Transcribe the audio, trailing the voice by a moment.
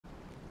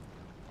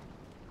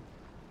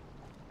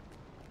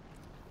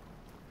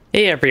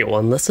Hey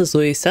everyone, this is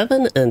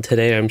Louis7, and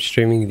today I'm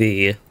streaming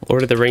the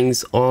Lord of the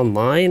Rings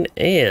online,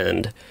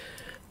 and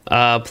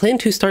plan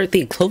to start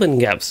the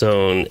Clovengap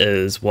zone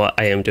is what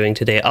I am doing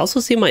today. I also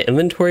see my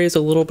inventory is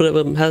a little bit of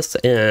a mess,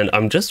 and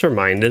I'm just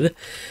reminded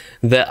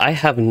that I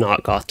have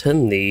not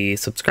gotten the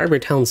subscriber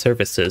town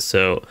services,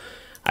 so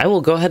I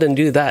will go ahead and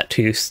do that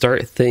to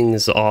start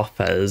things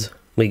off as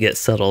we get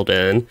settled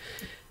in.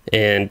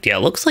 And yeah,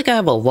 it looks like I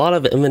have a lot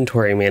of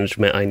inventory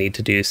management I need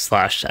to do /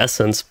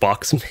 essence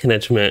box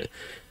management.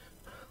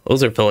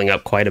 Those are filling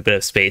up quite a bit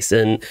of space.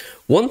 And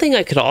one thing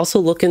I could also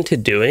look into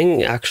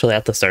doing, actually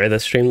at the start of the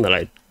stream that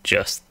I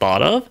just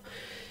thought of,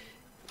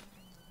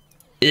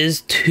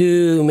 is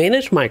to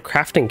manage my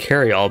crafting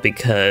carry-all,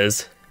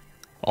 because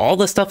all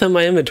the stuff in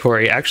my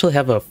inventory actually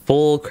have a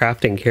full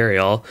crafting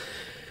carry-all.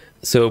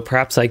 So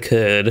perhaps I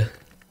could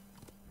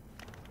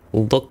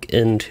look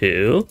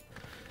into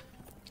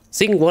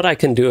seeing what I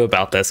can do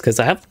about this, because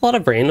I have a lot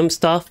of random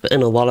stuff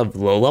and a lot of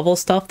low-level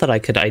stuff that I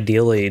could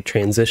ideally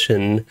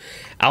transition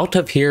out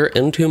of here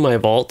into my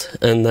vault,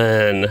 and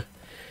then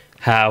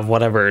have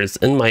whatever's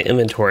in my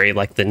inventory,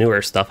 like the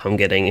newer stuff I'm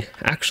getting,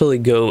 actually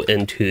go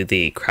into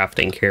the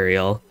crafting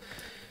carry-all.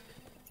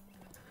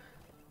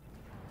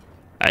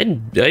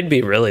 I'd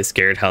be really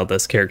scared how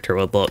this character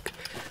would look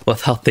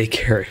without the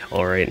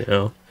carry-all right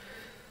now.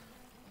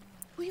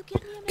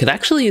 Could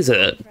actually use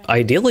it.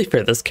 Ideally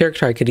for this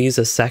character, I could use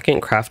a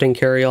second crafting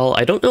carry-all.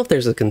 I don't know if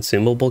there's a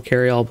consumable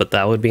carry-all, but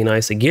that would be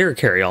nice. A gear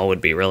carry-all would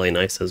be really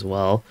nice as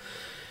well.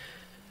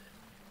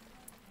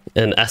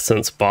 An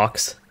essence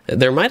box.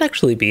 There might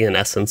actually be an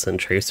essence and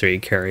tracery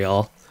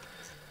carry-all.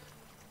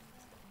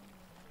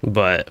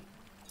 But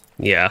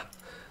yeah,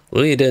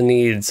 Luida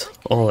needs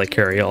all the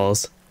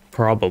carry-alls,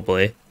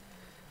 probably.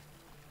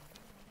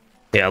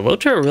 Yeah,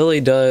 LOTRO really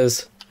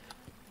does.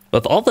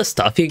 With all the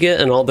stuff you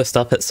get and all the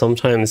stuff that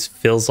sometimes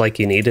feels like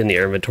you need in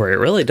your inventory, it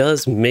really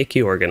does make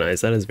you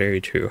organize. That is very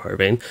true,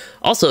 Harvain.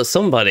 Also,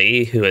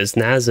 somebody who is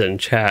Naz in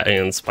chat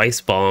and Spice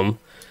Bomb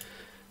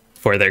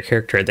for their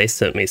character, they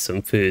sent me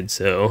some food,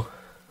 so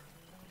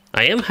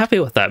I am happy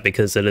with that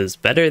because it is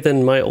better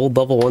than my old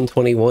level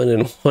 121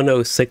 and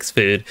 106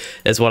 food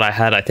is what I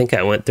had. I think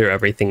I went through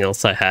everything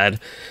else I had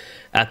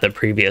at the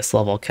previous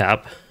level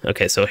cap.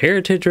 Okay, so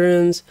Heritage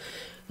Runes.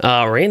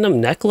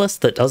 Random necklace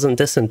that doesn't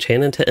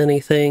disenchant into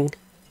anything.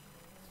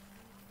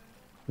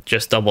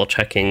 Just double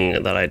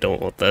checking that I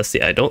don't want this.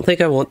 Yeah, I don't think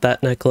I want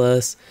that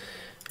necklace.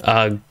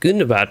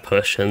 Gundabad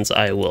potions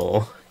I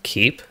will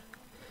keep.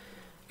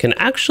 Can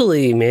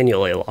actually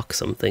manually lock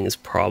some things,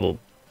 probably.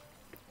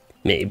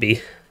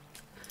 Maybe.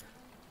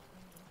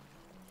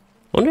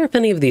 Wonder if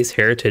any of these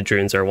heritage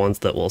runes are ones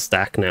that will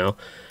stack now.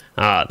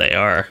 Ah, they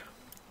are.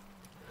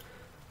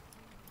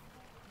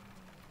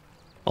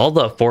 All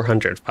the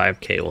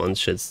 405k ones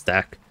should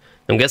stack.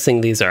 I'm guessing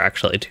these are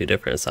actually two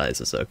different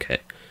sizes. Okay.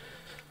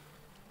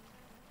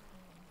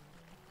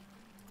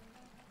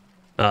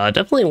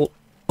 Definitely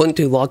want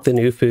to lock the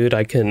new food.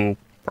 I can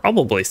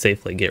probably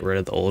safely get rid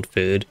of the old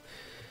food.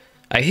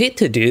 I hate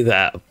to do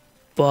that,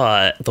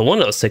 but the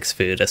 106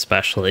 food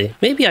especially.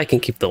 Maybe I can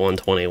keep the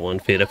 121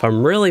 food. If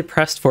I'm really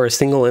pressed for a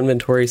single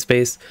inventory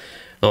space,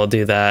 I'll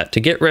do that. To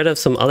get rid of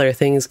some other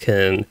things,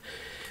 can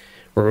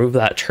remove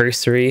that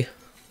tracery.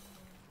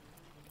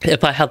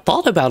 If I had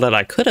thought about it,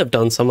 I could have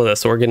done some of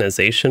this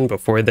organization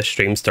before the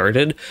stream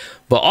started,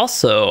 but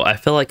also I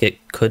feel like it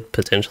could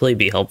potentially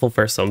be helpful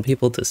for some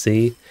people to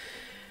see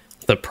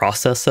the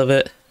process of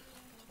it.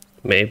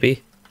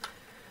 Maybe.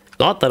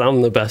 Not that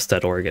I'm the best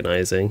at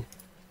organizing,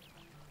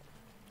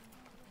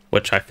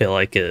 which I feel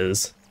like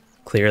is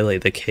clearly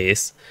the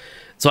case.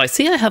 So I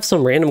see I have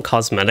some random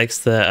cosmetics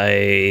that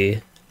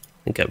I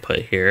think I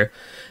put here.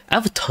 I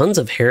have tons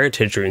of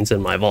heritage runes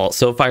in my vault,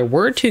 so if I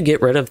were to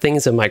get rid of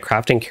things in my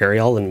crafting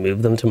carry-all and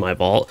move them to my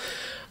vault,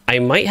 I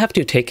might have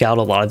to take out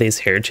a lot of these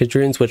heritage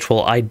runes, which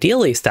will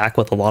ideally stack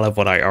with a lot of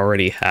what I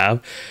already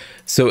have.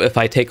 So if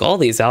I take all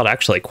these out,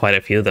 actually quite a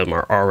few of them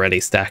are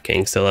already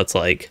stacking, so that's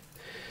like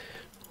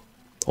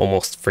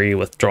almost free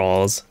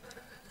withdrawals.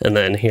 And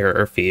then here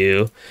are a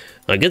few.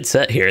 A good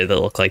set here that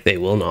look like they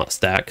will not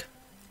stack.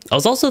 I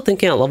was also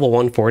thinking at level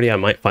 140 I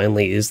might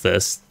finally use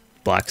this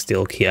black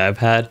steel key I've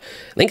had.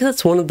 I think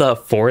that's one of the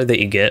 4 that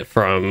you get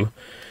from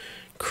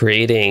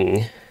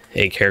creating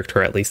a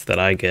character, at least that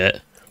I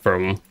get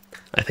from,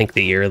 I think,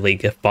 the yearly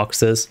gift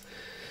boxes.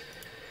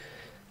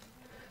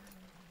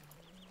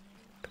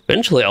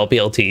 Eventually I'll be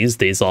able to use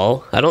these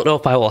all. I don't know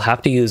if I will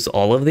have to use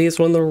all of these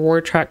when the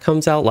reward track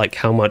comes out, like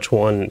how much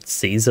one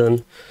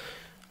season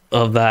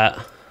of that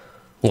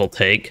will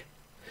take.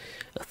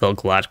 They'll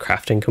glad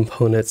crafting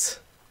components.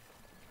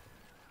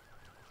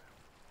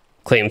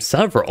 Claim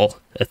several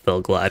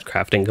Ithil Glad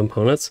crafting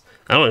components.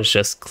 I don't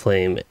just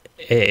claim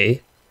a.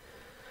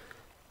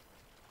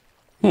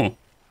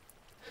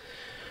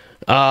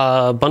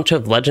 A bunch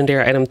of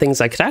legendary item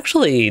things. I could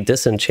actually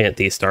disenchant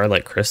these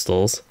starlight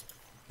crystals,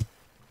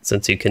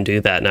 since you can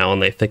do that now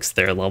and they fixed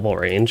their level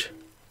range.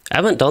 I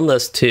haven't done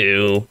this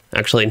to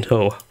actually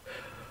know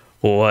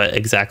what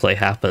exactly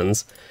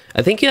happens.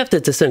 I think you have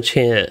to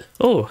disenchant.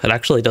 Oh, it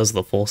actually does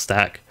the full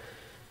stack.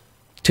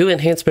 2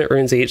 enhancement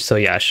runes each, so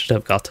yeah, I should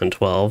have gotten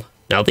 12.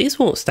 Now these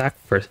won't stack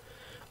for...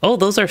 Oh,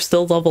 those are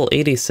still level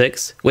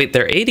 86. Wait,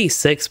 they're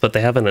 86, but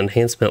they have an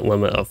enhancement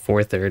limit of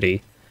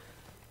 430.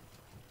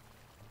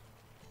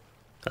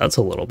 That's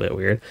a little bit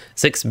weird.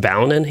 6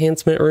 bound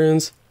enhancement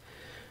runes.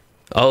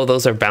 Oh,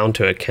 those are bound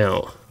to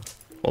account.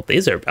 Well,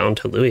 these are bound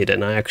to Louis,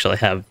 and I actually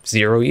have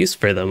 0 use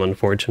for them,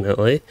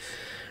 unfortunately.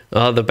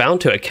 The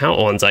bound to account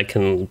ones I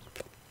can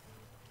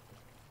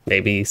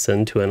maybe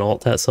send to an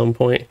alt at some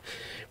point.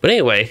 But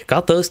anyway,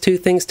 got those 2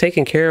 things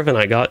taken care of, and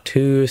I got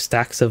 2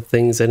 stacks of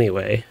things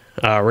anyway.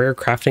 Rare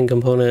crafting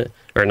component,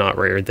 or not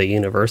rare, the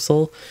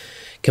universal.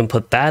 Can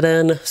put that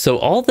in. So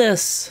all of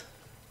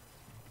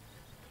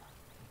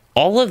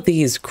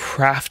these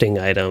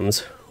crafting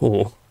items...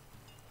 Ooh,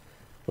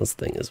 this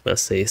thing is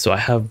messy. So I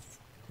have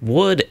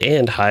wood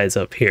and hides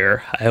up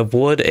here. I have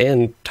wood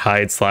and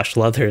hide /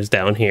 leathers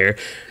down here.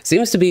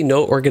 Seems to be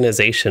no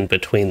organization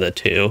between the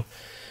 2.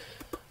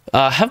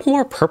 Have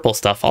more purple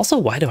stuff. Also,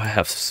 why do I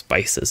have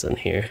spices in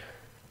here?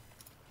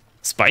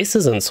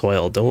 Spices and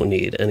soil, don't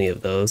need any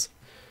of those.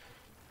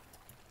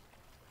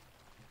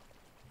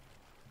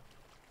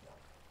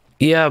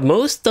 Yeah,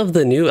 most of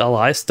the new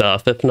LI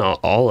stuff, if not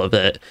all of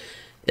it,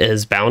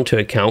 is bound to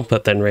account,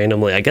 but then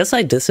randomly. I guess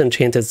I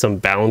disenchanted some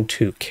bound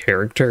to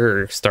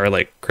character or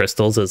starlight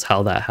crystals is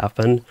how that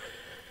happened.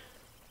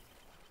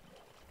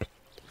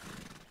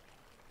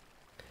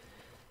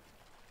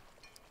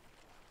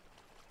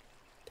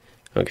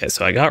 Okay,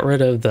 so I got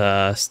rid of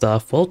the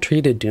stuff.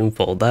 Well-treated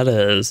Doomfold, that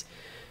is...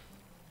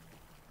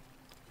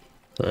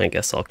 I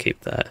guess I'll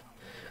keep that.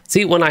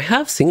 See, when I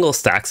have single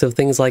stacks of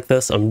things like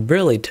this, I'm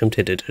really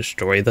tempted to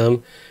destroy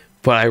them,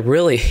 but I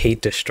really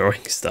hate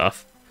destroying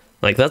stuff.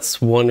 Like,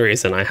 that's one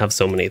reason I have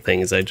so many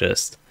things. I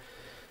just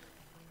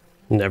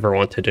never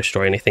want to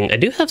destroy anything. I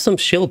do have some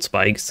shield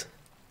spikes.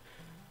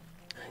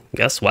 I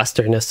guess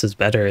Westernness is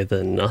better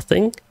than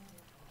nothing.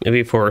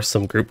 Maybe for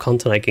some group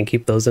content I can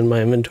keep those in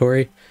my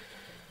inventory.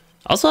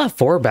 I also have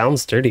 4 bound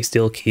sturdy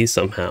steel keys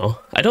somehow.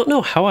 I don't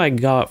know how I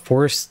got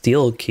 4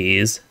 steel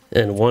keys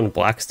and 1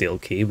 black steel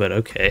key, but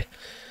okay.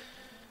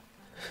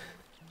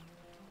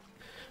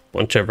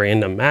 Bunch of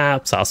random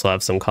maps. I also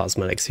have some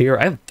cosmetics here.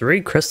 I have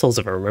 3 crystals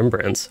of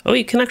remembrance. Oh,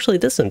 you can actually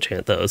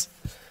disenchant those.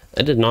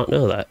 I did not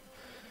know that.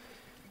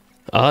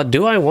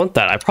 Do I want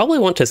that? I probably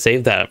want to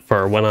save that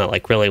for when I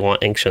like really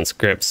want ancient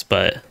scripts,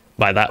 but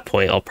by that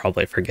point I'll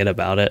probably forget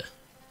about it.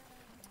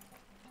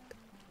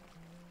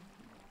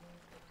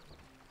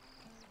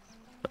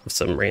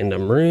 Some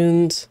random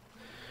runes.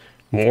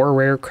 More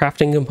rare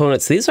crafting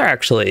components. These are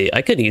actually,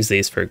 I could use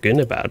these for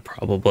Gundabad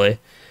probably.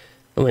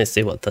 Let me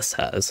see what this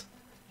has.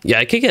 Yeah,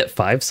 I could get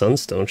 5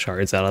 sunstone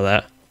shards out of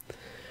that.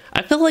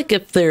 I feel like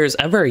if there's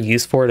ever a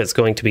use for it, it's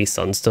going to be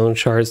sunstone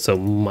shards, so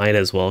might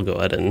as well go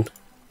ahead and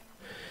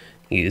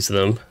use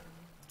them.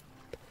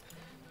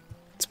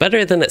 It's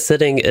better than it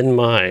sitting in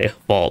my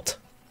vault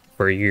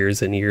for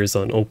years and years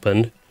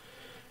unopened.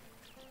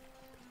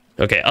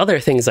 Okay,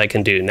 other things I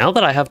can do. Now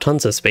that I have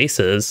tons of space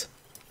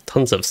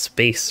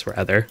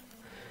rather.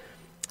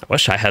 I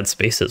wish I had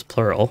spaces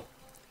plural.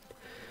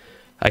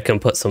 I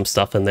can put some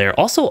stuff in there.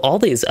 Also, all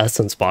these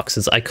essence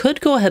boxes, I could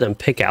go ahead and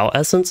pick out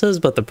essences,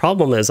 but the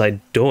problem is I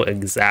don't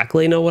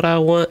exactly know what I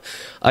want.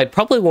 I'd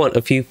probably want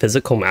a few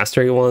physical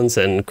mastery ones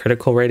and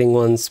critical rating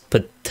ones,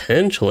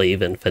 potentially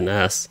even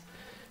finesse.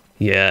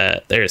 Yeah,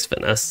 there's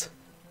finesse.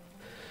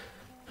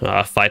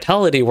 If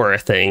vitality were a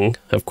thing,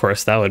 of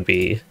course that would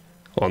be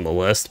on the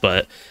list,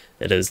 but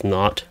it is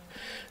not.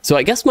 So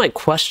I guess my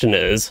question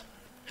is,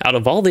 out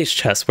of all these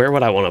chests, where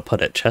would I want to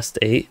put it? Chest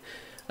 8?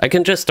 I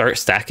can just start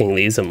stacking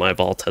these in my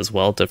vault as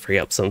well to free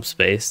up some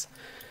space.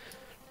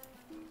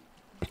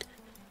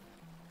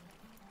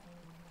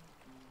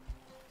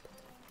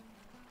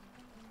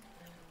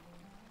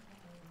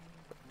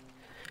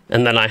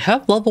 And then I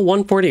have level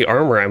 140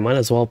 armor. I might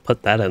as well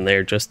put that in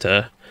there just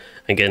to,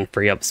 again,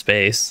 free up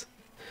space.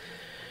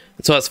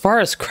 So as far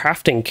as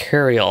crafting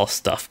carry-all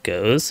stuff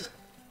goes,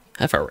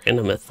 I have a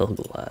random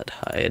Mythilglad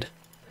hide.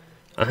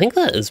 I think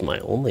that is my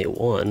only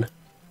one.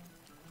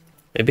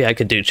 Maybe I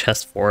could do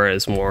chest 4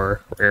 as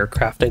more rare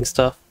crafting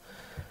stuff.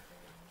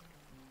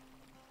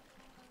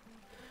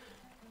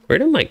 Where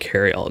did my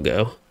carry-all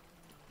go?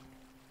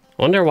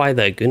 I wonder why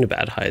the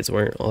Gundabad hides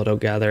weren't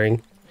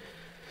auto-gathering.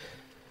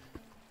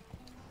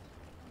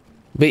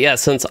 But yeah,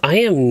 since I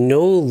am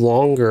no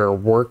longer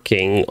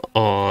working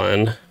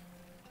on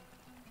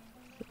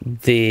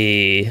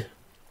the...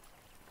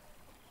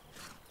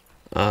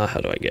 how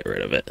do I get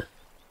rid of it?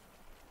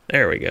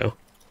 There we go.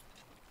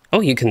 Oh,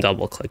 you can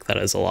double click. That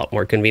is a lot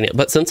more convenient.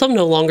 But since I'm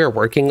no longer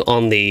working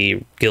on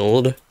the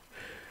guild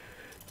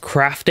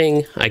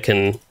crafting, I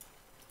can...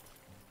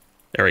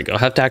 There we go. I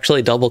have to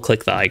actually double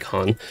click the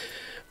icon.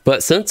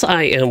 But since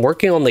I am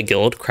working on the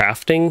guild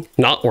crafting,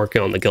 not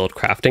working on the guild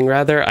crafting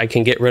rather, I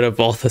can get rid of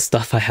all the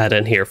stuff I had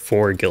in here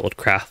for guild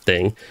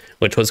crafting,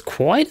 which was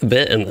quite a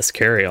bit in this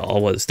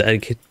carry-all was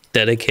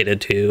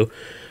dedicated to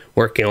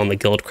working on the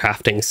guild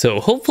crafting. So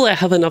hopefully I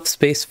have enough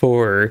space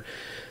for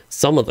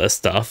some of this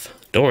stuff.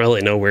 Don't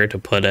really know where to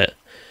put it.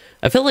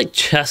 I feel like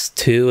chest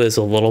 2 is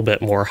a little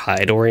bit more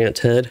hide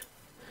oriented.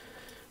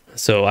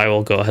 So I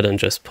will go ahead and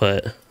just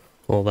put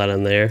all that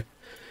in there.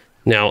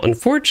 Now,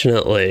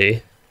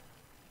 unfortunately,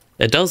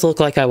 it does look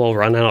like I will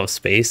run out of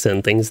space,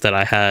 and things that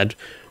I had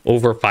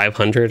over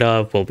 500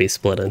 of will be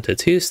split into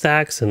 2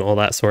 stacks and all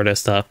that sort of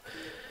stuff.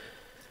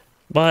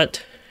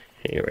 But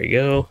here we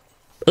go.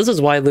 This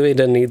is why Louis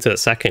needs a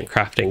second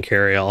crafting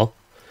carryall,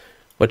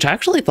 which I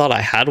actually thought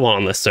I had one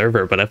on the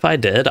server, but if I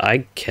did,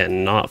 I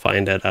cannot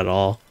find it at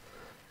all.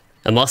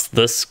 Unless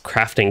this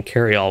crafting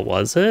carryall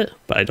was it,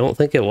 but I don't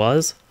think it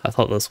was. I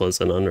thought this was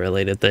an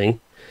unrelated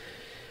thing.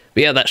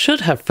 But yeah, that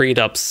should have freed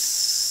up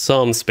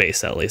some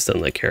space, at least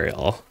in the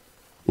carryall.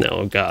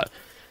 No, got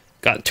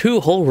 2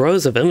 whole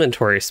rows of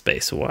inventory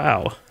space.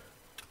 Wow.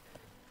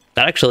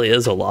 That actually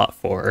is a lot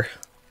for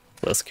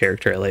this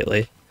character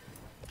lately.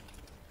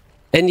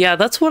 And yeah,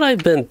 that's what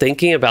I've been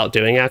thinking about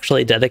doing,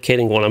 actually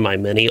dedicating one of my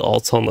mini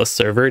alts on the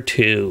server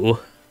to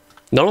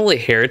not only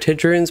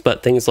heritage runes,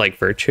 but things like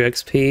virtue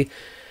XP,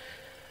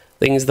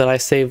 things that I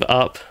save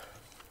up,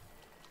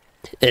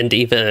 and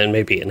even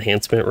maybe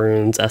enhancement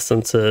runes,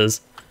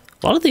 essences.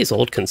 A lot of these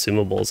old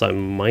consumables I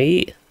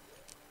might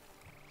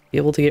be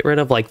able to get rid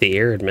of, like the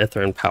Arid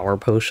Mithrin power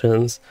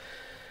potions.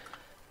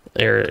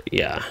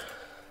 Yeah.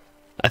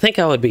 I think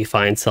I would be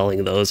fine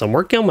selling those. I'm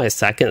working on my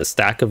second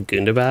stack of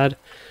Gundabad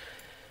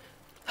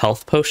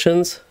health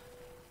potions.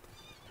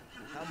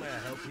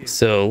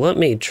 So let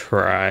me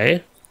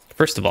try.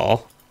 First of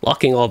all,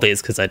 locking all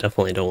these because I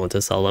definitely don't want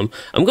to sell them.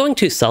 I'm going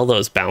to sell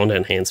those bound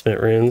enhancement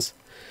runes.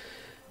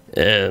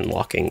 And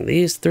locking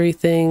these 3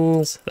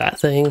 things, that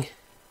thing.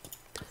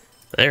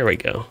 There we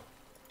go.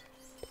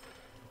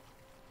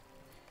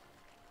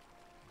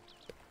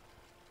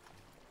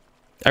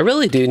 I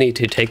really do need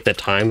to take the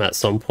time at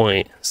some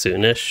point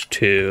soonish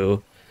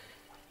to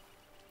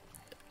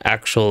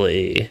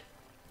actually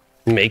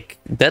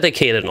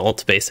dedicate an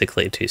alt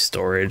basically to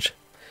storage.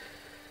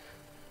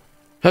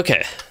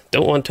 Okay,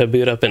 don't want to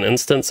boot up an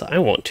instance, I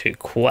want to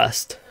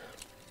quest.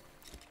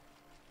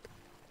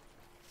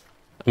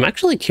 I'm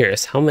actually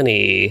curious how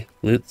many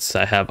loots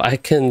I have. I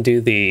can do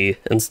the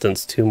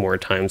instance 2 more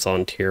times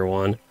on tier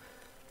 1.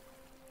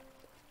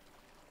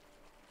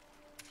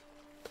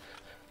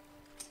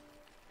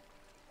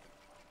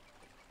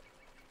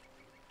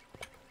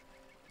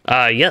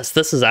 Yes,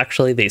 this is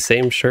actually the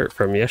same shirt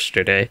from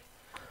yesterday.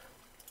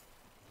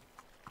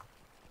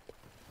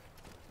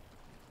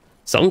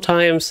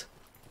 Sometimes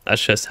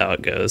that's just how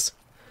it goes.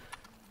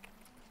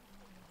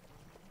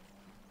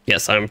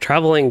 Yes, I'm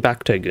traveling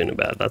back to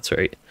Gundabad, that's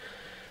right.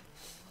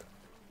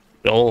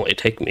 It'll only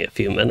take me a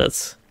few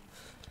minutes.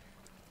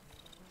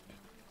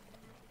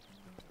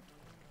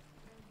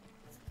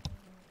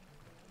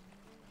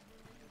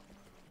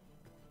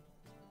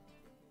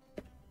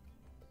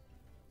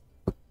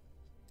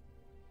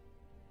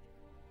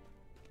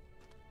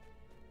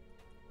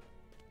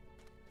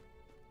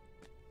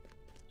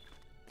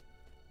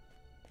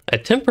 I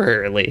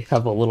temporarily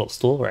have a little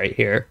stool right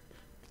here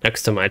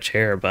next to my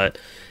chair, but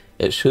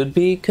it should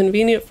be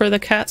convenient for the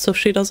cat so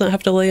she doesn't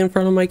have to lay in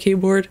front of my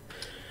keyboard.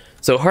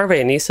 So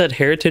Harvey, and you said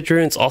heritage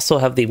runes also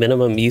have the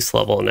minimum use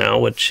level now,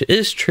 which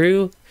is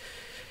true.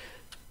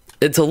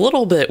 It's a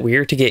little bit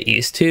weird to get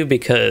used to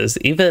because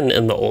even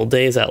in the old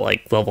days at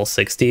like level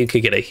 60, you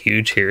could get a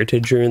huge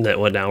heritage rune that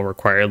would now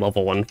require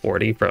level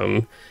 140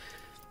 from,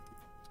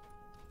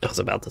 I was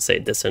about to say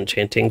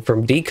disenchanting,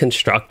 from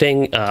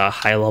deconstructing a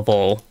high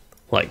level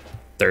like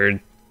 3rd,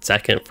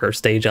 2nd, 1st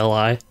stage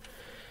LI.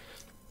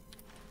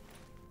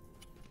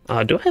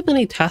 Do I have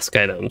any task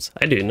items?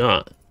 I do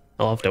not.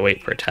 I'll have to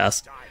wait for a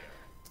task.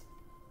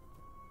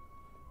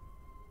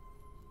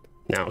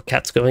 Now,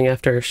 cat's going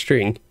after a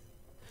string.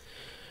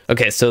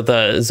 Okay, so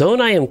the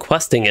zone I am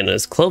questing in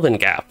is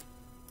Clovengap,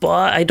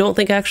 but I don't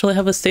think I actually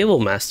have a stable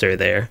master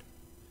there.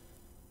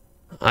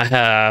 I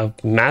have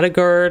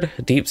Madagard,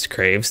 Deep's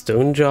Crave,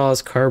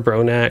 Stonejaws,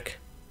 Carbronak,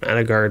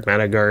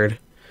 Madagard,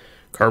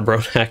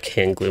 Carbronak,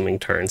 and Glooming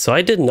Turn. So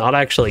I did not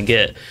actually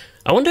get...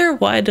 I wonder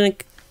why I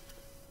didn't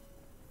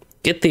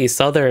get the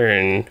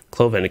southern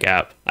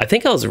Clovengap. I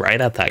think I was right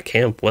at that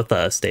camp with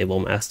a stable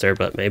master,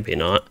 but maybe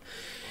not.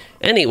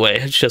 Anyway,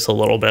 it's just a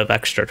little bit of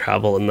extra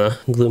travel in the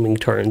Glooming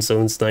Turn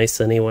zone's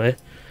nice anyway.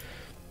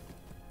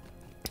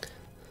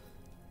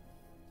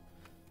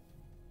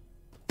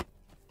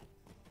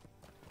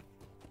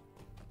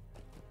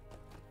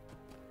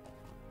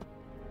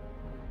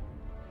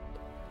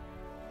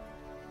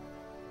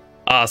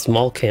 Ah,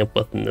 small camp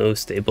with no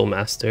stable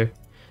master.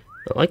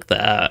 I like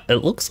that.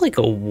 It looks like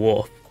a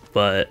wolf,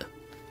 but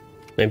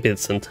maybe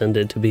it's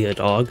intended to be a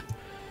dog.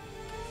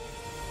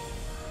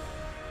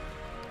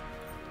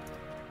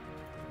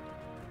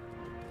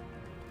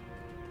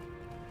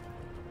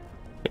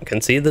 I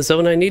can see the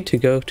zone I need to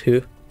go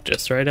to,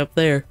 just right up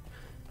there.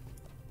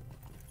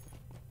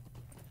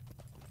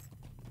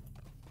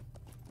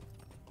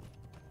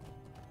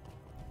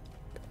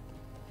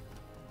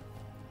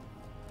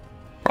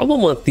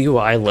 Problem with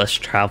UI-less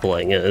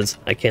traveling is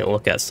I can't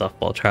look at stuff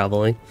while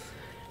traveling.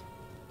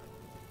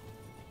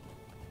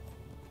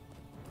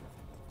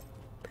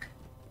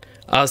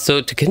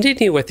 So to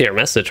continue with your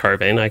message,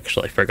 Harvane, I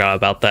actually forgot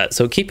about that.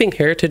 So keeping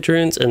heritage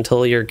runes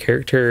until your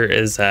character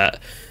is at,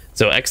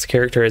 so X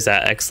character is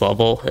at X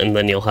level, and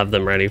then you'll have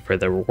them ready for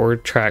the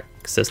reward track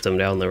system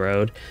down the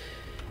road.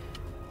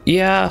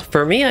 Yeah,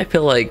 for me, I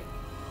feel like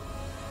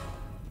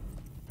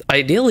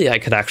ideally I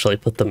could actually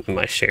put them in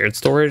my shared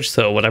storage,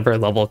 so whatever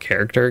level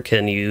character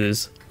can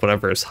use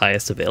whatever is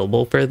highest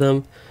available for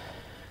them.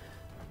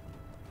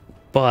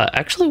 But I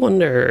actually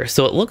wonder,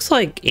 so it looks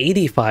like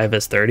 85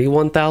 is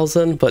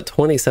 31,000, but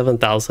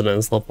 27,000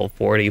 is level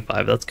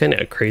 45. That's kind of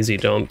a crazy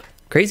jump.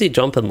 Crazy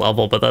jump in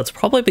level, but that's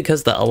probably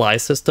because the LI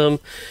system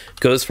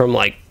goes from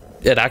like,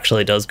 it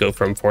actually does go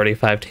from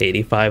 45 to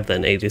 85,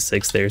 then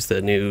 86, there's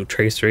the new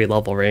tracery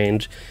level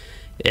range,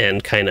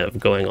 and kind of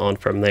going on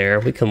from there.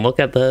 We can look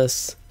at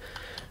this.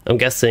 I'm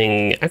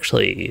guessing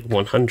actually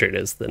 100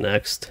 is the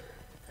next,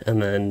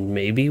 and then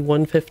maybe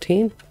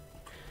 115?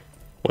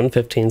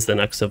 115 is the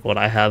next of what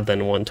I have,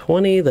 then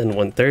 120, then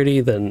 130,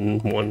 then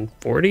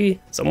 140,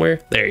 somewhere.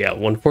 There, yeah,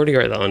 140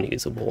 are the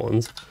unusable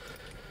ones.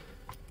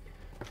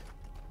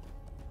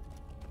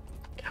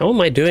 How am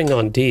I doing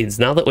on deeds?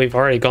 Now that we've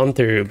already gone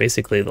through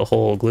basically the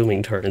whole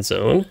Glooming Turn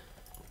zone,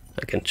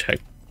 I can check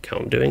how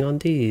I'm doing on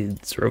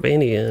deeds.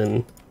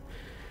 Rovanian.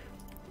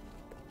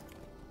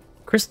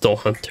 Crystal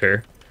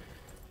Hunter.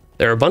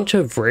 There are a bunch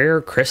of rare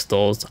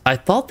crystals. I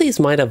thought these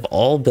might have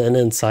all been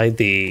inside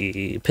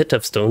the Pit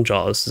of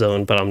Stonejaws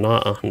zone, but I'm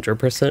not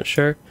 100%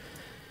 sure.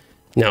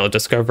 Now,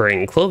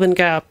 discovering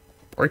Clovengap,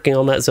 working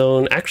on that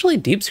zone. Actually,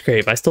 Deep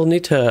Scrape, I still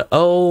need to...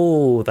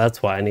 Oh,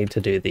 that's why I need to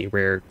do the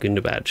rare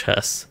Gundabad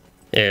chests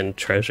and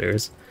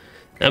treasures.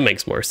 That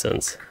makes more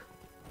sense.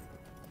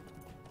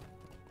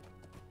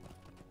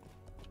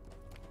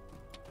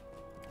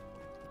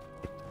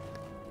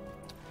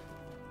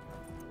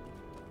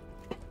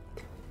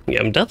 Yeah,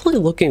 I'm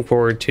definitely looking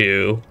forward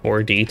to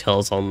more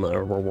details on the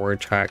reward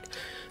track.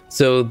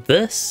 So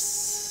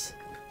this,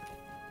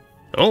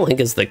 I don't think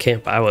is the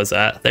camp I was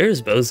at.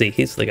 There's Bozy.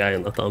 He's the guy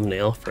in the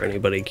thumbnail for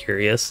anybody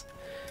curious.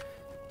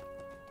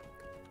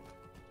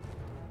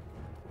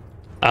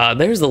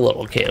 There's the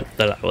little camp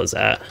that I was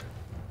at.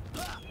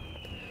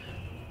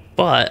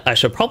 But I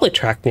should probably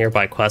track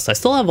nearby quests. I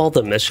still have all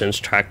the missions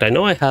tracked. I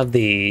know I have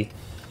the...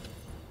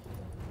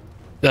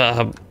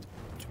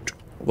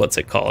 what's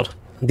it called?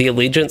 The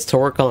allegiance to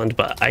work on,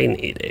 but I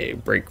need a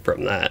break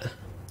from that.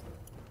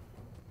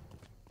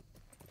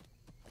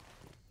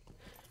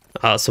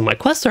 So my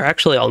quests are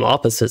actually on the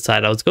opposite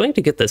side. I was going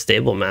to get the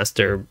Stable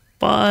Master,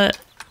 but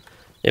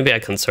maybe I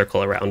can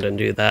circle around and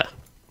do that.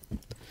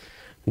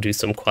 Do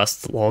some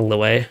quests along the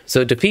way.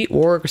 So defeat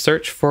Warg,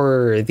 search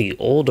for the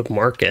old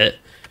market.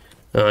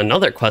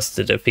 Another quest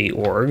to defeat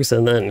Wargs,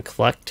 and then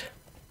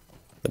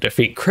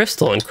defeat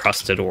crystal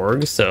encrusted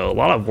wargs, so a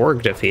lot of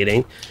warg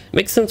defeating.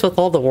 Makes sense with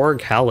all the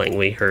warg howling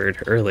we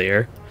heard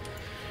earlier.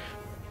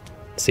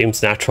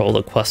 Seems natural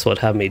the quest would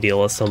have me deal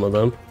with some of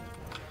them.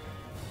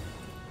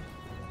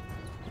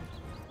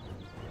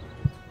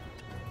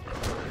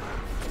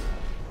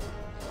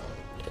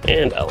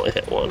 And I only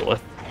hit one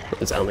with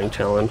resounding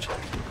challenge.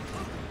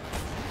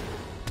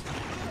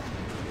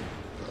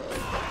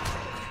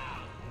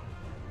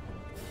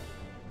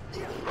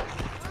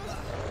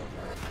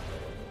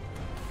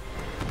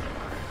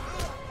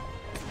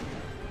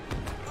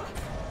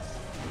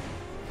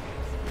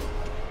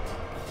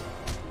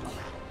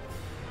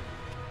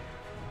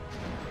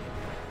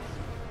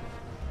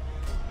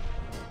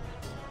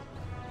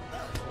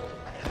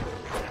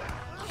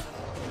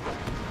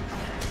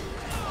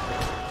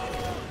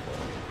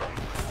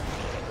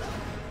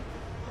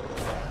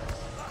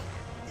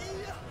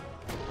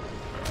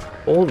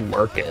 Old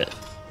market.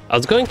 I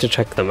was going to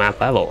check the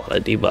map. I have a lot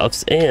of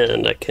debuffs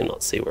and I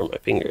cannot see where my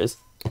finger is.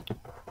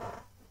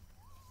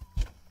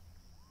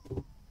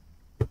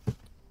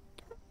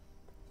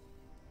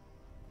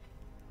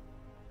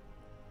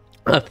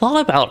 I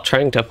thought about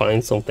trying to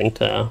find something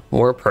to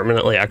more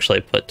permanently actually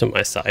put to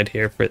my side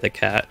here for the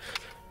cat,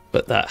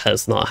 but that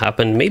has not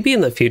happened. Maybe in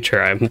the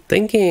future. I'm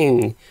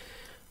thinking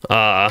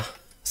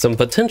some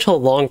potential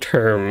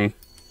long-term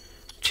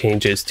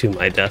changes to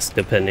my desk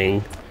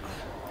depending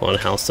on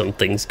how some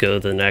things go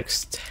the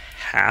next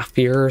half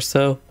year or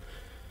so.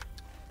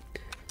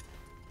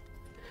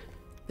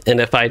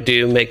 And if I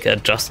do make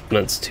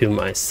adjustments to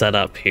my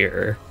setup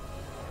here,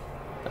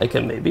 I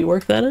can maybe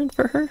work that in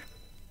for her.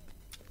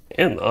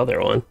 And the other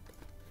one.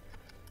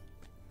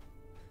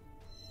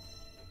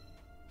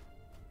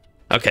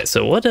 Okay,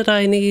 so what did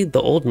I need?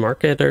 The old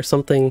market or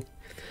something?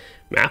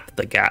 Map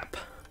the gap.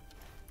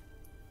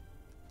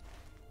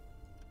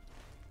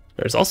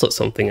 There's also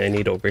something I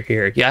need over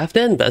here. Yeah, I have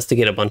to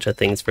investigate a bunch of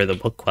things for the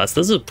book quest.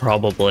 This is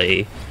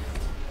probably...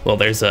 Well,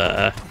 there's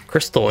a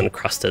crystal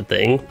encrusted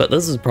thing, but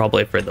this is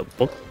probably for the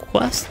book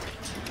quest.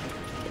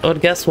 I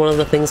would guess one of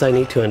the things I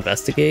need to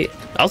investigate.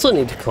 I also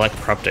need to collect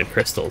corrupted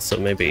crystals, so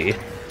maybe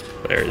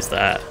there's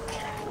that.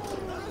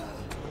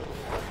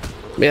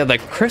 Yeah, the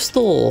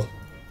crystal...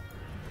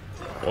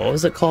 What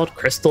was it called?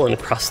 Crystal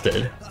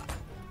encrusted.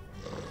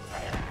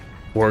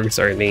 Wargs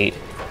are neat.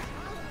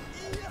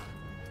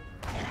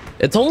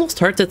 It's almost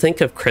hard to think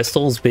of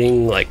crystals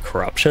being like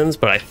corruptions,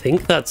 but I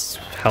think that's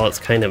how it's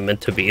kind of meant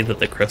to be, that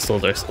the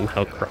crystals are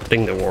somehow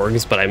corrupting the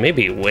wargs, but I may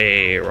be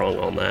way wrong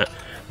on that,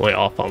 way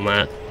off on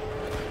that.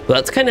 But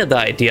that's kind of the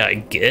idea I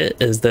get,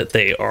 is that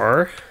they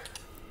are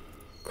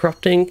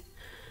corrupting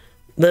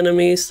the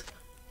enemies.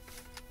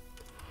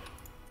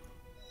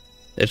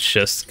 It's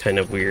just kind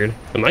of weird.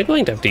 Am I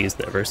going to have to use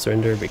Never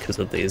Surrender because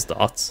of these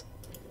dots?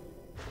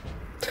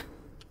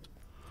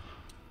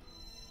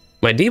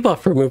 My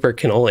debuff remover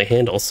can only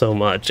handle so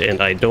much,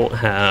 and I don't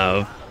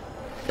have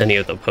any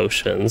of the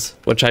potions,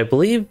 which I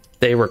believe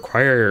they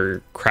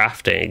require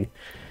crafting,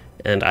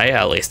 and I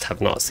at least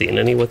have not seen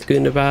any with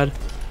Gundabad,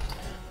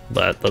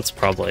 but that's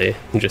probably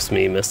just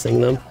me missing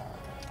them.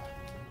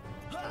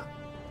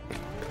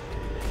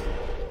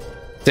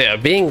 So yeah,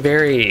 being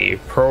very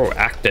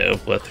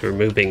proactive with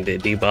removing the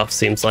debuff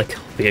seems like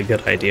it'll be a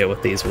good idea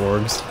with these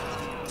wargs.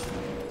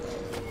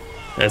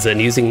 As in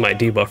using my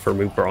debuff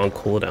remover on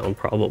cooldown,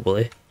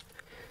 probably.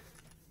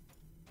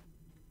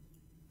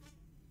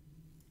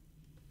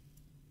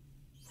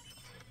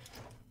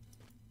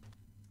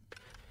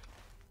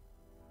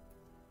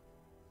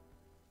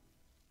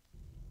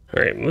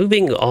 Alright,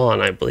 moving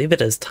on, I believe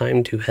it is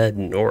time to head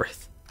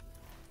north.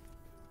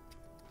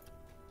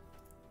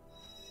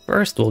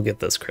 First, we'll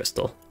get this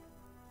crystal.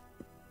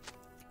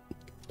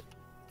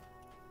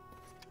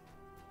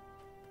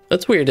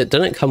 That's weird, it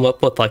didn't come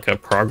up with like a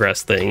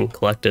progress thing,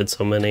 collected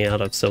so many out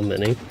of so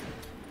many.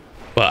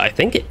 But I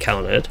think it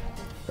counted.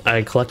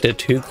 I collected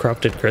 2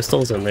 corrupted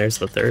crystals and there's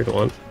the 3rd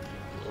one.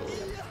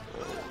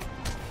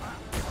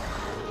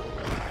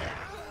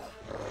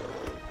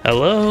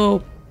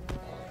 Hello?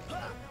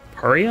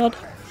 Pariad?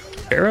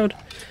 Parod?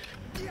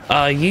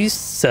 You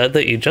said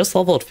that you just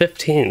leveled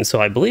 15, so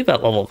I believe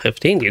at level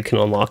 15 you can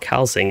unlock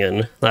housing,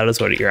 and that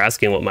is what you're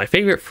asking what my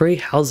favorite free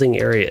housing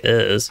area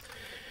is.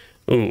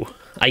 Ooh,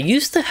 I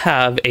used to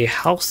have a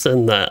house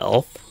in the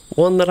elf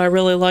one that I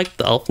really liked,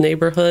 the elf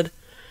neighborhood,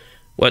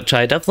 which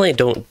I definitely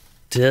don't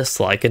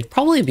dislike. It'd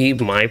probably be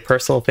my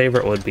personal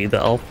favorite would be the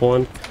elf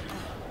one.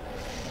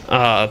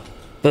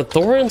 The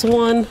Thorns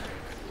one,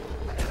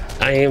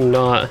 I am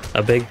not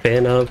a big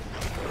fan of.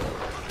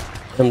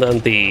 And then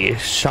the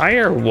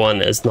Shire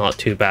one is not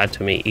too bad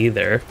to me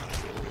either.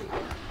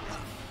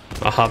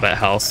 A Hobbit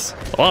house.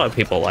 A lot of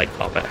people like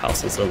Hobbit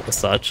houses and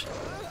such.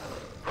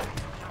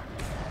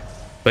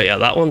 But yeah,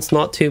 that one's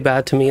not too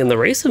bad to me. And the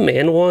Race of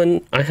Man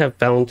one I have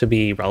found to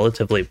be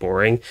relatively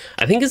boring.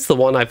 I think it's the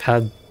one I've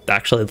had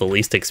actually the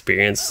least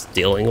experience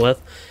dealing with.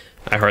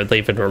 I hardly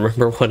even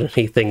remember what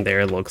anything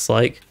there looks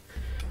like.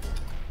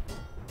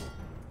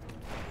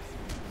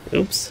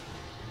 Oops.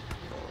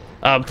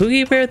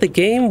 Boogie Bear, the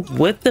game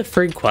with the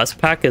free quest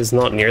pack is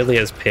not nearly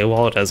as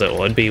paywalled as it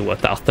would be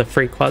without the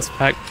free quest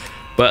pack,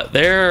 but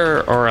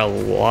there are a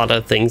lot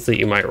of things that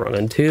you might run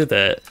into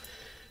that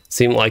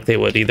seem like they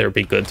would either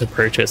be good to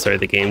purchase or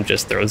the game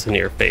just throws in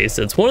your face.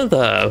 It's one of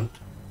the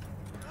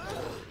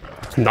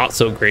not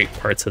so great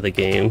parts of the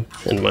game,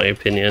 in my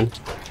opinion.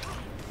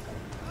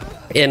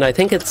 And I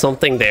think it's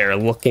something they're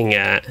looking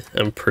at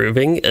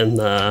improving in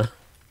the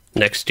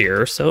next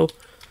year or so.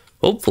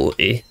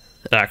 Hopefully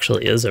it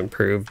actually is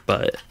improved,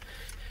 but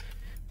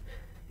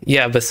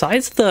yeah,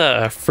 besides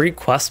the free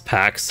quest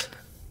packs,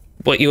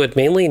 what you would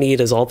mainly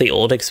need is all the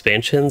old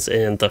expansions,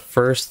 and the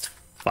first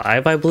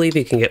 5 I believe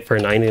you can get for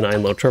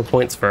 99 LOTRO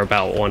points for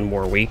about 1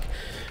 more week.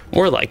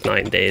 More like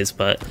 9 days,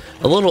 but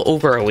a little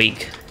over a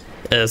week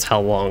is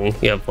how long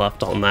you have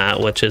left on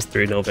that, which is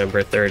through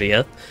November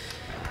 30th.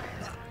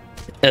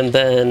 And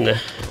then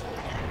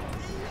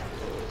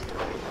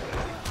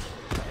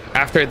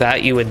after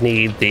that you would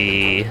need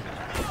the...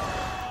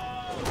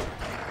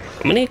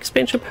 How many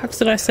expansion packs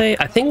did I say?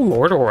 I think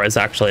Mordor is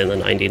actually in the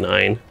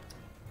 99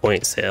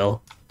 point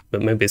sale,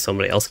 but maybe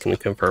somebody else can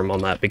confirm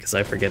on that because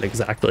I forget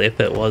exactly if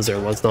it was or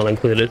was not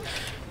included.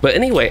 But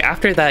anyway,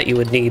 after that you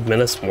would need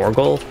Minas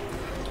Morgul,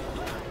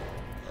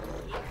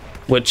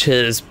 which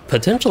is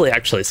potentially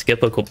actually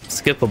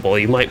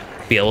skippable. You might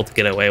be able to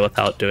get away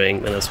without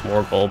doing Minas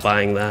Morgul,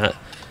 buying that.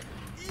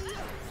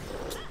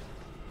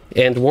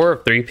 And War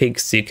of Three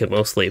Peaks you can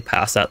mostly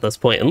pass at this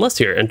point, unless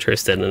you're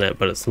interested in it,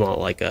 but it's not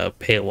like a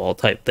paywall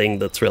type thing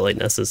that's really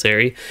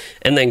necessary.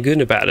 And then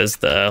Gundabad is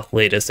the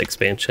latest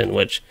expansion,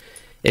 which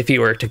if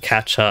you were to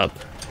catch up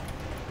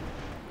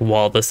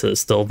while this is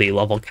still the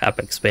level cap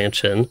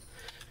expansion,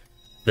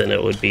 then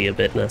it would be a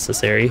bit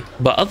necessary.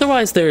 But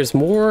otherwise there's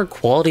more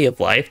quality of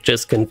life,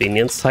 just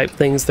convenience type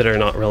things that are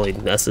not really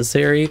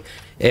necessary,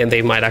 and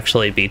they might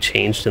actually be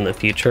changed in the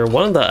future.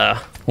 One of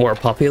the more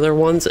popular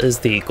ones is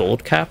the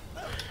gold cap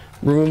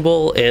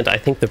removable, and I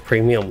think the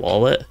premium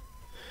wallet.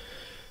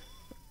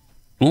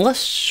 I'm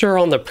less sure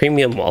on the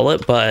premium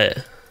wallet,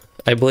 but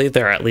I believe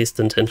there are at least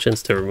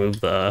intentions to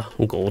remove the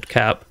gold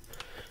cap,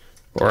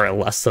 or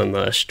lessen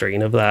the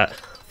strain of that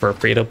for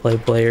free-to-play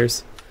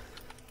players.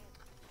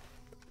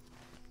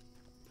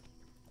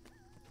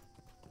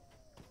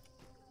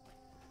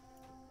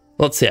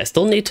 Let's see, I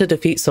still need to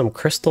defeat some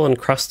crystal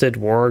encrusted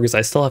wargs.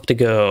 I still have to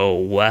go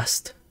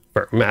west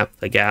for Map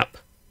the Gap,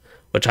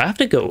 which I have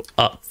to go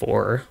up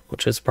for,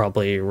 which is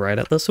probably right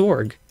at this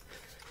org.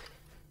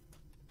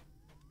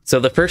 So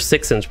the first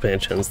 6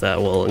 expansions that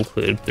will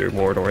include through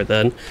Mordor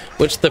then,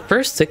 which the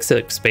first 6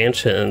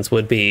 expansions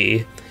would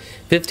be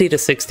 50 to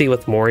 60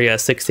 with Moria,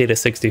 60 to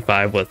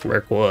 65 with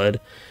Mirkwood,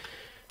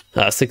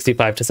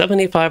 65 to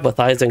 75 with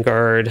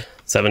Isengard,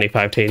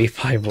 75 to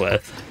 85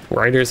 with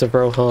Riders of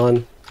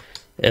Rohan,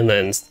 and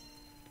then,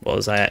 what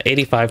was that,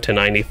 85 to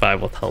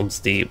 95 with Helm's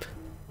Deep.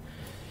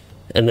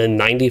 And then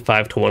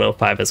 95 to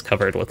 105 is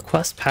covered with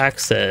quest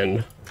packs,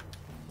 and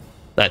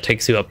that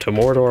takes you up to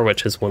Mordor,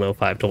 which is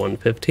 105 to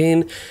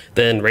 115.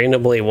 Then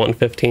randomly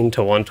 115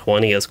 to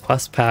 120 is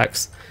quest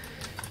packs.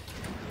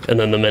 And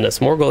then the Minas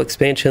Morgul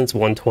expansions,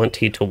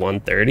 120 to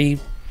 130.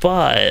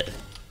 But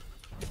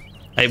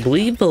I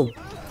believe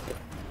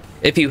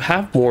if you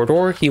have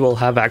Mordor, you will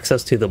have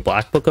access to the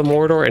Black Book of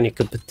Mordor, and you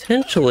could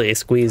potentially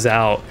squeeze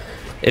out,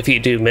 if you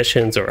do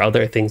missions or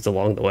other things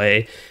along the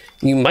way,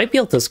 you might be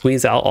able to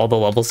squeeze out all the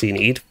levels you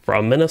need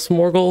from Minas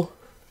Morgul,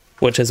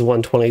 which is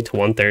 120 to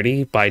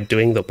 130, by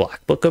doing the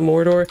Black Book of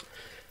Mordor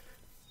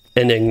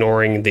and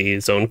ignoring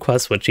the zone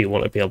quests, which you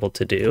want to be able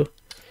to do.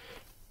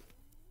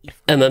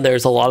 And then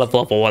there's a lot of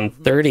level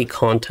 130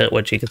 content,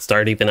 which you could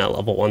start even at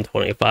level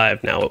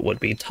 125. Now, it would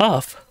be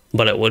tough,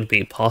 but it would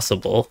be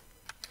possible.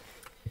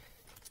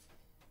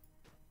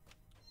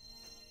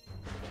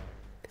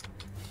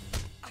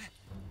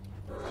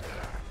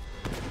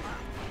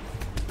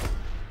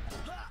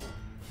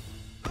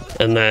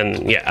 And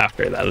then, yeah,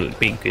 after that, it would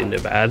be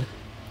Gundabad.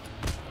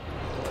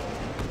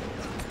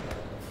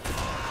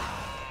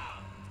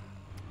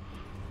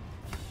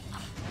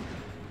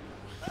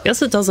 I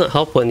guess it doesn't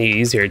help when you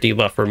use your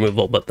debuff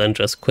removal, but then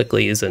just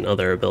quickly use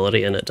another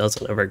ability and it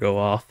doesn't ever go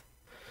off.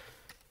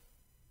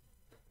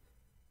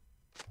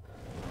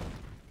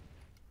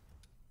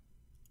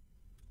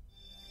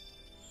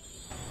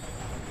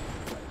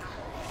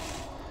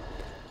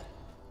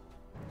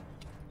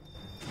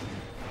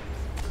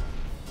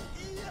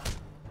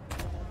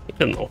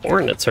 Even the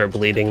hornets are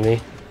bleeding me.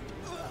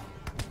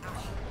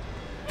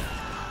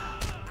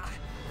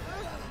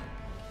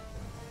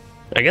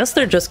 I guess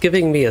they're just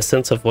giving me a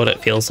sense of what it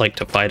feels like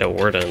to fight a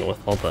warden with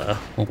all the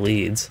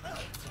bleeds.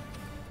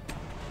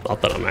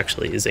 Not that I'm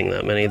actually using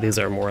that many, these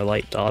are more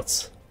light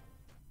dots.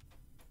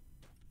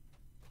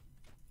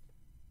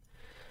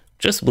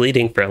 Just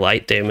bleeding for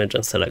light damage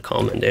instead of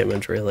common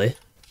damage, really.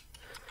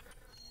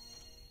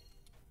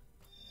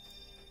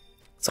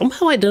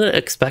 Somehow I didn't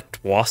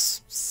expect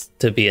wasps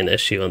to be an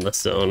issue in this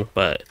zone,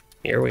 but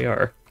here we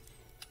are.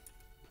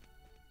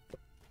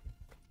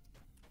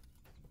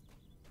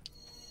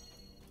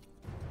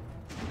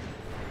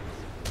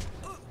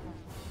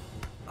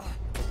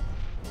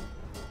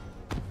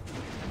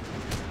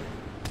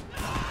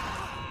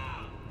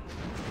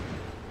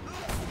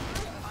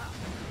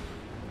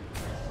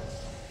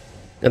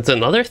 It's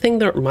another thing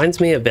that reminds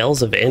me of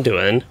Vales of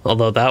Anduin,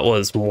 although that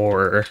was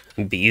more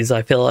bees,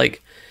 I feel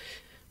like,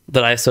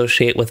 that I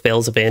associate with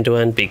Vales of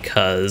Anduin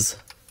because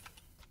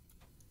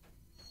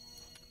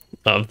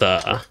of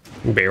the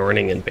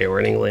Beorning and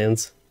Beorning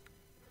lands.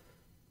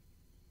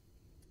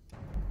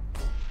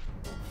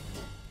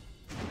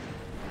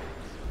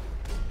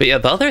 But yeah,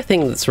 the other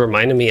thing that's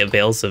reminded me of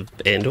Vales of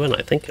Anduin,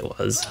 I think it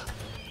was,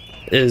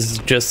 is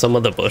just some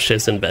of the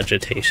bushes and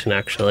vegetation,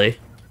 actually.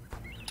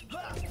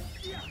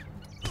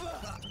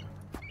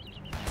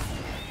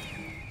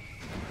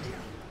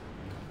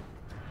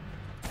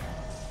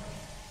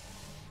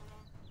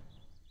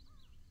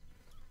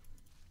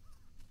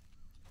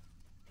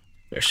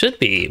 There should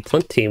be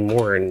plenty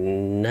more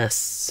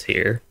nests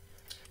here.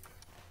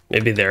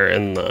 Maybe they're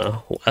in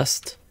the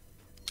west.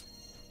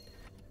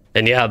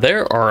 And yeah,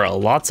 there are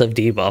lots of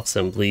debuffs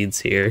and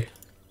bleeds here.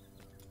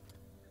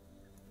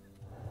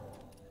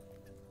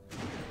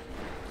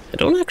 I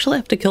don't actually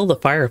have to kill the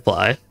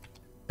firefly,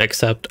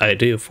 except I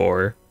do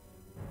for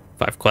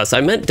 5 quests.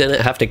 I meant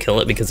didn't have to kill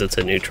it because it's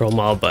a neutral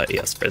mob, but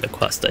yes, for the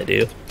quest I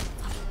do.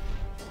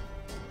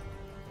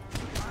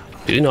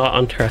 Do not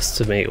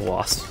underestimate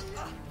wasps.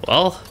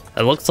 Well,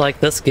 it looks like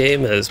this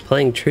game is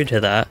playing true to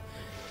that.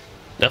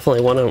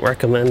 Definitely wouldn't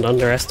recommend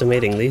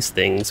underestimating these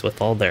things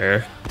with all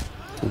their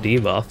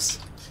debuffs.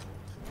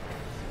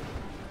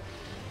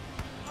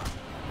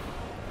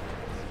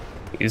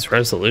 Use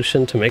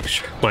resolution to make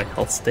sure my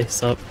health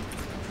stays up.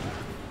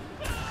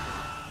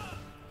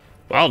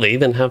 Wow, they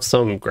even have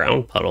some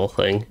ground puddle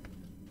thing.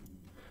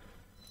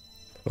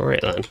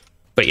 Alright then.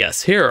 But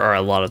yes, here are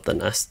a lot of the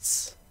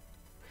nests.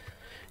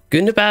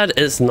 Gundabad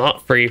is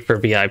not free for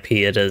VIP,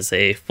 it is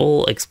a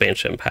full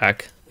expansion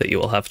pack that you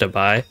will have to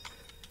buy.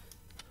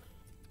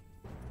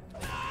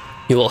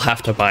 You will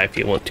have to buy if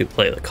you want to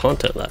play the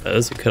content, that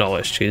is. You could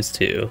always choose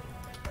to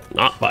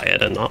not buy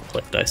it and not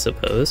play it, I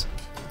suppose.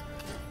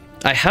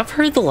 I have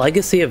heard the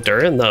Legacy of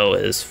Durin, though,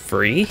 is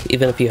free,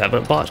 even if you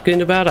haven't bought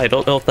Gundabad. I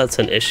don't know if that's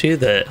an issue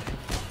that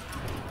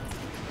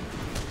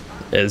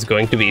is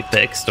going to be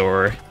fixed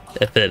or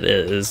if it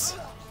is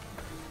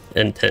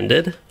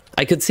intended.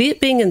 I could see it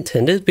being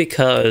intended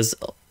because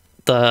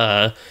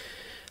the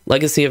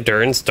Legacy of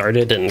Durin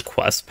started in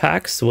quest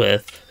packs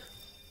with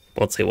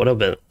let's see, what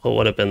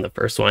would have been the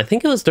first one? I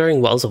think it was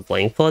during Wells of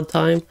Langflood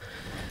time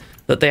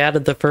that they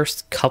added the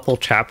first couple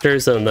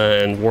chapters, and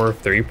then War of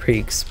Three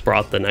Peaks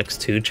brought the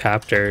next 2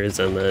 chapters,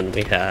 and then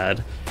we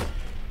had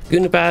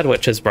Gundabad,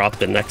 which has brought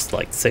the next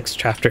like 6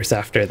 chapters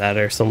after that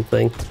or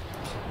something.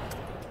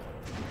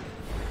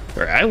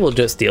 Or I will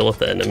just deal with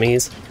the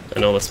enemies. I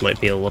know this might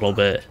be a little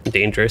bit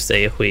dangerous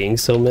AoEing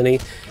so many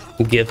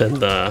given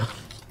the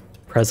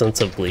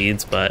presence of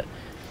bleeds, but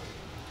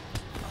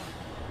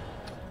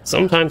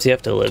sometimes you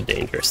have to live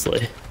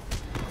dangerously.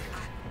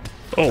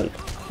 Oh,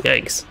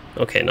 yikes.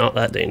 Okay, not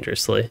that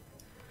dangerously.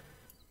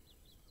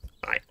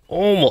 I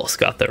almost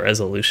got the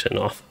resolution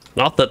off.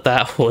 Not that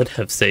that would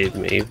have saved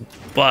me,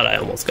 but I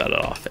almost got it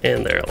off,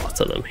 and there are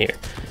lots of them here.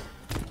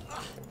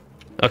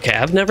 Okay, I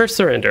have Never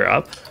Surrender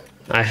up.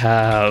 I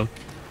have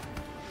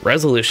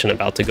Resolution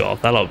about to go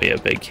off. That'll be a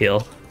big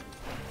heal.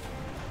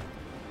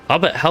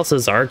 Hobbit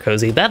houses are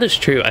cozy. That is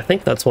true. I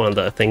think that's one of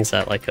the things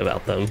I like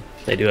about them.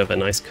 They do have a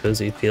nice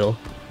cozy feel,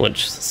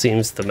 which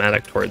seems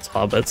thematic towards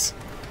hobbits.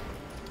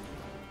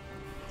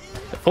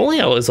 If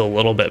only I was a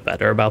little bit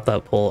better about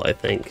that pull, I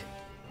think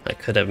I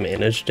could have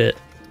managed it.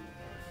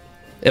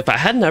 If I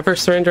had Never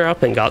Surrender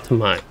up and got to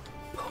my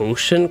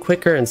potion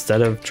quicker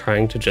instead of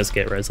trying to just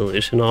get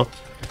resolution off,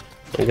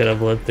 I could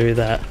have lived through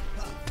that.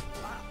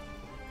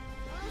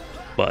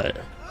 But,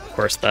 of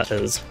course, that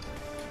is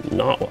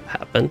not what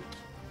happened.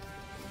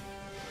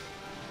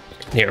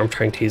 Here, I'm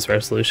trying to use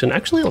resolution.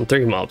 Actually, on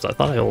 3 mobs. I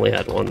thought I only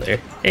had 1 there.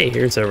 Hey,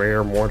 here's a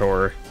rare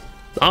Mordor.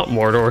 Not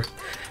Mordor.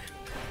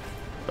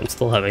 I'm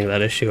still having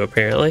that issue,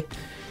 apparently.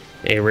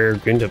 A rare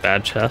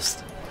Gundabad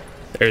chest.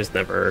 There's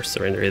Never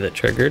Surrender that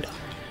triggered.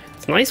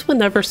 It's nice when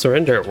Never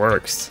Surrender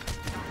works.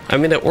 I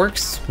mean, it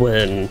works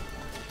when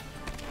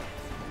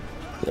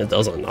it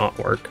doesn't not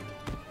work.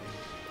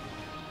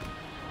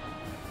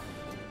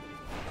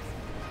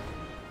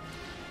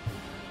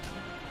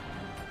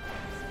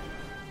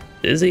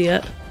 Busy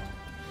yet?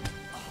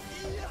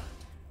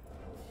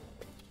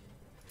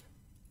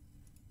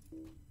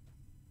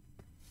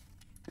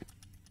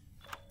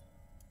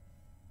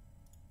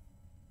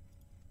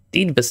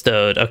 Deed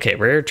bestowed. Okay,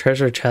 rare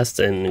treasure chest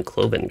in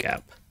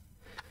Clovengap.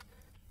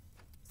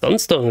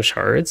 Sunstone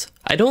shards?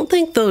 I don't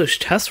think those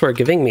chests were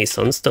giving me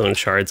sunstone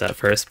shards at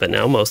first, but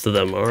now most of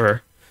them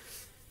are.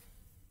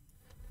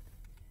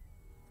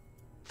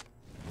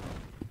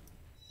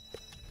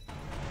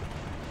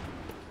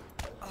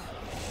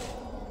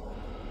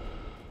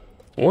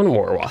 One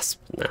more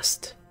wasp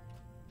nest.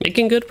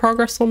 Making good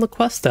progress on the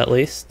quest, at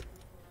least.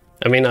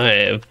 I mean,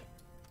 I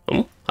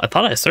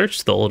thought I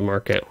searched the old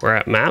market. We're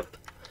at map.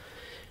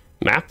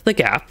 Map the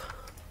gap.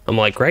 I'm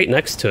like right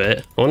next to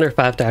it. I wonder if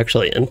I have to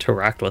actually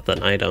interact with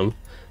an item.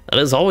 That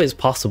is always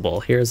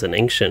possible. Here's an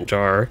ancient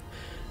jar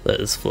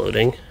that is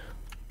floating.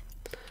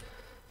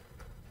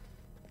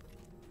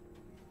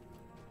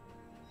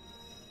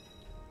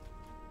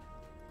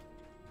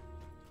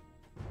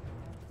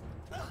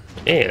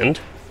 And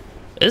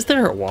is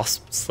there a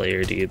wasp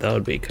slayer deed? That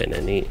would be kind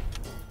of neat.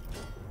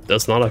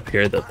 Does not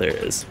appear that there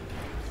is.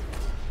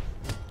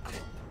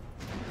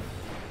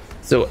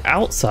 So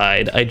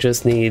outside, I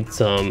just need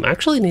some,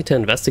 actually need to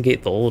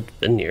investigate the old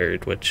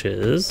vineyard, which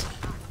is,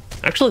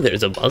 actually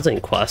there's a buzzing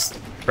quest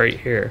right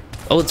here.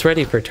 Oh, it's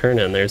ready for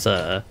turn-in. There's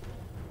a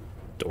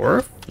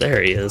dwarf?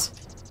 There he is.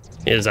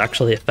 He is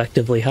actually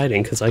effectively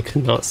hiding because I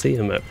could not see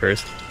him at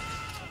first.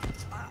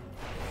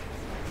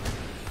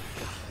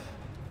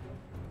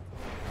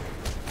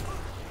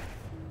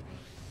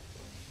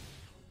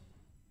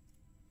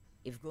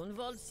 If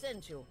Gunvald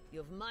sent you,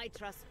 you've my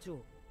trust too.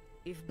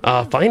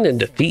 Find and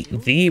defeat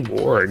the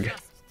warg.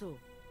 Oh,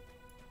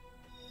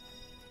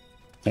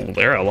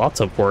 there are lots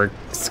of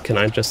wargs. Can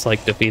I just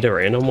like defeat a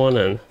random one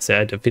and say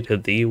I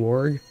defeated the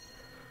warg?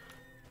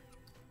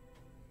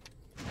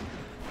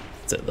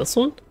 Is it this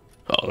one?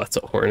 Oh, that's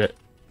a hornet.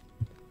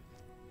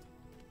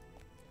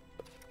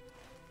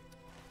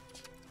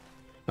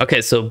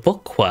 Okay, so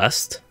book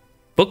quest.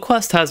 Book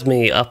quest has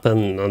me up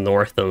in the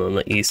north and in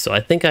the east, so I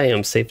think I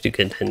am safe to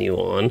continue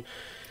on.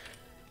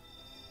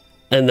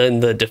 And then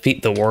the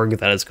defeat the warg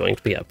that is going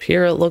to be up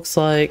here, it looks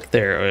like.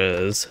 There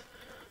is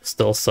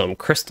still some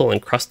crystal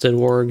encrusted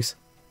wargs.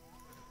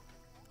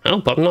 I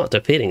hope I'm not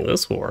defeating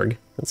this warg.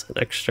 That's an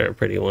extra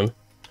pretty one.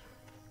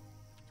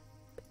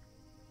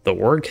 The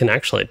warg can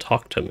actually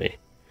talk to me.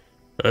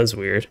 That's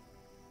weird.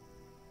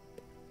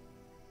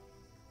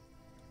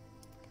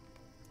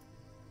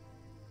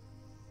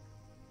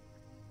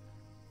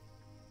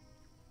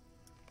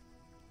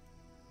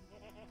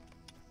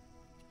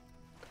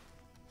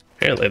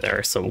 Apparently there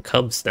are some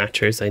cub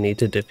snatchers I need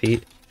to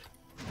defeat.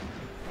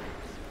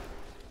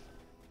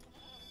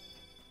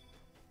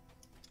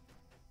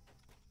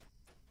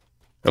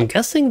 I'm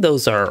guessing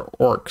those are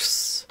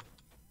orcs,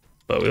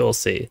 but we will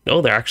see.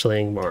 No, they're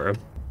actually Angmar.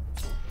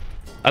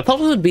 I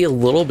thought it would be a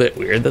little bit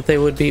weird that they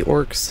would be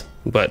orcs,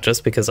 but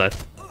just because I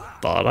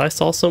thought I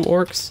saw some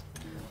orcs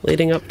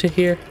leading up to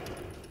here.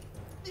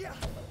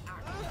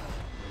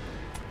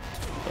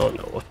 Oh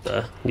no, what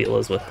the deal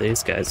is with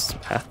these guys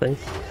pathing.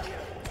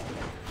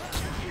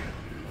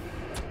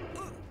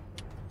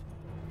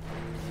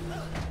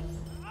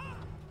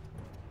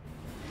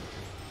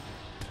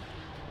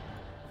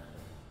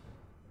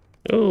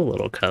 Oh,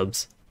 little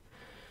cubs.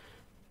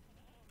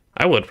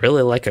 I would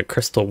really like a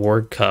crystal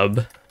ward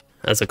cub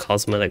as a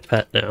cosmetic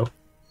pet now.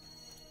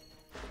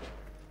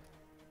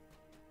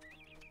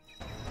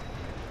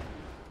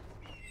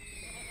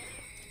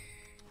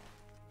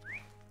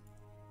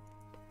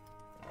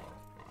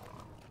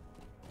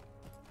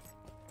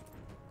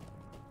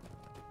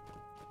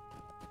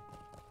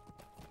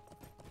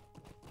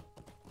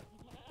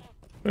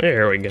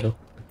 There we go.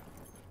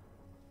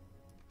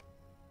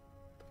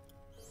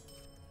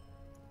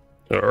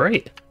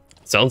 Alright.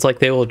 Sounds like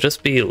they will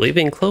just be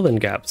leaving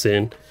Clovengap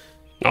soon.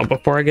 Not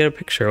before I get a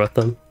picture with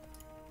them.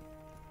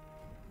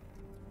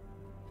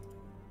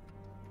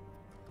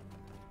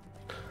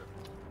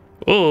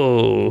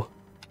 Oh.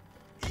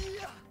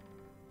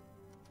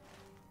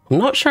 I'm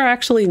not sure I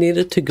actually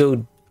needed to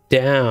go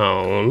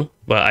down,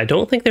 but I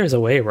don't think there's a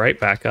way right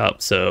back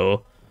up,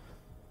 so...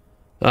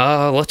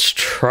 let's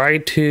try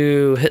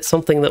to hit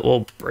something that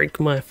will break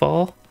my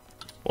fall.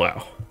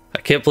 Wow.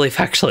 I can't believe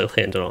I actually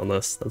landed on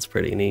this. That's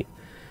pretty neat.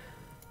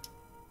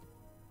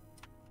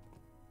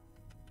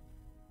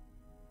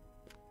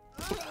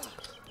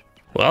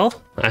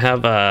 Well, I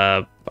have,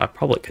 I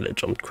probably could have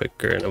jumped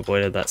quicker and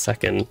avoided that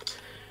second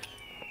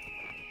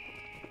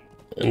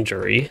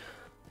injury.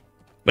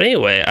 But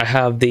anyway, I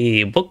have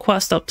the book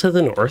quest up to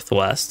the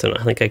northwest, and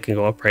I think I can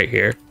go up right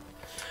here.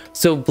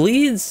 So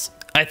bleeds,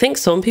 I think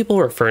some people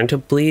refer to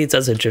bleeds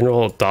as a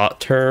general dot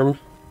term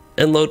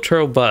in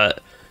LOTRO,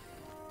 but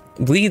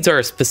bleeds are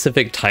a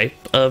specific type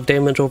of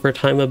damage over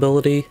time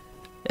ability,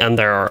 and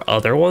there are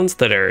other ones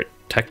that are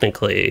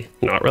technically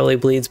not really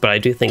bleeds, but I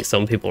do think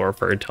some people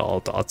refer to all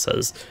dots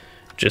as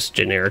just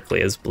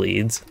generically as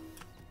bleeds.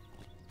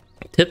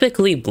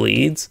 Typically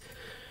bleeds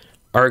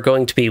are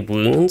going to be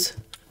wounds,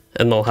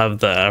 and they'll have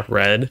the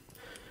red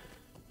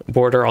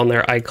border on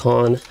their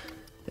icon,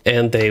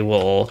 and they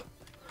will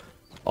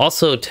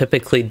also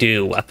typically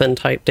do weapon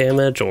type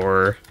damage,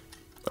 or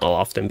I'll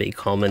often be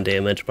common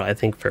damage, but I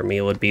think for me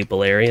it would be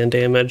Balerian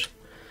damage.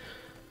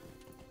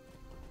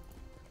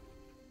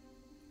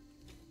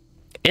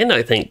 And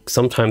I think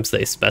sometimes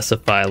they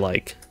specify,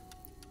 like,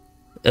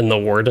 in the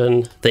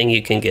Warden thing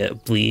you can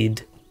get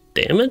bleed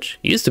damage.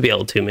 You used to be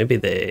able to, maybe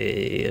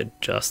they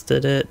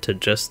adjusted it to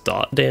just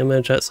dot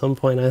damage at some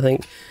point, I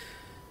think.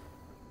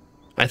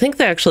 I think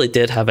they actually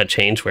did have a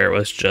change where it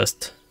was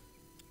just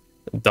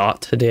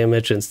dot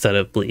damage instead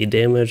of bleed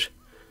damage.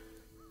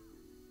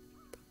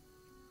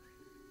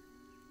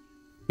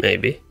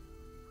 Maybe.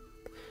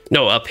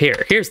 No, up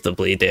here. Here's the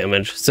bleed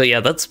damage. So yeah,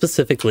 that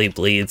specifically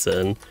bleeds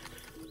in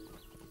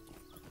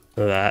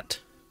that.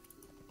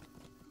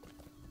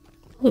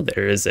 Oh,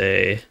 there is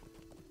a...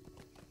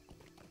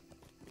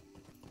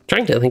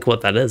 Trying to think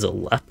what that is. A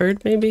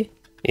leopard, maybe?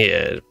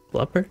 Yeah,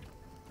 leopard.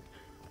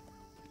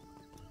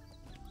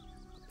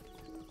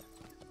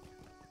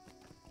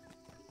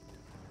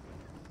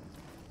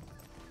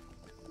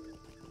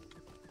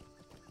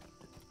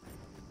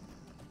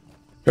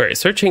 Alright,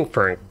 searching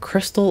for a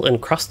crystal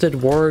encrusted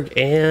warg,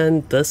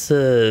 and this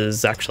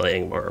is actually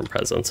Angmar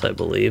Presence, I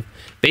believe.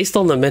 Based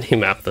on the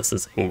mini-map, this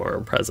is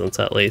Angmar Presence,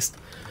 at least.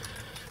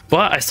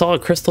 But I saw a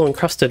crystal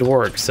encrusted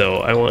warg, so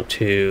I want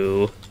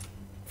to,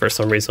 for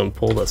some reason,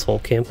 pull this whole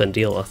camp and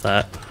deal with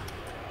that.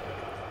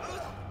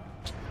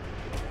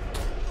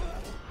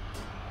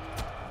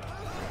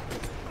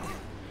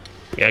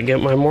 Yeah,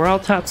 get my morale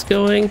taps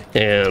going,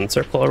 and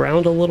circle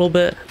around a little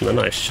bit, and then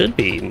I should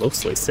be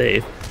mostly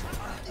safe.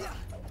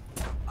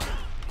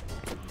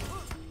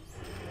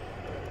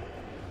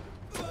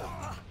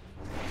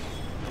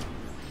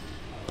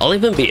 I'll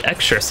even be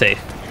extra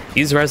safe.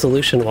 Use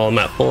resolution while I'm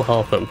at full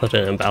health and put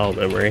it in battle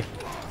memory.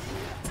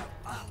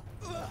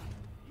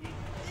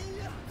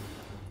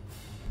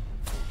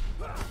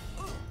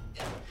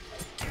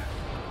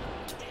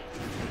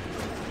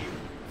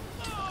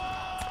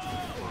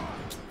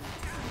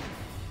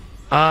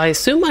 I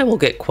assume I will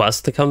get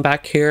quests to come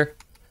back here,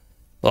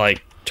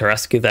 like to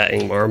rescue that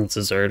Angmar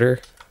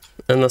deserter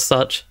and the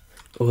such.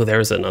 Oh,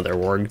 there's another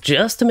warg.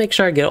 Just to make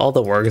sure I get all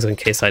the wargs in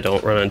case I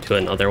don't run into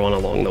another one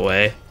along the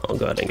way. I'll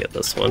go ahead and get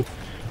this one.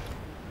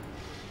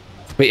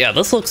 But yeah,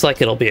 this looks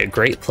like it'll be a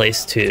great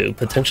place to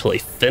potentially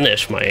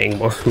finish my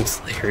Angmar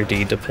Slayer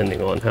D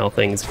depending on how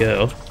things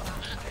go.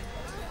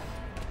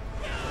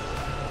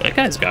 That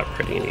guy's got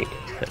pretty neat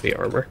heavy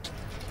armor.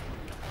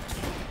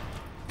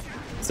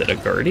 Is it a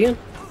guardian?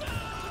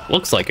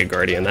 Looks like a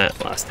guardian.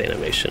 That last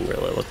animation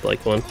really looked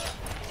like one.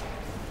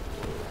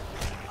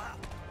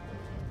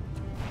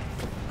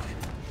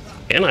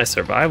 Can I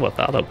survive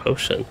without a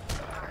potion?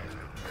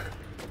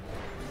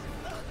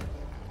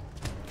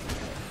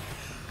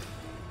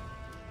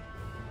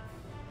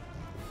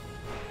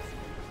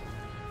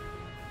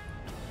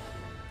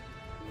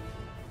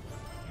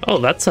 Oh,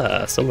 that's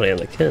somebody in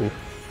the kin.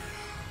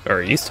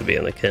 Or used to be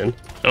in the kin.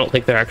 I don't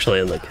think they're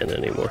actually in the kin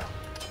anymore.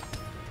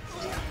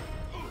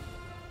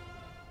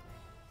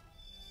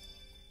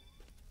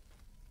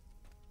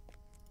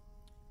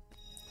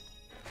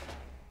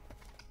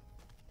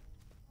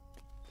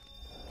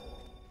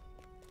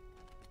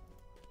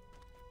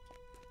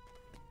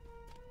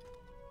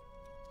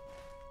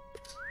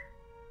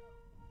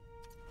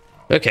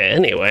 Okay,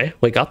 anyway,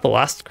 we got the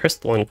last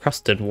crystal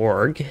encrusted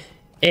warg,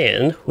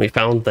 and we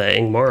found the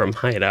Angmarum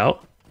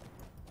hideout.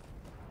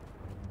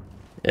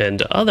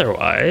 And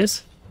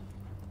otherwise,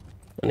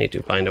 I need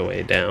to find a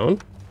way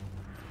down.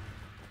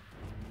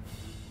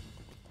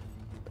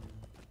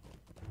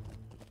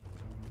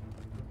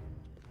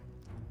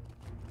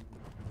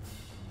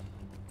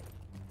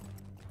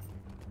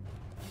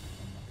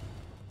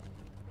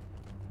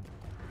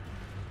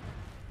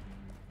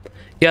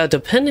 Yeah,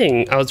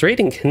 depending, I was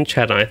reading Kin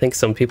Chat, and I think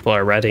some people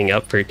are readying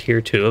up for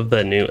tier 2 of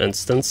the new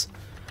instance.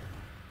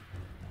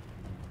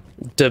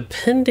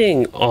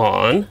 Depending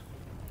on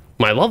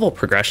my level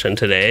progression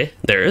today,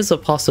 there is a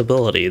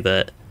possibility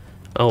that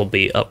I'll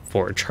be up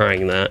for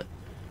trying that.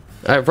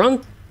 I've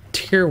run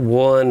tier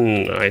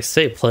 1, I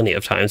say plenty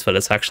of times, but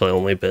it's actually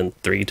only been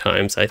 3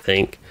 times, I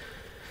think.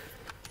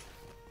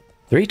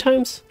 3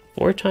 times?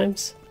 4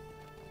 times?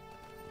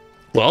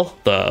 Well,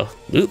 the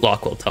loot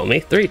lock will tell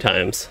me 3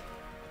 times.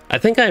 I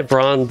think I've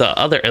run the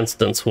other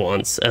instance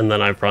once, and then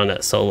I've run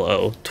it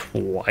solo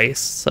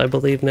twice, I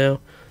believe now.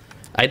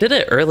 I did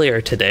it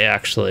earlier today,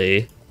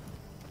 actually.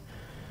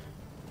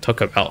 Took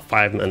about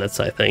 5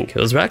 minutes, I think. It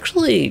was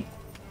actually,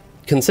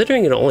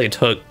 considering it only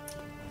took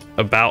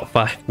about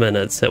 5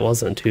 minutes, it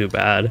wasn't too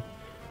bad.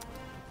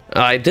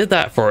 I did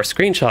that for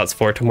screenshots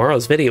for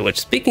tomorrow's video,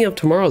 which, speaking of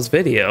tomorrow's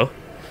video,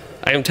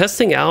 I am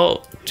testing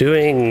out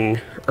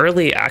doing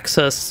early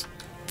access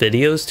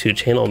videos to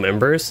channel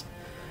members.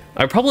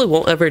 I probably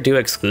won't ever do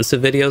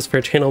exclusive videos for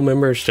channel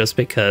members just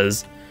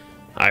because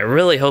I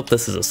really hope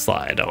this is a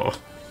slide. Oh,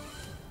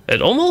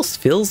 it almost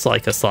feels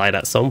like a slide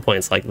at some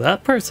points, like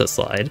that part's a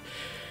slide.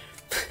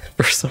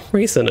 For some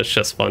reason, it's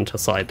just fun to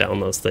slide down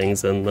those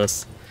things in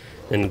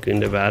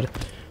Gundabad.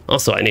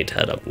 Also, I need to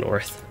head up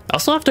north. I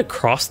also have to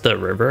cross the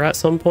river at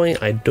some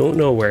point. I don't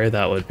know where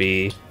that would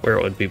be, where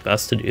it would be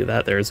best to do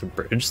that. There's a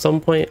bridge some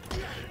point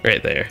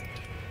right there.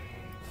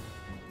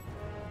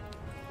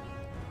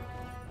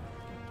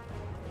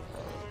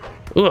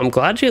 Ooh, I'm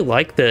glad you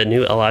like the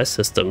new LI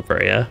system,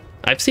 Freya.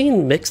 I've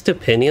seen mixed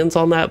opinions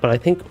on that, but I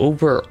think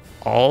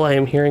overall I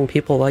am hearing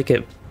people like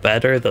it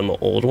better than the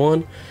old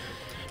one.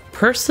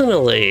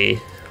 Personally,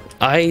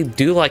 I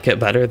do like it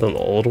better than the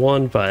old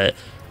one, but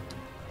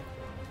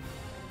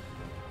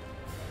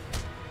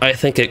I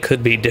think it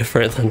could be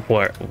different than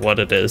what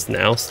it is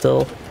now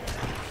still.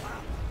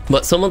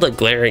 But some of the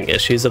glaring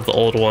issues of the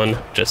old one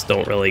just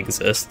don't really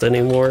exist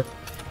anymore,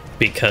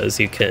 because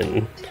you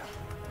can...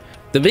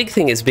 The big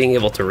thing is being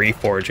able to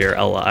reforge your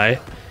LI,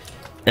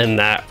 and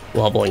that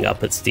leveling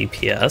up its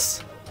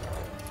DPS.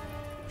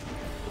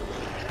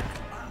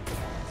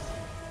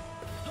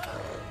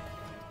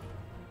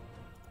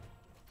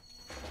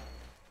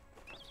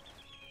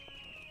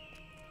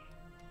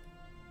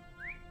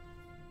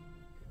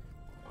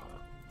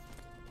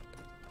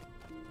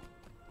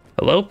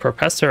 Hello,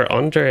 Professor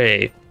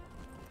Andre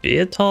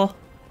Viatal?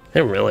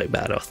 I'm really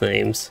bad with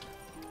names.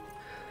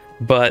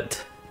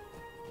 But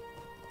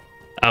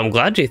I'm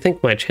glad you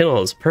think my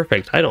channel is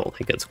perfect. I don't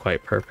think it's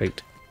quite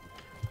perfect.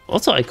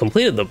 Also, I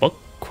completed the book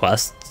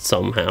quest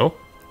somehow.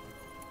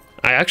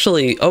 I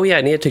actually... Oh yeah,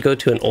 I needed to go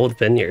to an old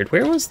vineyard.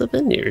 Where was the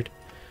vineyard?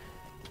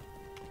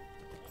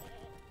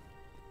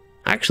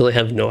 I actually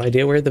have no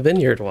idea where the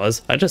vineyard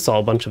was. I just saw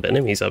a bunch of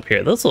enemies up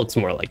here. This looks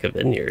more like a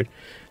vineyard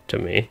to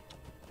me.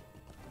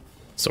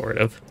 Sort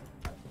of.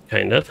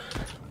 Kind of.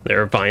 There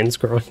are vines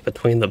growing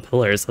between the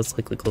pillars. That's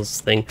like the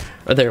closest thing.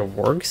 Are there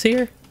wargs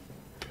here?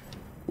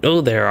 Oh,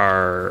 there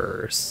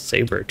are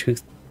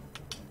saber-toothed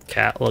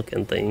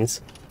cat-looking things.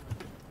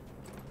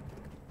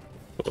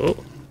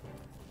 Oh.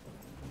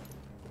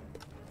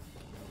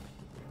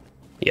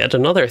 Yet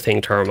another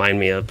thing to remind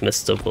me of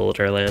Mist of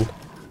Wilderland.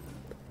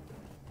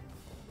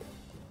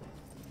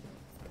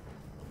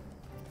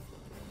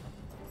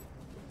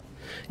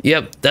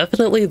 Yep,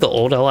 definitely the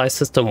old LI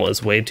system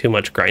was way too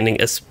much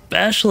grinding,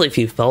 especially if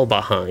you fell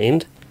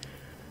behind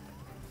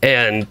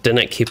and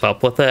didn't keep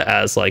up with it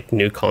as like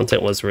new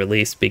content was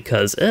released,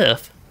 because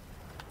if...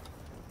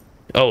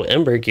 Oh,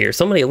 Ember Gear.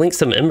 Somebody linked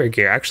some Ember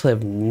Gear. I actually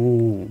have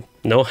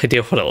no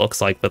idea what it looks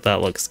like, but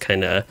that looks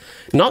kind of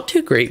not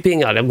too great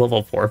being item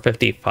level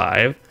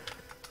 455.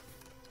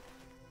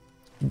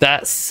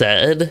 That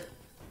said,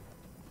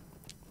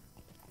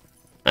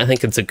 I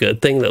think it's a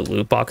good thing that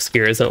loot box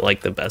gear isn't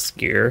like the best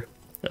gear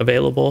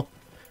available.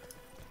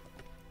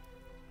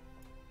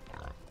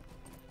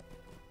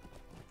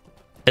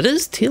 It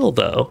is teal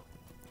though,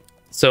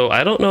 so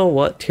I don't know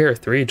what tier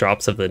 3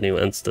 drops of the new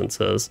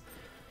instances.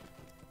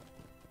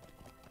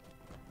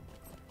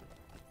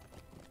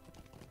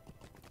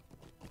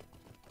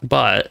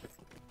 But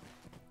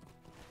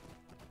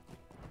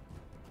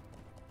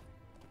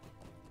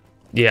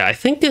yeah, I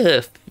think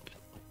if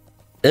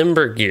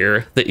Ember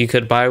Gear, that you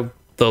could buy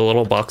the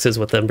little boxes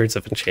with Embers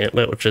of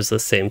Enchantment, which is the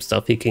same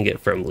stuff you can get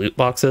from loot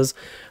boxes,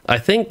 I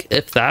think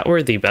if that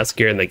were the best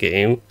gear in the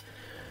game,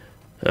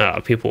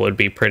 people would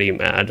be pretty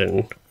mad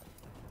and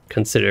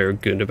consider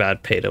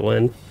Gundabad pay to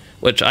win,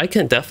 which I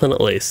can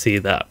definitely see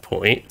that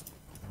point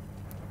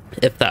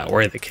if that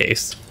were the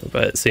case,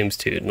 but it seems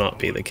to not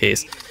be the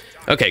case.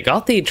 Okay,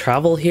 got the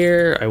travel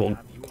here. I will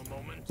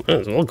might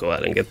as well go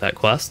ahead and get that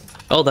quest.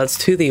 Oh, that's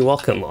to the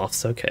Welcome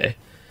Lofts. Okay.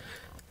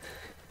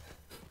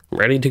 I'm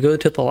ready to go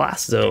to the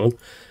last zone.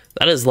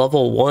 That is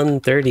level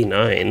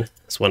 139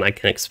 is when I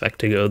can expect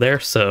to go there.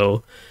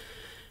 So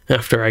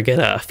after I get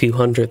a few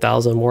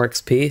 100,000 more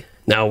XP.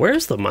 Now,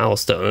 where's the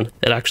milestone?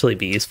 It'd actually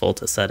be useful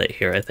to set it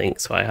here, I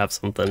think, so I have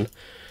something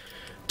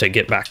to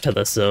get back to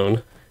this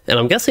zone. And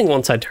I'm guessing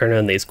once I turn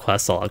in these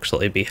quests, I'll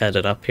actually be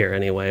headed up here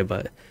anyway,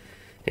 but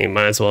you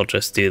might as well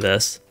just do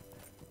this.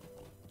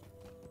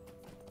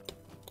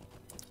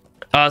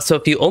 So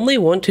if you only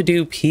want to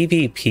do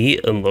PvP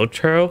in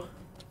LOTRO,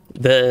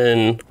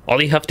 then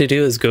all you have to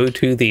do is go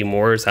to the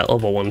Moors at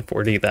level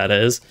 140, that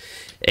is,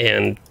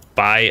 and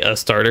buy a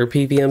starter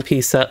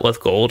PvMP set with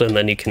gold, and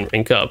then you can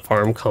rank up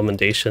farm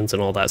commendations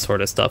and all that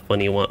sort of stuff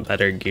when you want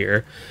better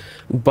gear.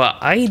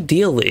 But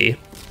ideally,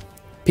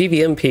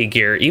 PvMP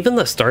gear, even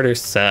the starter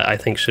set, I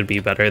think should be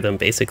better than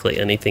basically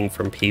anything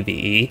from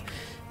PvE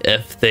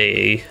if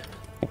they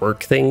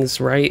work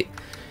things right.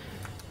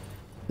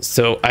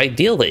 So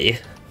ideally,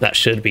 that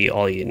should be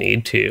all you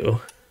need to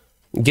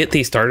get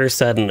the starter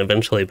set and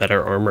eventually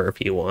better armor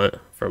if you want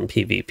from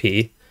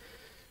PvP.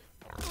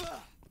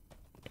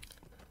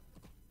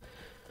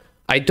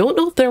 I don't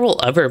know if there will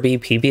ever be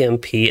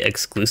PvMP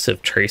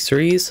exclusive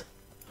traceries,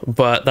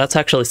 but that's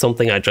actually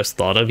something I just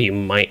thought of. You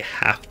might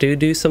have to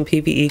do some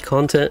PvE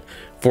content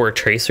for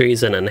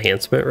traceries and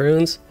enhancement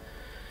runes.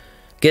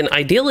 Again,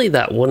 ideally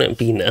that wouldn't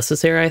be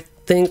necessary, I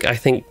think. I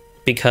think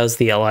because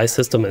the ally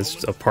system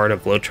is a part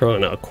of LOTRO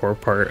and a core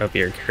part of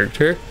your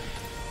character,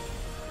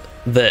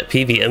 that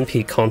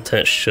PvMP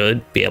content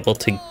should be able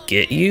to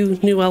get you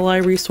new ally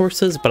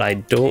resources, but I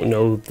don't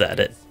know that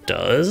it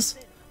does.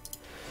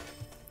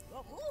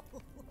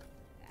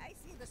 I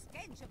see the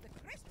stench of the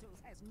crystals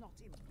has not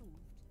improved.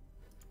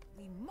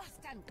 We must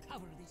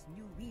uncover this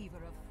new weaver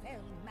of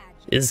fell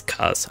magic.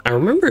 Izkaz. I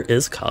remember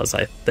Izkaz,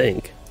 I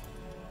think.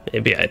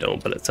 Maybe I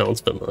don't, but it sounds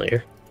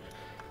familiar.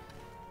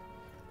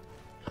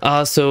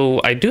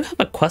 So I do have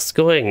a quest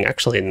going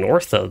actually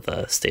north of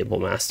the Stable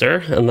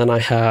Master, and then I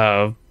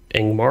have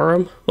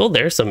Ingmarum. Oh,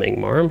 there's some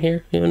Ingmarum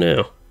here. Who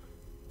knew?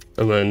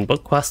 And then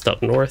book quest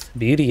up north.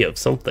 Beauty of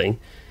something.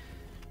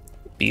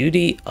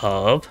 Beauty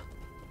of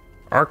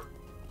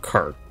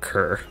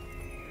Akraker.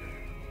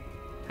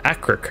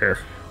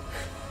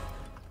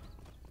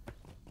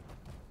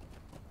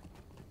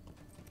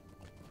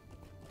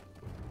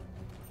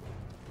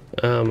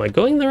 Am I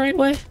going the right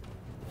way?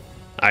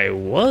 I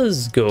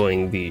was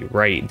going the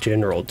right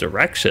general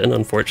direction.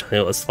 Unfortunately,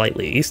 it was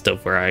slightly east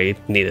of where I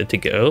needed to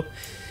go.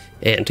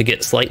 And to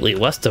get slightly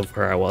west of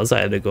where I was,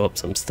 I had to go up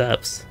some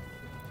steps.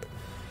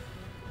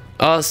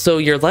 So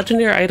your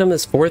legendary item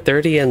is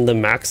 430 and the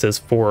max is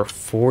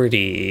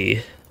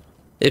 440.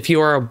 If you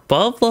are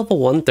above level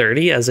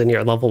 130, as in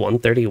you're level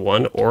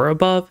 131 or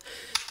above,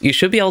 you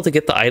should be able to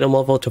get the item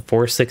level to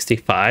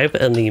 465,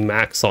 and the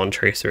max on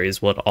traceries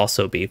would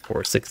also be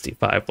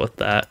 465 with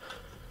that.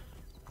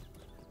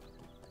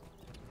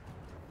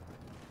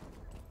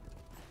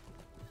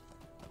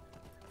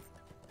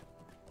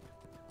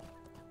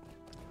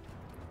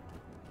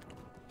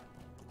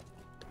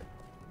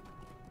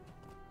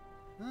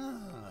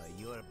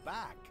 You're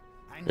back.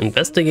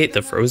 Investigate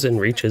the frozen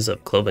reaches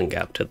of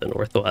Clovengap to the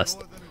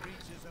northwest.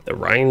 The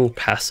Rhine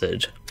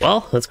Passage.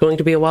 Well, it's going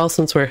to be a while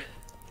since we're...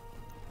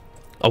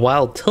 a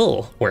while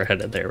till we're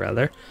headed there,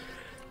 rather.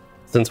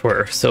 Since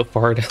we're so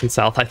far down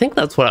south. I think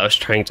that's what I was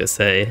trying to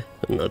say,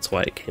 and that's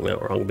why it came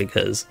out wrong,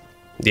 because,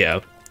 yeah.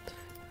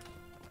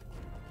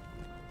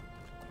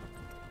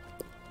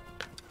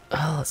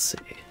 Let's see.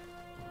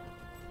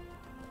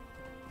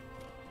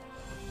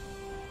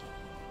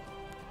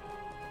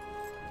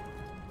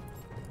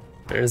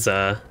 There's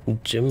a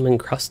gem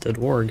encrusted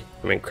warg.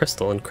 I mean,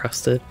 crystal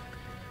encrusted.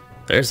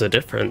 There's a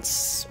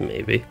difference,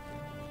 maybe.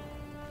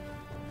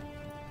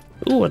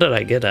 Ooh, what did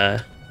I get?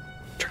 A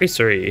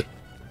tracery.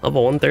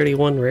 Level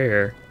 131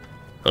 rare.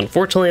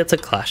 Unfortunately, it's a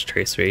clash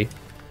tracery.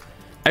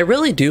 I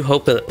really do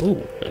hope that...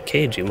 Ooh, a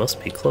cage. You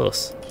must be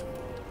close.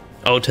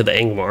 Oh, to the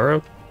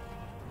Angmarum?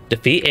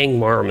 Defeat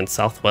Angmarum in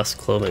southwest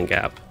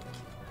Clovengap.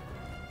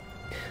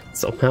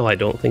 Somehow I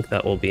don't think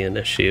that will be an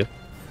issue.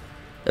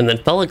 And then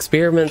Fell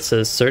Experiment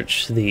says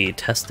search the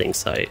testing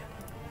site.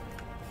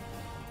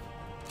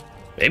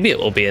 Maybe it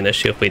will be an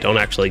issue if we don't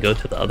actually go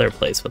to the other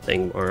place with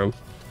Angmarum.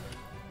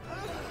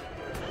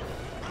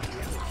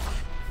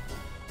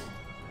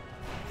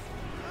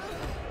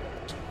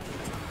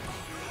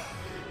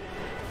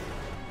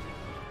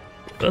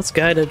 This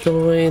guy to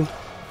join.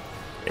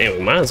 Anyway,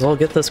 we might as well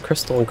get this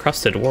crystal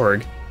encrusted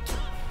warg.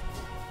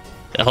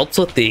 It helps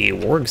with the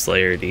warg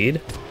slayer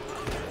deed.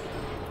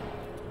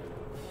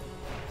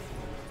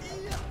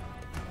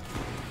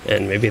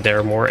 And maybe there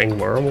are more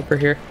Angmarum over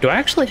here. Do I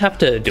actually have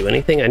to do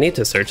anything? I need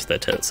to search the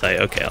tent site.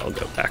 Okay, I'll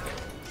go back.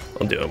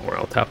 I'll do it more.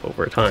 I'll tap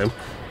over time.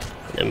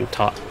 And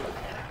top.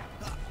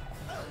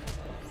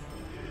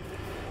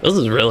 This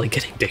is really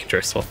getting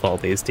dangerous with all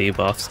these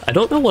debuffs. I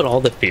don't know what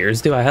all the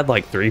fears do. I had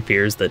like 3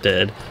 fears that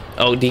did.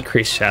 Oh,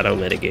 decreased shadow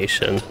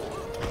mitigation.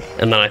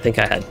 And then I think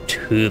I had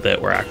 2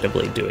 that were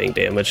actively doing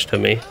damage to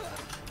me.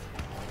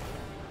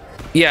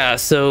 Yeah,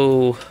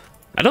 so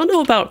I don't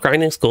know about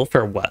grinding school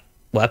for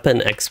weapon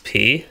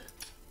XP,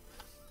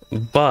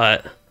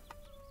 but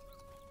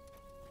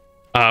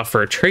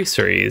for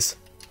traceries,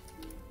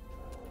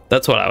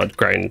 that's what I would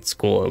grind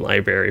school and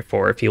library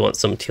for if you want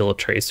some teal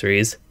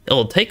traceries.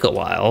 It'll take a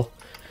while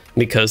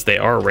because they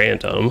are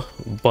random,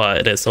 but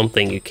it is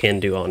something you can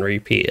do on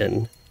repeat,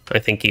 and I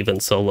think even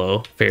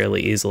solo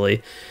fairly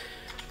easily.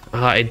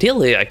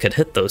 Ideally, I could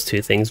hit those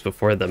 2 things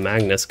before the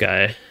Magnus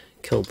guy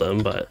killed them,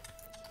 but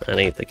that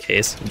ain't the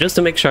case. Just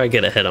to make sure I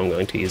get a hit, I'm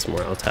going to use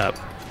Morale Tap.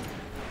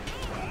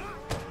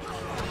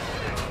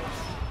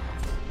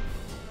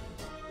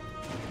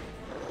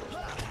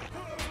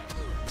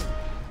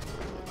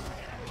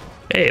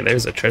 Hey,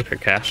 there's a treasure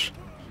cache.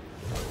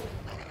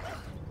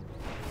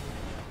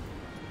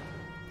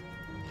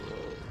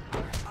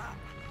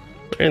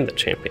 Where'd the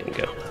champion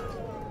go?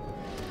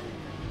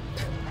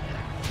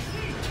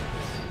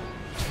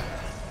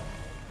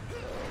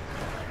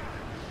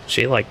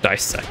 She like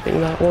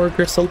dissecting that org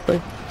or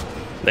something?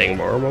 Dang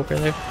worm over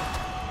there.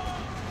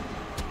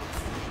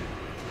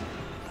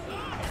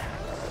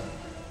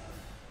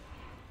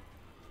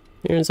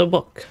 Here's a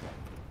book.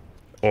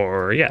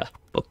 Or yeah,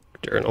 book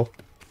journal.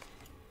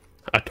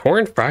 A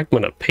torn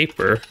fragment of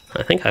paper.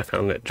 I think I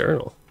found a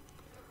journal.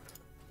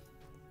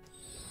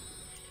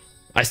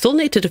 I still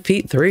need to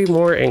defeat 3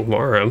 more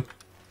Angmarum.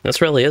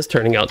 This really is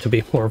turning out to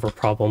be more of a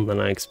problem than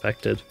I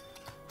expected.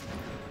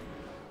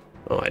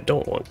 Oh, I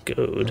don't want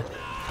gold.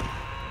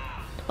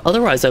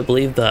 Otherwise, I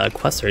believe the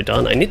quests are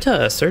done. I need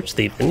to search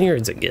the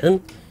vineyards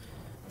again.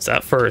 Is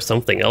that for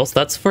something else?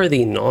 That's for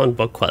the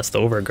non-book quest,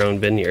 Overgrown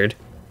Vineyard.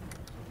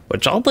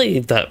 Which I'll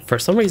believe that for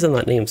some reason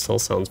that name still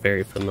sounds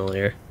very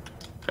familiar.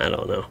 I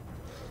don't know.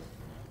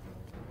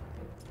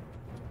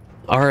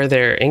 Are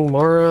there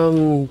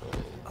Angmarum?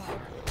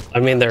 I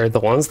mean, they're the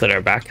ones that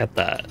are back at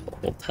that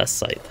whole test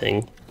site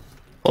thing.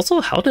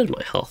 Also, how did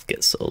my health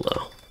get so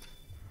low?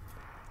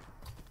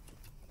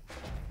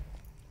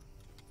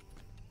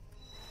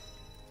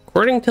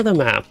 According to the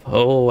map,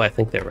 oh, I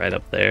think they're right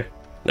up there.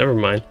 Never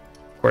mind.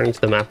 According to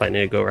the map, I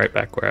need to go right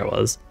back where I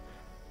was.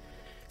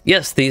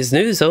 Yes, these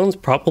new zones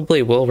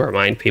probably will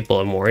remind people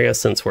of Moria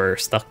since we're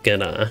stuck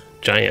in a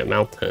giant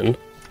mountain.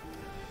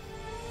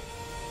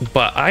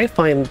 But I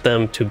find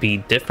them to be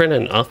different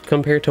enough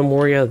compared to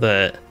Moria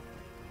that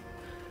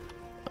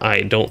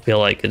I don't feel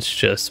like it's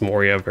just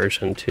Moria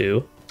version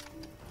 2.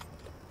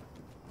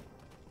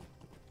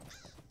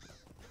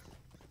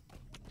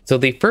 So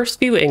the first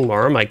few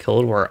Angmarum I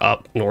killed were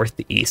up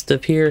northeast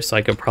of here, so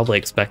I could probably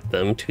expect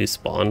them to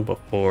spawn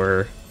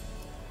before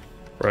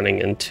running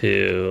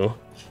into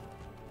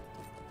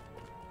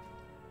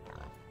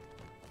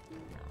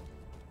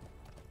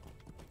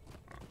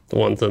the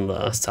ones in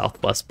the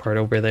southwest part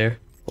over there,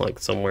 like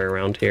somewhere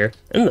around here.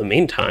 In the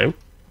meantime,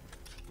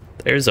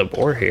 there's a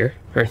boar here,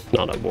 or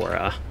not a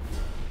boar,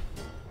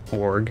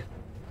 warg.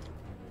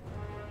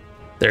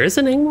 There is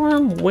an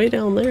Angmarum way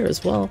down there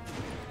as well.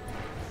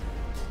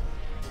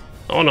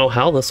 I don't know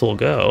how this will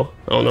go.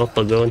 I don't know if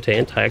they'll go into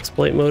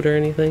anti-exploit mode or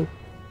anything.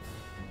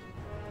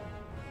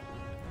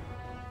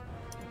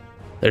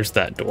 There's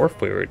that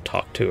dwarf we were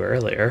talked to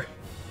earlier,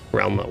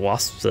 around the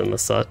wasps and the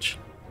such.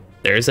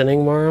 There's an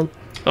Angmarum.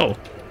 Oh,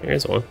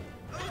 here's one.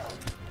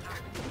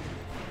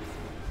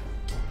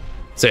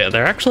 So yeah,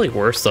 there actually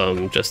were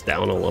some just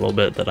down a little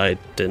bit that I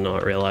did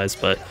not realize,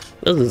 but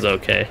this is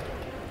okay.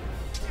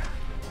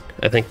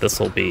 I think this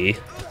will be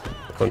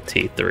on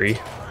T3.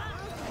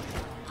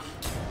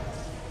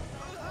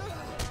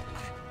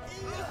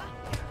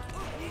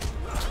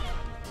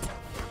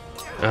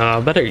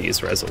 Better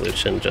use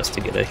resolution just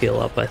to get a heal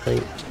up, I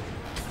think.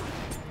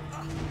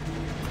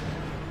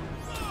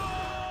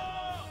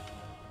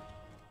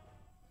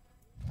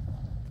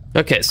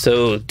 Okay,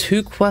 so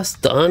 2 quests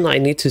done. I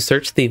need to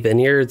search the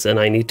vineyards and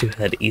I need to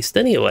head east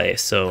anyway,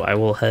 so I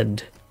will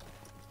head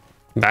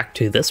back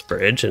to this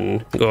bridge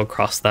and go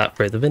across that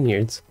for the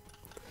vineyards.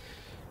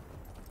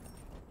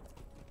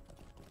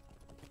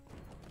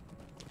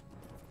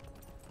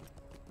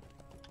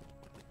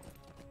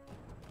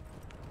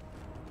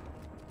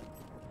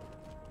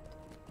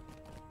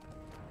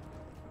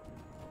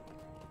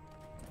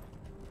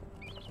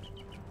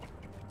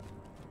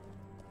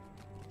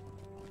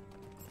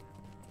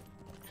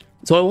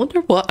 So I wonder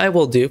what I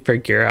will do for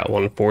gear at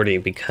 140,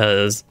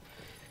 because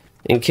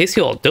in case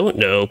you all don't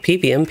know,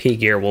 PvMP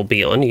gear will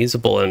be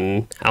unusable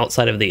and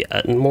outside of the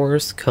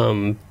Ettenmoors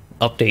come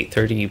update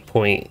 30.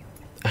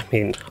 I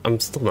mean, I'm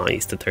still not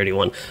used to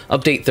 31.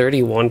 Update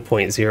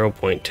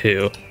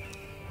 31.0.2.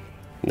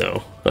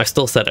 No, I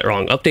still said it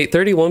wrong. Update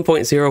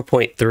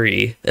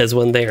 31.0.3 is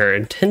when they are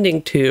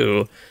intending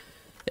to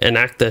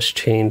enact this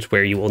change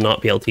where you will not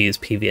be able to use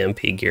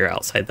PvMP gear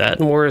outside that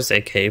Ettenmoors,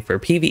 aka for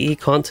PvE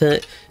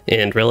content,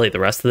 and really the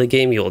rest of the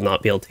game you will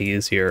not be able to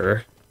use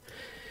your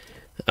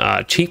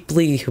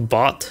cheaply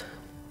bought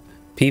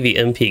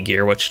PvMP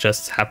gear, which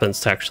just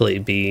happens to actually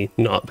be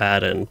not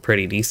bad and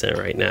pretty decent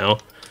right now.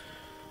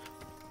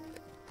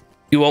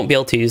 you won't be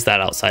able to use that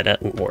outside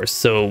anymore.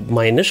 So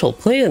my initial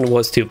plan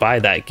was to buy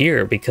that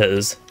gear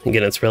because,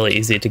 again, it's really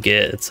easy to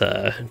get. It's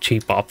a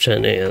cheap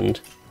option and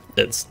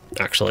it's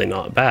actually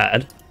not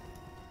bad.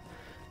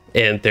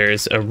 And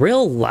there's a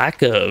real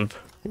lack of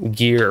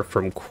gear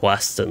from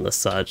quests and the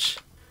such.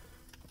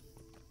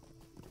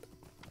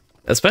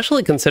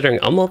 Especially considering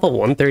I'm level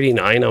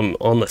 139, I'm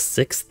on the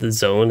 6th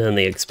zone in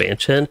the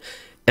expansion,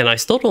 and I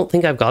still don't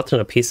think I've gotten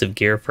a piece of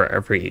gear for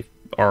every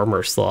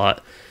armor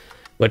slot.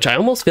 Which I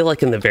almost feel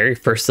like in the very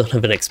first zone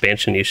of an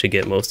expansion, you should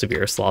get most of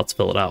your slots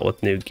filled out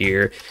with new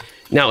gear.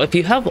 Now, if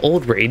you have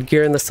old raid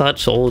gear and the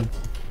such, old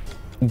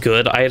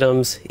good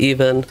items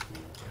even,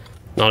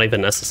 not even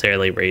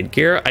necessarily raid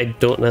gear, I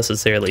don't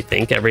necessarily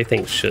think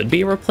everything should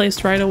be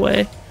replaced right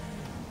away.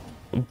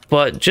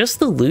 But just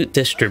the loot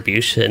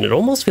distribution, it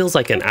almost feels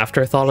like an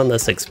afterthought on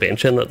this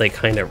expansion that they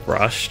kind of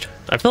rushed.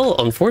 I feel,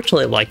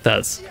 unfortunately, like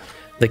that's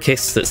the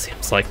case, it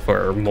seems like,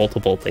 for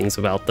multiple things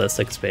about this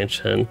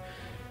expansion.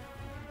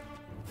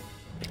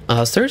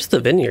 Search the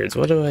vineyards.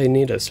 What do I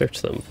need to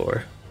search them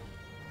for?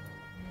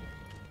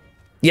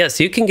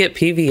 Yes, you can get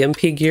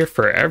PvMP gear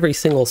for every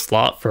single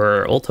slot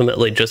for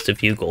ultimately just a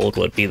few gold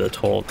would be the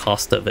total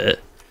cost of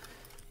it.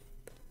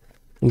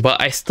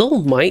 But I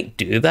still might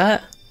do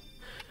that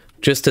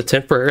just to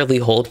temporarily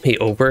hold me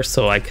over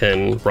so I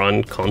can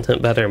run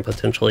content better and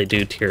potentially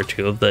do tier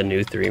 2 of the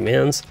new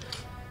 3-mans.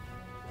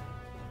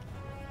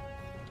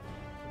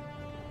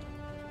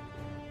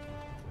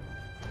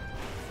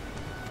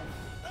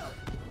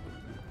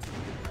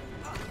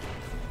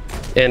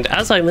 And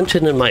as I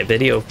mentioned in my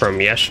video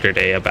from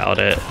yesterday about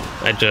it,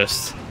 I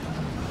just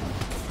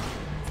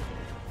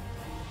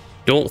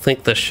don't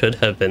think this should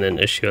have been an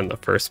issue in the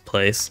first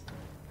place.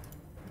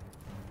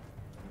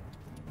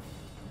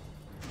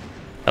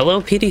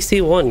 Hello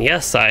PDC1,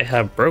 yes, I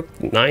have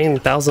broke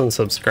 9,000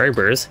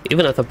 subscribers,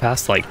 even if the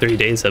past like 3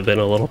 days have been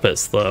a little bit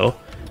slow.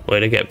 Way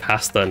to get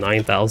past the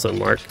 9,000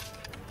 mark.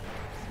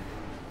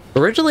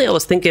 Originally, I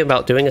was thinking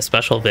about doing a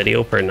special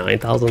video for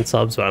 9,000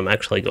 subs, but I'm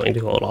actually going to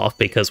hold off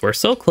because we're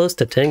so close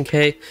to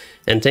 10k,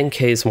 and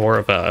 10k is more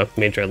of a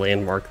major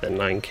landmark than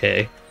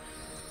 9k.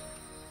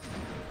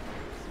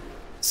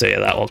 So yeah,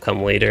 that will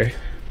come later.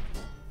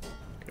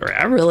 Alright,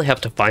 I really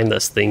have to find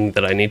this thing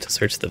that I need to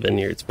search the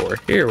vineyards for.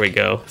 Here we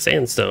go.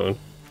 Sandstone.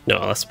 No,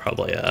 that's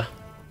probably a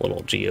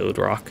little geode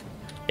rock,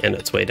 and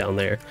it's way down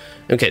there.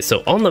 Okay,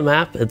 so on the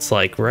map, it's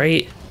like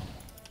right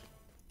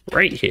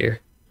here.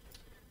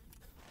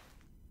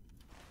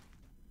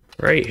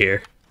 Right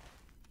here.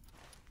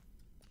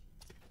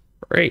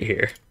 Right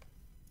here.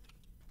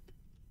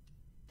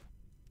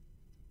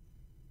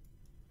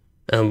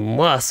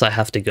 Unless I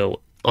have to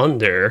go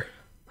under.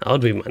 That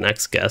would be my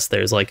next guess.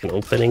 There's like an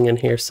opening in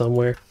here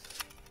somewhere.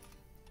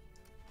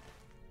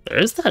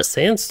 There's that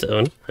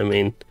sandstone. I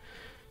mean,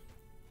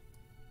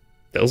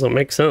 doesn't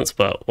make sense,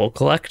 but we'll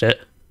collect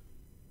it.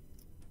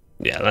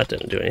 Yeah, that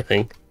didn't do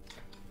anything.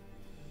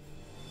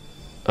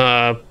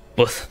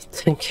 With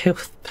 10k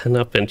with pin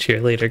up and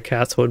cheerleader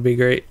cats would be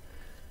great.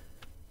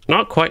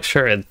 Not quite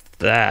sure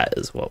that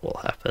is what will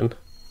happen.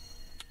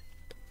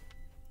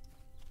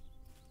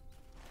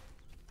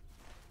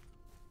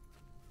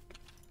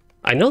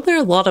 I know there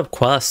are a lot of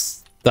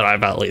quests that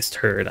I've at least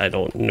heard. I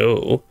don't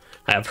know.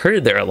 I've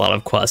heard there are a lot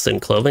of quests in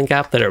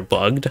Clovengap that are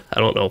bugged. I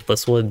don't know if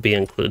this would be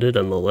included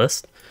in the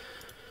list,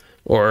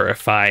 or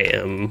if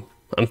I'm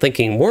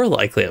thinking more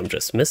likely I'm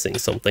just missing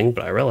something,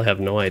 but I really have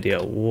no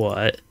idea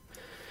what.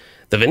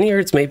 The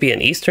vineyards may be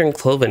in eastern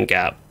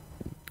Clovengap.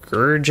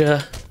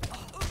 Gurja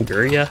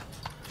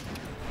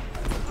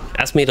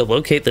asked me to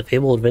locate the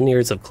fabled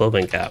vineyards of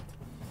Clovengap.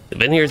 The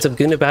vineyards of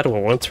Gundabad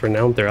were once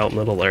renowned throughout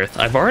Middle-earth.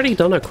 I've already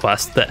done a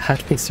quest that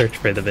had me search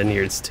for the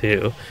vineyards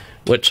too,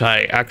 which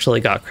I actually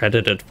got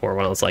credited for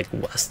when I was like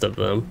west of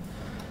them.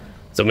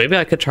 So maybe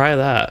I could try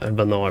that,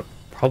 even though I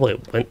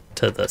probably went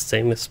to the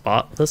same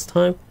spot this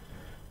time.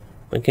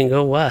 We can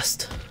go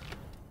west.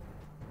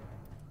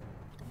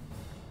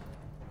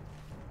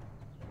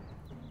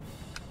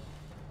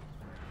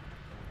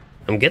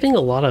 I'm getting a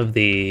lot of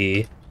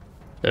the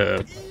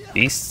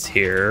beasts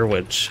here,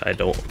 which I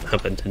don't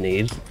happen to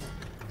need.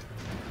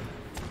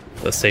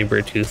 The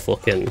saber-tooth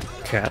looking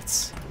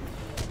cats.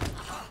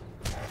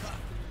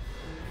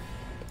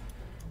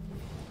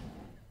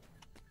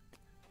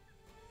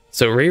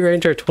 So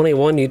Re-Ranger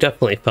 21, you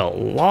definitely felt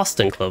lost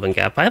in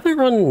Clovengap. I haven't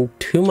run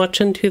too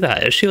much into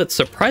that issue. It's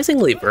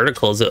surprisingly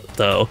vertical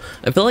though.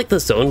 I feel like the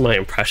zone, my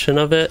impression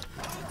of it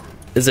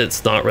is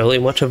it's not really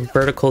much of a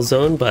vertical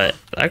zone, but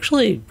it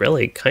actually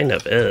really kind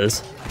of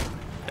is.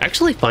 I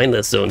actually find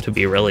this zone to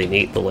be really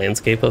neat, the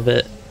landscape of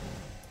it.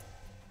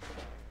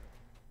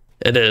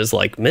 It is,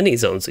 like many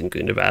zones in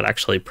Gundabad,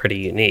 actually pretty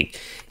unique.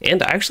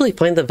 And I actually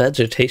find the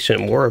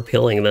vegetation more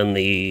appealing than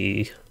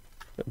the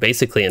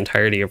basically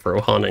entirety of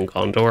Rohan and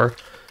Gondor.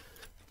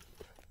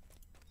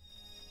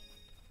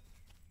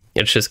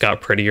 It's just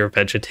got prettier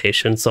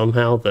vegetation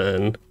somehow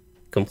than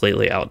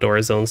completely outdoor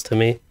zones to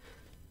me.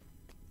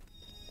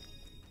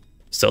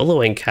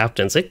 Soloing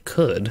captains, it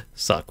could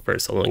suck for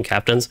soloing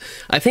captains.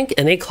 I think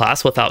any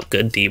class without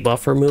good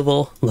debuff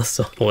removal, this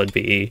zone would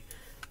be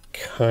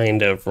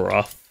kind of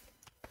rough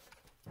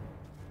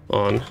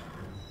on.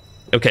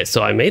 Okay,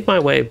 so I made my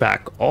way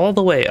back all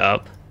the way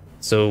up.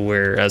 So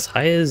we're as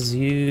high as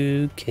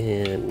you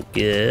can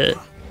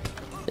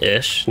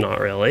get-ish, not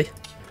really.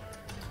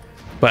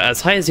 But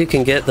as high as you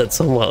can get, that's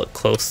somewhat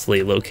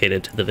closely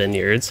located to the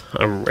vineyards.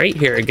 I'm right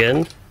here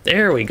again.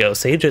 There we go,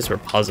 Sage's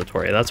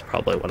Repository. That's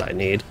probably what I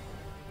need.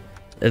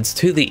 It's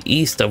to the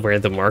east of where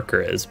the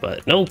marker is,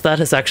 but nope, that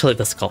is actually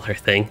the scholar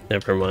thing.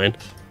 Never mind.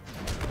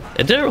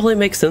 It didn't really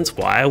make sense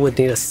why I would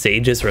need a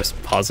Sage's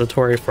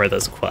Repository for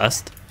this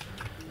quest.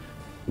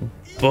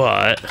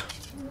 But,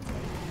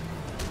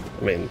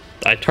 I mean,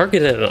 I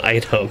targeted an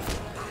item.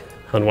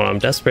 And when I'm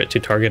desperate to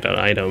target an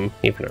item,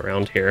 even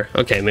around here.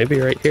 Okay, maybe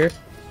right here?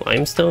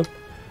 Limestone?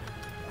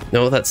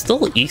 No, that's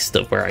still east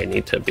of where I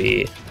need to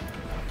be.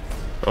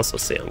 I also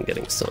see I'm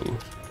getting some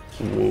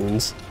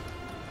wounds.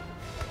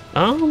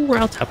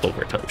 Route tap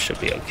over time should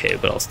be okay,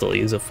 but I'll still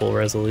use a full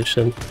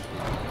resolution.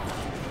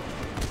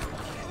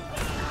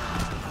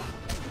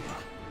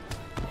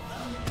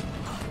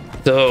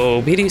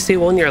 So,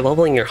 BDC1, you're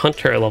leveling your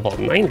hunter level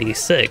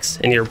 96,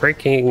 and you're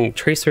breaking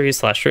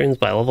traceries / runes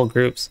by level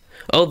groups.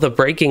 Oh, the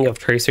breaking of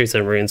traceries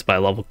and runes by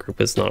level group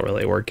is not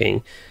really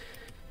working.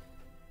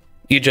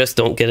 You just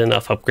don't get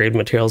enough upgrade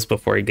materials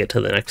before you get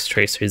to the next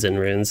traceries and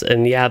runes.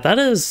 And yeah, that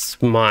is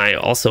my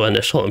also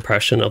initial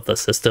impression of the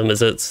system,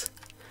 is it's...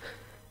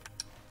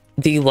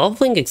 The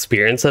leveling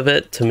experience of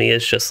it, to me,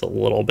 is just a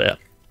little bit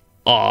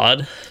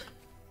odd.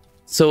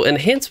 So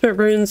enhancement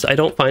runes, I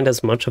don't find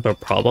as much of a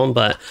problem,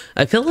 but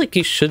I feel like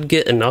you should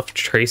get enough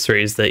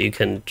traceries that you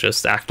can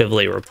just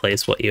actively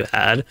replace what you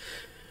had.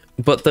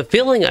 But the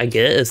feeling I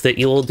get is that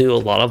you will do a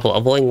lot of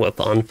leveling with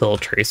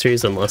unfilled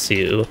traceries unless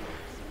you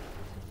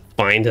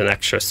find an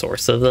extra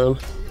source of them,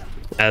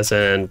 as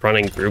in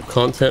running group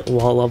content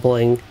while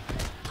leveling,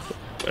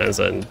 as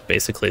in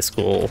basically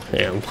school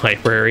and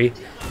library.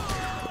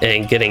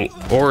 And getting,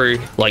 or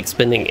like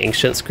spending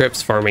ancient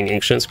scripts, farming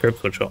ancient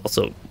scripts, which will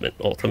also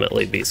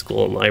ultimately be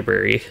school and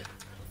library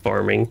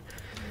farming.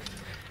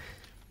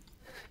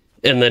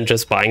 And then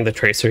just buying the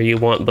tracer you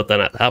want, but then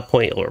at that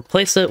point you'll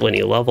replace it when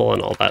you level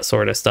and all that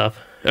sort of stuff.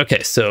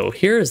 Okay, so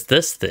here's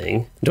this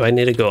thing. Do I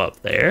need to go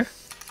up there?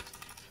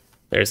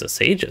 There's a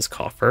Sage's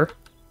Coffer,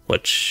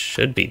 which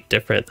should be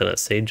different than a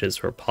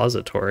Sage's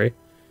Repository.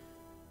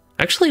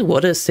 Actually,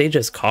 what is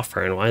Sage's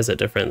Coffer and why is it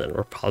different than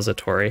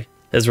Repository?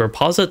 Is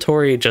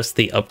Repository just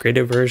the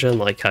upgraded version,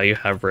 like how you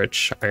have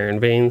rich iron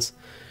veins?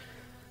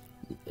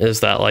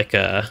 Is that like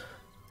a...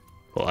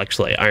 Well,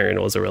 actually,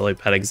 iron was a really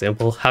bad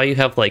example. How you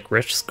have like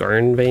rich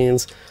skarn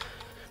veins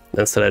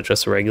instead of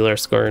just regular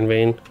skarn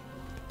vein?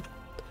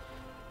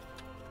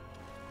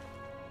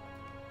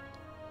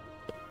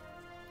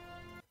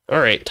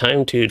 Alright,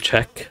 time to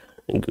check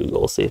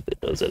Google, see if it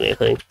knows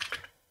anything.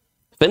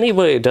 If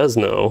anybody does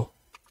know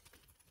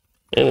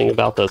anything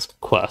about this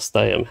quest,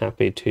 I am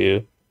happy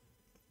to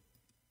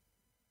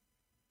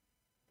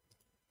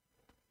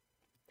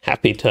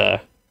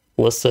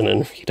listen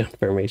and read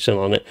information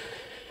on it.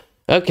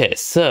 Okay,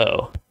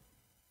 so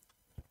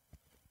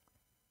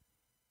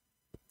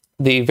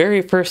the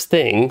very first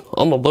thing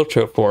on the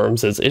LOTRO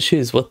forums is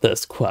issues with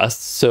this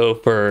quest. So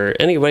for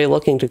anybody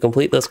looking to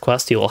complete this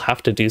quest, you will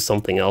have to do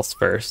something else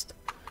first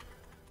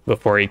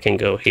before you can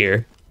go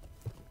here,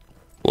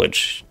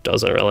 which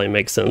doesn't really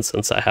make sense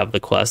since I have the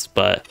quest,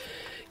 but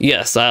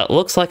yes, it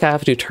looks like I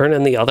have to turn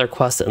in the other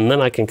quest and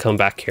then I can come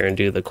back here and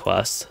do the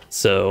quest.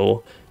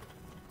 So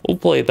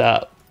hopefully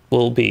that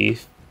will be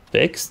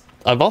fixed.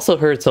 I've also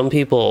heard some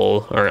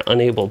people are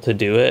unable to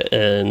do it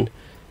and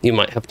you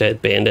might have to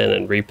abandon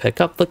and re-pick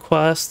up the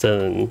quest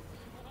and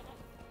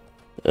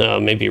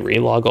maybe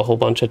relog a whole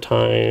bunch of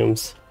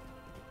times.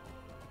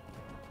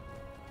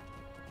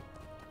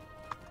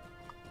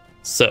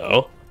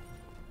 So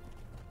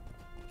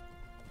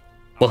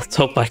let's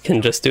hope I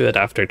can just do it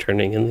after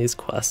turning in these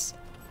quests.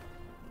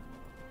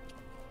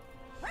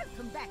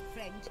 Welcome back,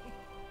 friend.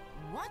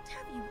 What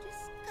have you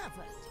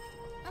discovered?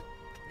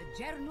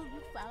 The journal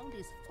you found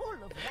is full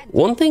of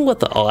One thing with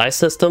the ally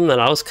system that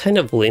I was kind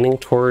of leaning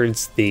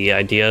towards the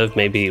idea of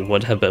maybe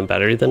would have been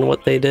better than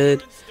what they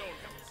did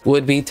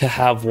would be to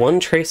have one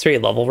tracery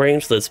level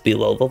range that's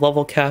below the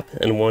level cap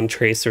and one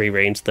tracery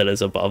range that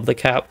is above the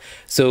cap.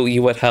 So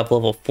you would have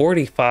level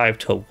 45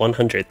 to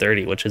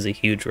 130, which is a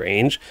huge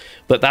range.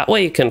 But that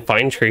way you can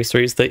find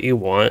traceries that you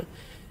want,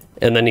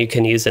 and then you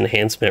can use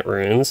enhancement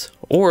runes.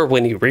 Or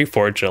when you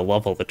reforge a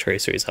level the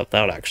traceries up,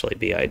 that would actually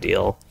be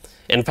ideal.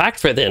 In fact,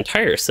 for the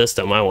entire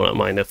system, I wouldn't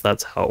mind if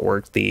that's how it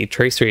worked. The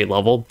tracery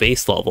level,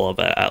 base level of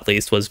it at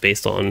least, was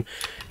based on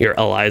your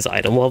ally's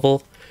item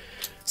level.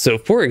 So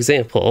for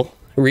example,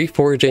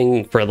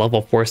 reforging for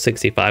level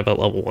 465 at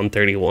level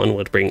 131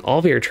 would bring all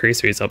of your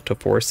traceries up to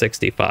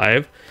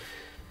 465.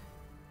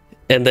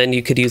 And then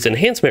you could use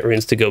enhancement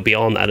runes to go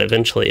beyond that.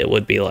 Eventually it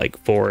would be like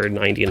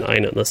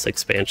 499 in this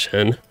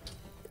expansion.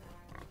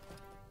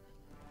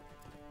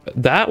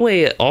 That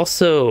way it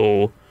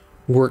also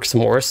works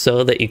more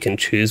so that you can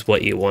choose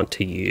what you want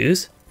to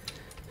use.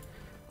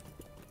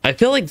 I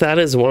feel like that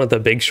is one of the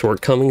big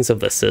shortcomings of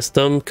the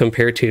system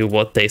compared to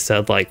what they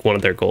said like one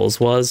of their goals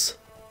was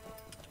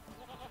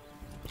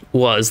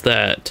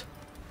that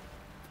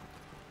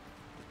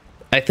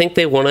I think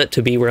they want it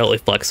to be really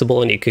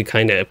flexible and you could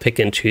kind of pick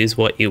and choose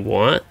what you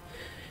want,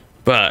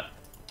 but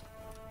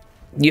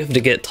you have to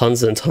get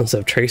tons and tons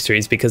of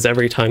traceries because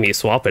every time you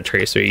swap a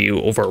tracery, you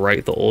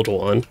overwrite the old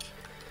one.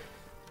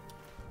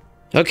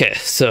 Okay,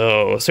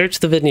 so search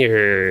the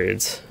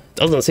vineyards.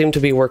 Doesn't seem to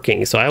be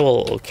working, so I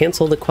will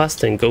cancel the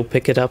quest and go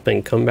pick it up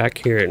and come back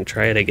here and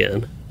try it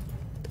again.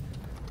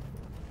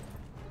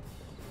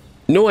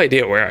 No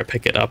idea where I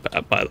pick it up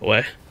at, by the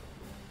way.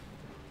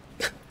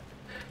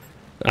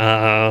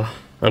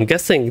 I'm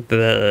guessing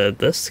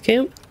this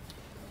camp?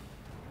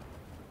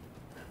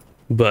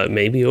 But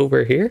maybe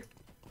over here?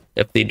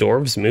 If the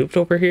dwarves moved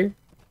over here?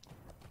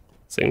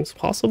 Seems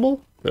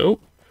possible?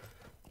 Nope.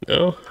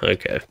 No?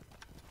 Okay.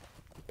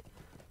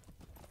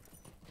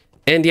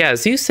 And yeah,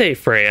 as you say,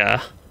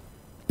 Freya,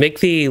 make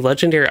the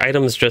legendary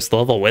items just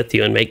level with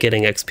you and make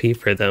getting XP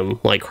for them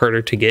like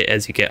harder to get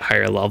as you get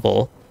higher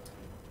level.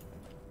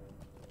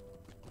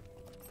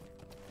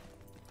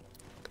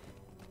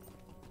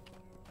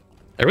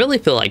 I really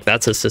feel like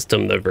that's a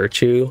system the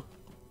Virtue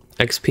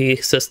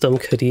XP system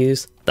could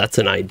use. That's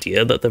an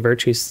idea that the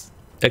Virtue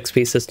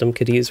XP system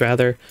could use,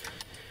 rather.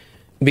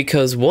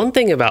 Because one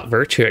thing about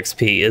Virtue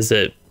XP is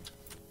it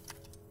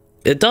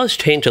does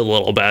change a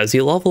little bit. As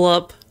you level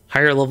up,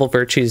 higher level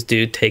virtues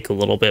do take a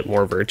little bit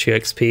more Virtue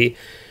XP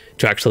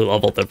to actually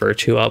level the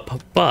Virtue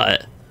up,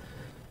 but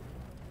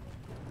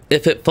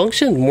if it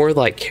functioned more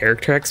like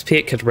character XP,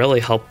 it could really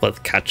help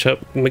with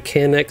catch-up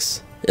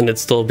mechanics, and it'd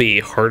still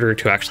be harder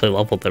to actually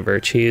level the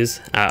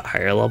virtues at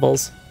higher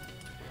levels.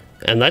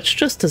 And that's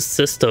just a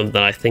system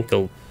that I think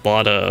a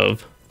lot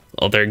of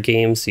other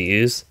games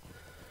use,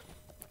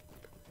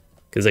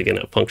 because again,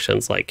 it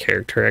functions like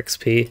character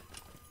XP.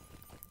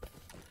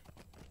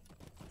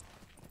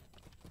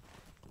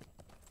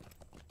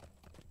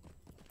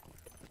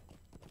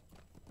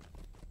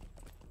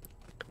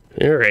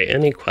 Alright,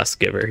 any quest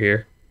giver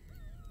here?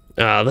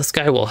 This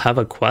guy will have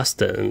a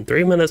quest in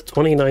 3 minutes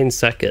 29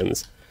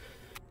 seconds.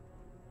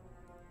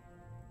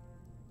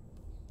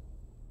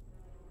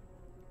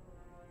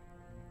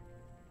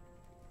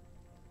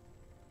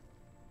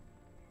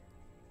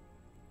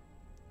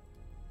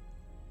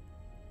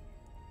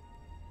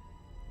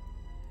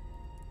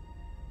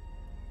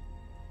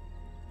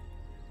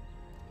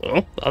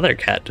 Oh, the other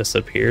cat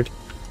disappeared.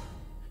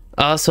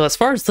 So as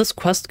far as this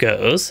quest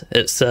goes,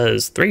 it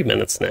says 3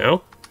 minutes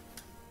now.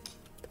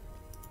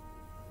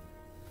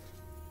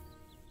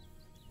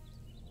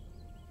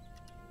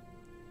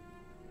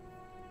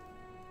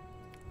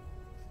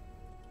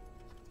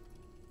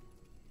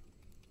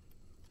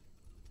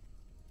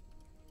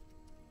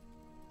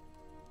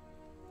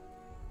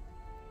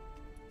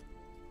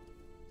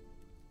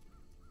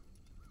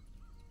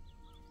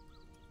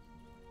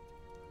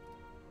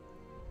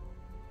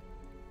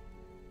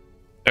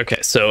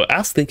 Okay, so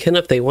ask the kin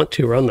if they want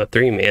to run the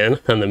 3-man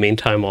in the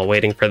meantime while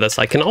waiting for this.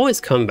 I can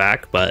always come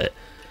back, but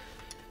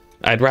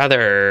I'd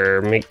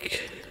rather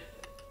make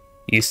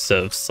use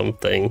of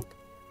something.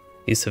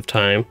 Use of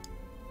time.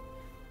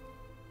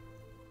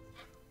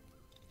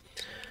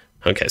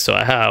 Okay, so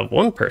I have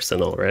one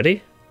person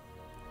already.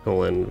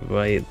 I'll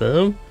invite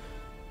them.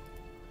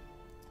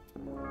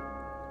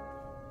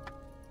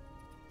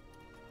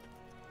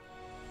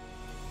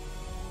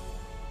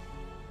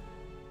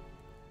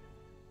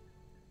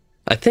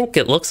 I think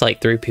it looks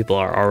like 3 people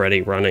are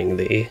already running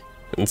the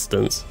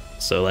instance,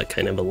 so that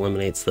kind of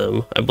eliminates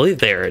them. I believe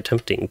they are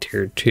attempting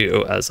tier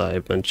 2, as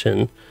I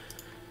mentioned.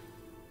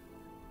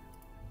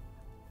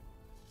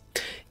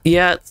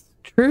 Yeah, it's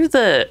true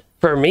that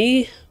for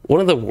me, one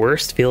of the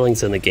worst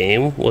feelings in the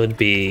game would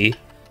be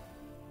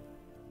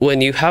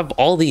when you have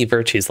all the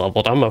virtues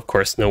leveled. I'm of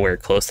course nowhere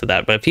close to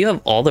that, but if you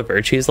have all the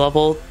virtues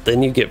leveled,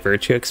 then you get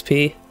Virtue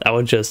XP. That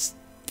would just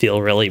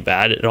feel really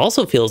bad. It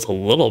also feels a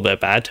little bit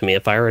bad to me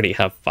if I already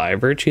have 5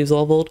 virtues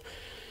leveled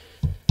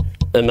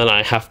and then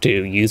I have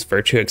to use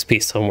Virtue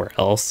XP somewhere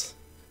else.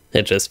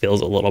 It just feels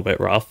a little bit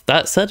rough.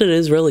 That said, it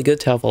is really good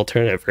to have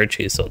alternative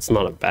virtues, so it's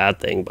not a bad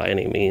thing by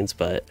any means,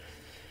 but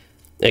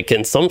it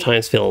can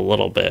sometimes feel a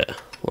little bit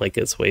like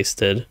it's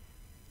wasted.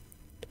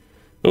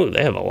 Ooh,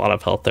 they have a lot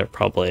of health. They're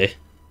probably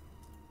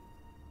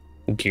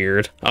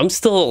geared. I'm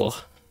still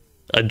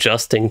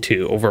adjusting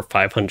to over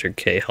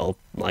 500k health,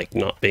 like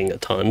not being a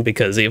ton,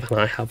 because even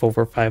I have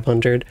over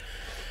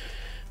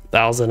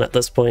 500,000 at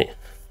this point.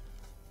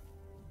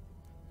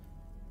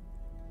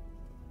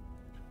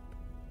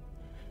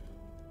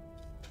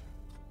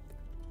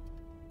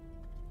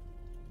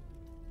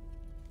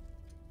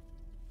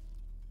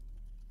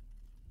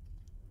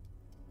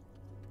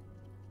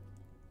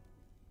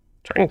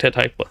 Trying to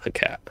type with a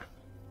cat.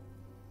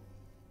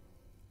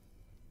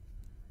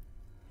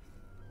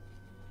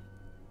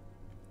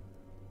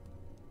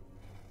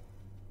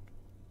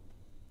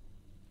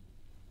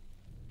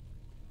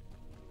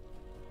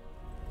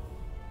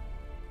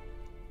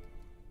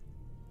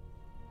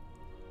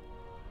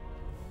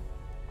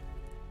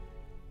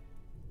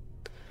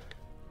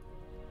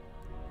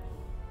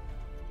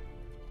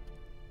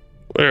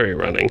 What are we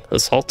running?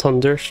 Assault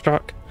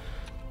Thunderstruck?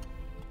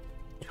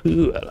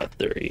 2 out of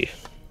 3.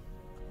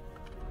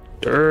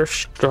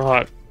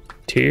 Durstruck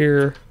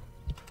tier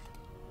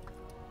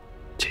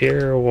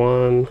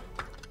 1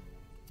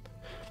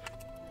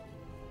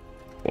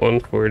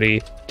 140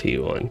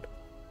 T1.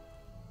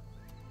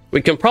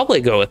 We can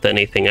probably go with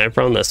anything. I've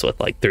run this with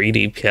like 3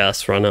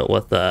 DPS, run it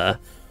with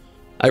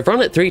I've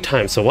run it 3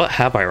 times, so what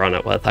have I run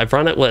it with? I've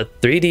run it with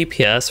 3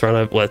 DPS, run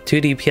it with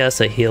 2 DPS,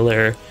 a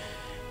healer,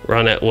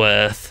 run it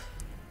with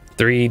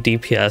 3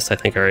 DPS, I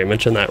think I already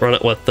mentioned that, run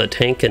it with the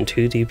tank and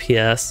 2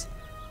 DPS.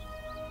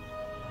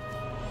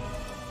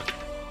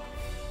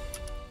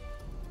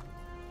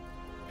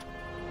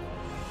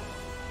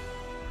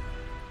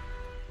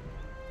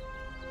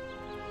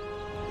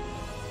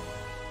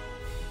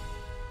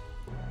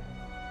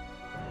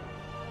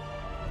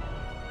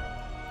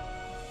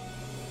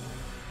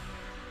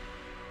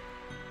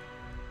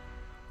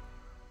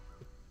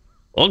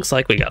 Looks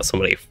like we got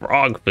somebody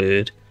frog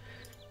food.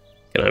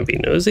 Can I be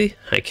nosy?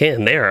 I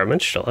can. They are a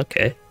minstrel.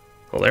 Okay.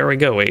 Well, there we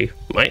go. We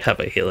might have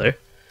a healer.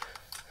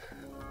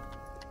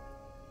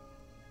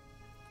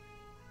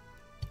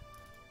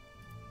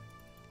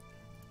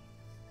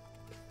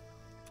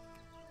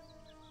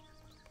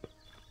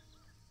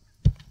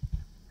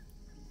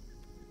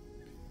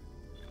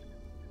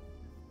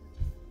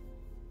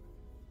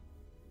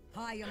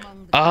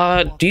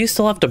 Do you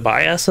still have to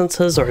buy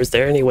essences, or is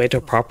there any way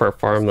to proper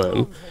farm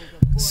them?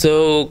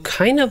 So,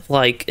 kind of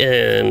like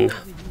in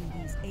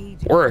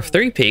War of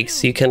Three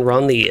Peaks, you can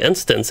run the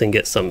instance and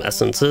get some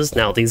essences.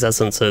 Now, these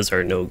essences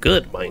are no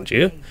good, mind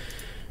you.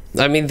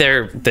 I mean,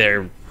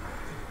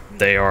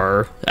 they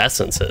are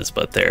essences,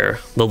 but they're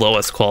the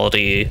lowest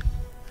quality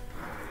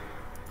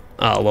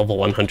level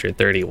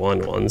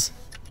 131 ones.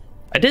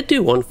 I did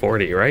do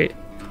 140, right?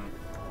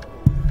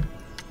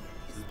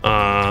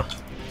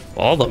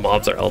 All the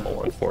mobs are level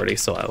 140,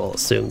 so I will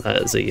assume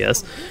that is a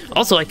yes.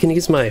 Also, I can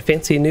use my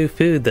fancy new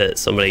food that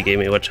somebody gave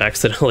me, which I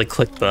accidentally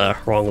clicked the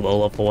wrong low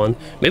level one.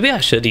 Maybe I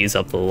should use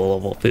up the low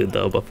level food,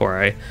 though, before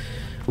I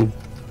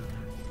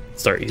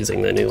start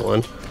using the new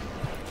one.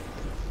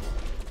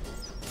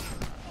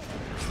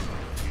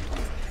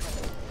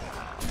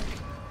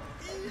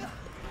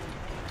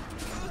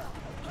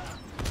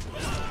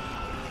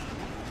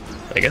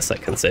 I guess I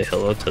can say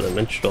hello to the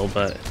minstrel,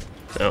 but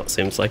now it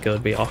seems like it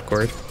would be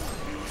awkward.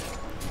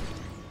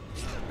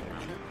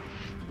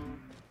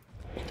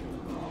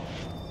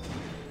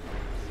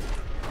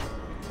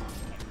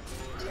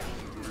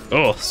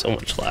 Oh, so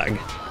much lag.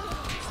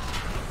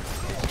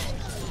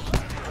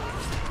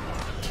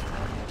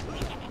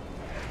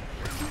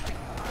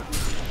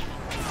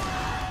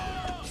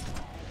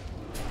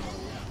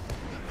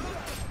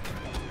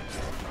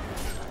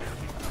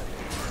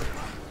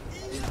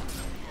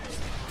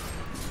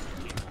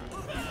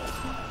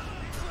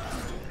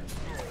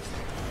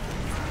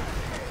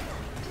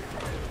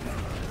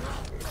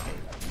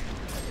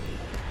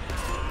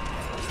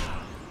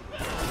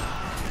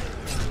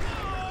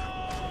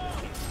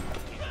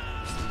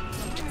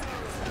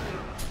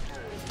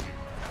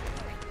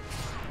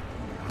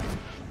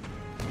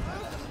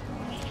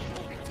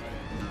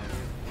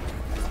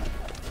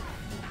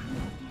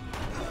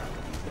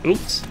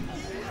 Oops.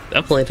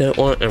 Definitely didn't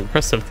want an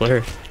impressive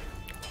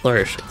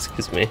flourish,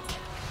 excuse me.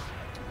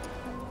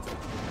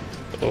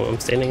 Oh, I'm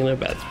standing in a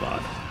bad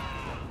spot.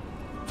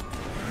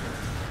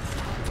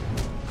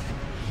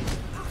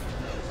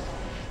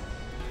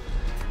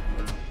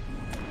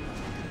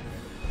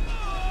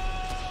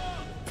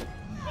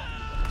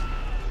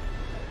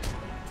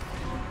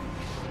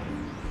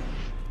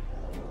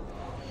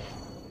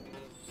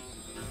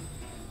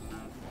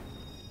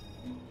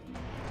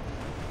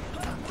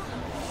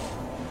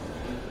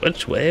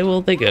 Which way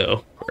will they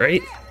go,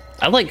 right?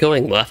 I like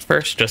going left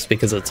first just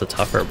because it's a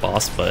tougher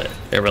boss, but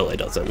it really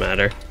doesn't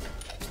matter.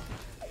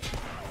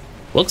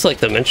 Looks like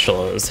the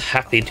minstrel is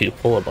happy to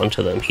pull a bunch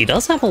of them. He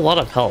does have a lot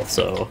of health,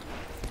 so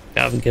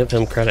gotta give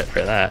him credit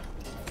for that.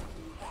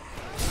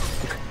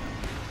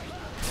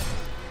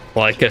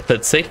 Like, if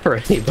it's safe for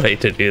anybody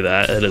to do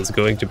that, it is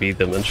going to be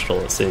the minstrel,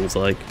 it seems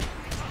like.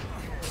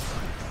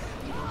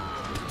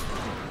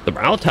 The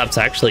Brow Tap's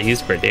actually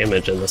used for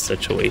damage in this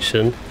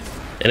situation.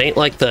 It ain't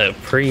like the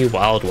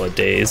pre-Wildwood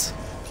days,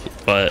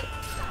 but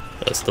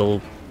it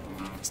still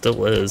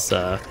is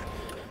a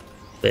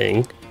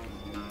thing.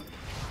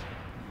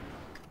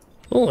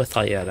 Oh, I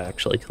thought you had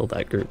actually killed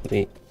that group.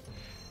 Neat.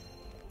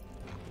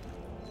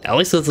 At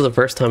least this is the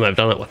first time I've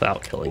done it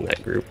without killing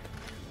that group.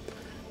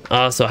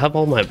 So I have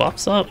all my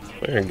buffs up.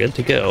 We're good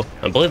to go.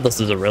 I believe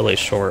this is a really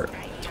short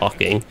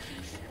talking.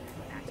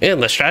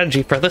 And the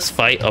strategy for this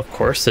fight, of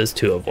course, is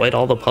to avoid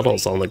all the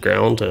puddles on the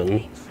ground,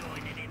 and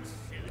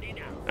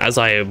as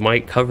I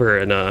might cover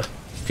in a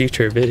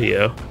future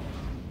video,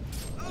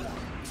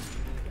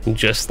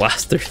 just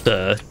last through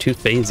the 2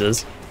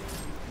 phases.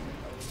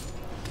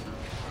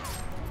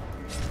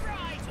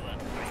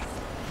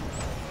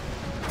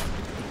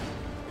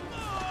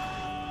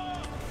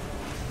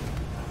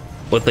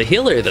 With the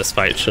healer, this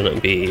fight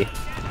shouldn't be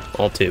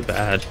all too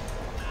bad.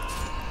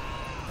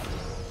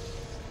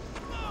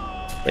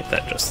 Like,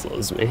 That just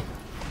slows me.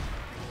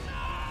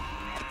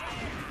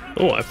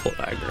 Oh, I pulled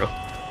aggro.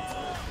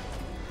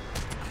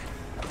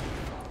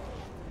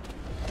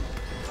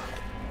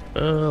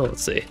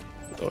 Let's see.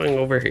 Going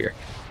over here.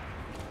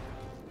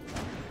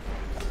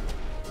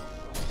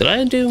 Did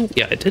I do?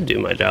 Yeah, I did do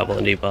my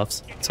javelin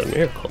debuffs. It's a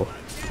miracle.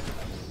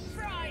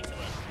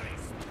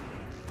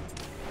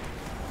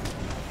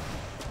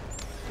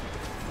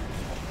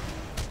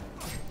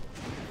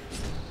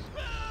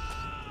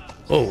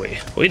 Oh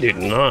wait, we do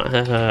not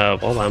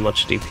have all that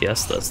much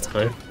DPS this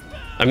time.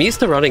 I'm used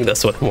to running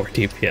this with more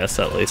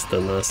DPS at least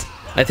than this.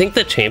 I think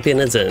the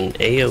champion is an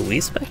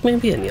AoE spec,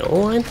 maybe in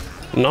yellow line?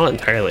 I'm not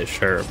entirely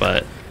sure,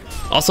 but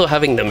also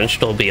having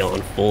Dimensional be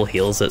on full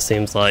heals, it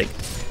seems like,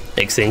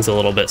 makes things a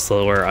little bit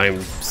slower. I'm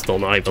still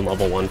not even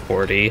level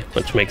 140,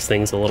 which makes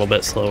things a little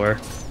bit slower.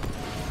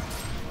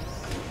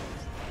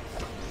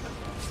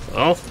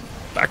 Well,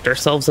 backed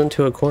ourselves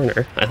into a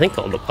corner. I think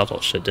all the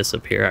puddles should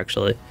disappear,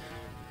 actually.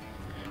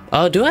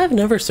 Do I have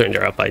Never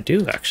Surrender up? I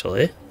do,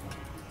 actually.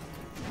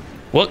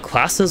 What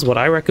classes would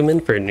I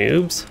recommend for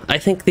noobs? I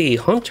think the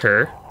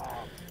Hunter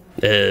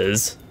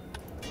is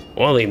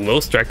one of the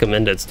most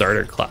recommended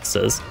starter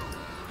classes.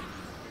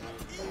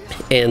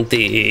 And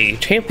the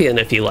Champion,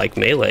 if you like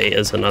melee,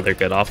 is another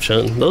good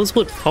option. Those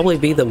would probably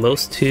be the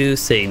most two,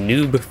 say,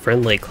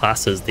 noob-friendly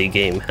classes the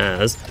game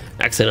has.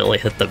 Accidentally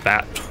hit the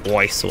bat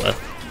twice with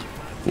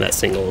that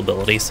single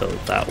ability, so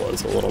that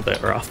was a little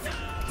bit rough.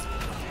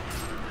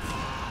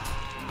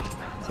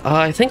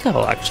 I think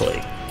I'll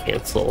actually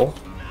cancel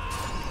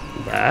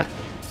that.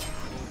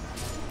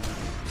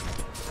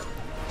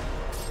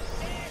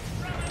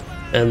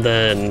 And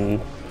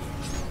then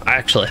I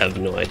actually have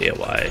no idea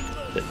why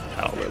I did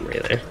battle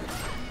memory there.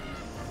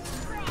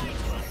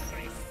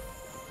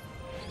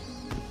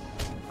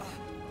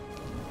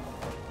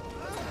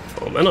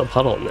 Oh, I'm in a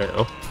puddle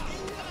now.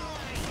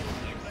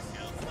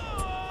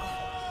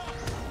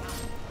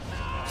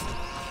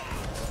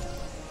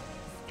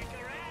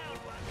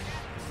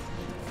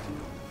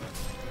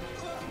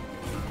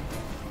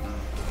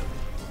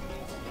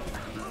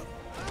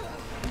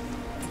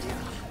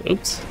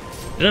 Oops.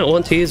 Didn't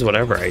want to use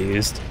whatever I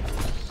used.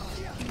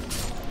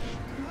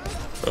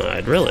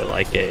 I'd really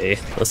like a...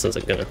 This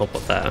isn't going to help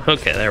with that.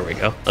 Okay, there we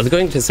go. I was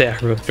going to say I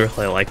would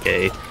really like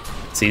a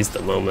seize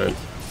the moment.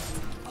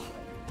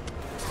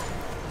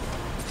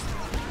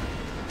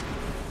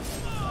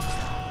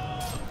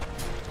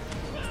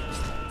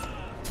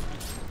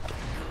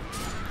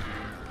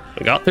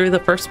 We got through the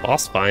first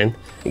boss fine.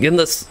 Again,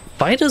 this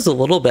fight is a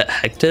little bit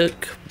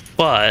hectic,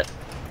 but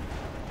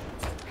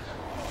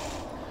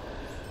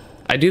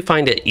I do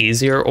find it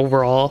easier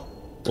overall,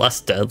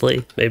 less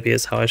deadly, maybe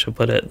is how I should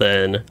put it,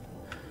 than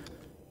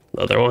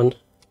the other one.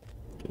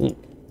 Ooh,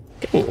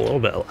 getting a little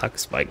bit of lack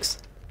spikes.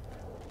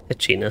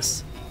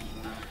 Itchiness.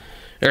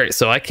 Alright,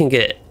 so I can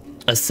get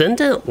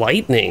Ascendant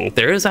Lightning.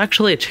 There is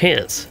actually a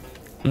chance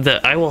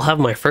that I will have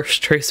my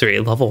first tracery,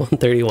 level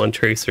 131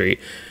 tracery.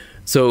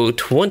 So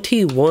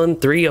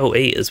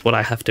 21,308 is what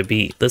I have to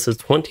beat. This is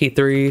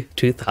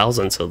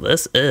 23,2000, so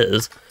this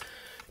is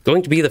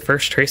going to be the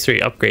first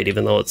tracery upgrade,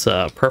 even though it's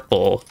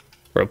purple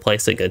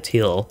replacing a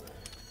teal.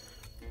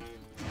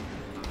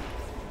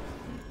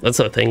 That's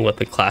the thing with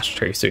the clash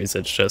traceries,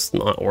 it's just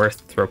not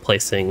worth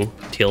replacing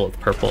teal with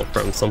purple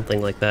from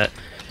something like that.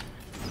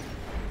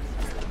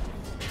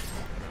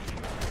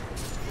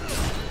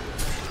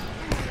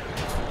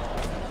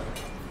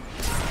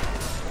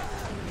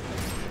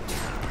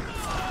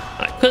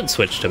 I could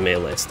switch to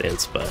melee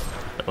stance, but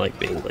I like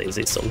being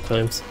lazy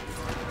sometimes.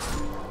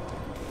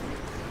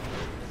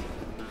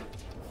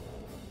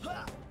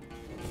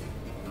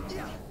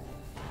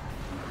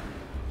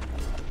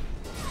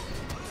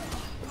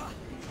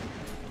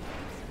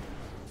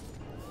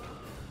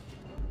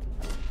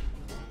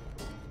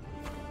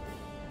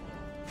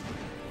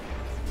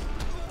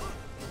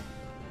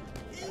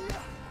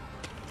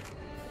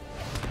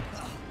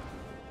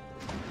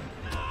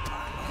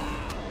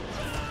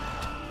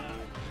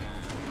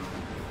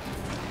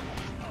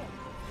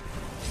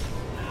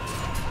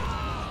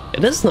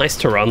 It is nice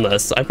to run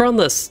this. I've run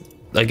this,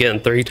 again,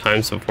 3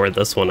 times before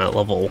this one at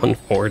level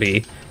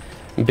 140,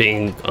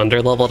 being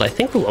under-leveled. I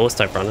think the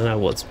lowest I've run it at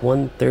was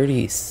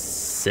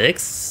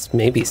 136,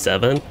 maybe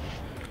 7.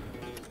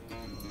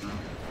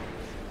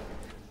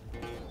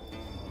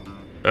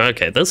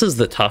 Okay, this is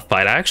the tough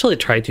fight. I actually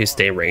tried to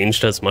stay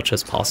ranged as much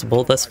as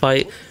possible this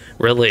fight.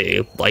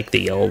 Really like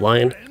the yellow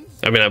line.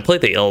 I mean, I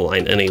played the yellow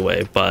line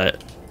anyway,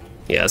 but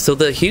yeah, so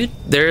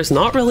there's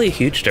not really a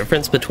huge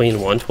difference between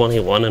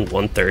 121 and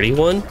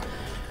 131.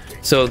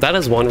 So that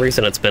is one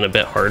reason it's been a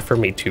bit hard for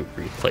me to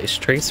replace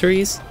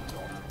traceries.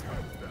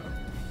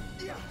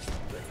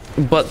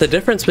 But the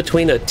difference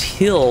between a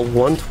teal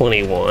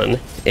 121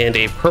 and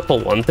a purple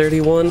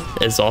 131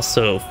 is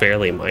also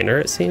fairly minor,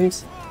 it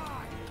seems.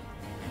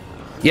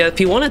 Yeah,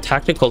 if you want a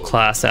tactical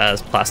class,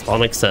 as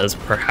Plastonic says,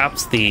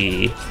 perhaps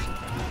the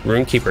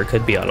Runekeeper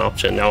could be an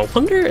option. Now, I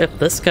wonder if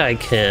this guy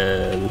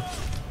can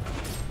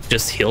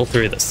just heal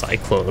through the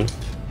Cyclone.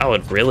 That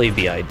would really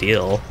be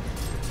ideal.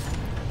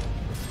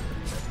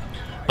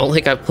 don't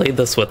think I've played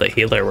this with a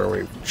healer where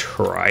we've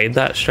tried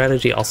that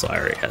strategy. Also, I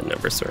already had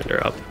Never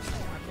Surrender up.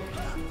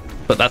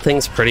 But that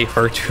thing's pretty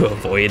hard to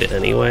avoid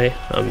anyway.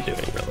 I'm doing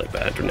really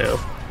bad now.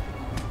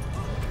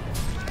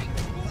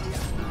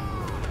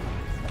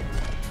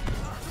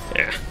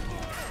 Yeah.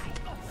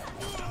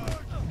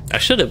 I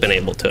should have been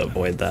able to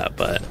avoid that,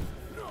 but...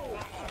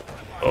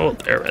 Oh,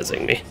 they're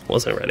rezzing me.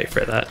 Wasn't ready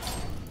for that.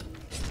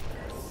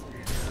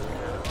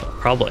 I'll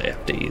probably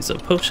have to use a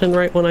potion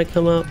right when I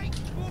come up.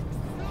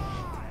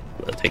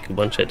 I'll take a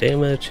bunch of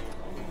damage.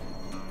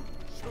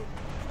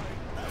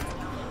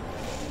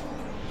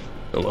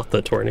 And let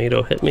the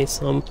tornado hit me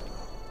some.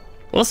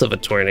 Less of a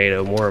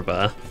tornado, more of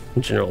a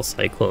general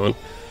cyclone.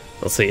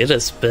 Let's see, it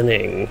is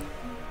spinning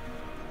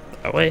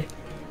that way.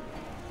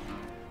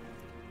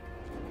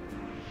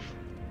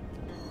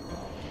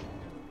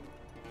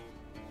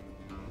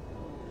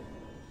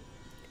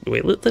 Do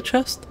we loot the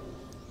chest?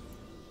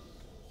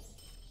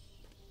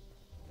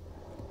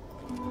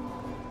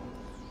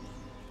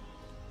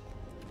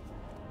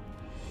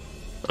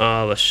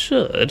 I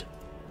should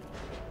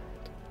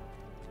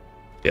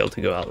be able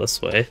to go out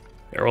this way.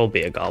 There will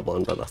be a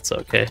goblin, but that's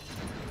okay.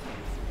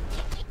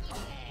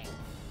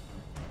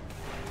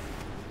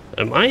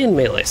 Am I in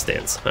melee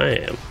stance? I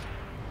am.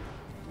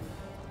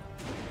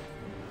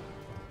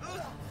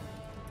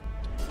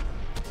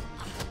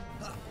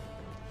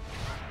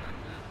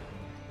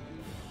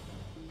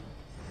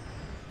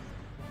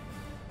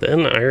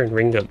 Then Iron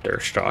Ring of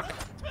Durstock.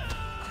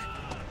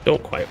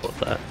 Don't quite want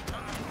that.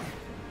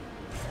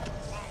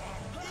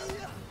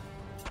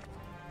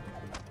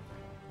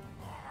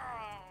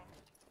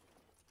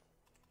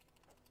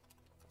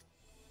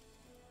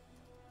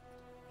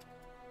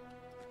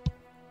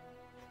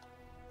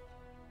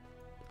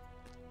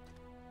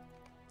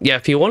 Yeah,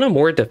 if you want a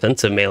more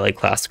defensive melee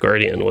class,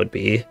 Guardian would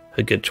be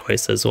a good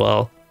choice as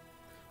well.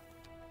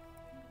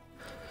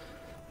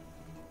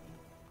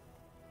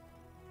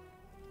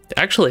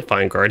 I actually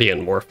find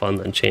Guardian more fun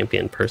than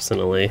Champion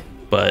personally,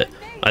 but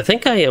I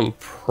think I am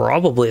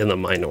probably in the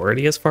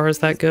minority as far as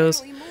that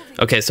goes.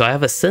 Okay, so I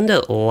have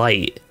Ascendant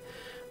Light,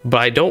 but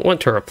I don't want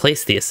to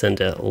replace the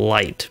Ascendant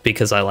Light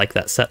because I like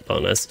that set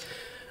bonus.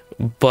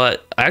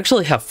 But I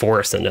actually have 4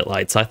 Ascendant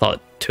Lights. I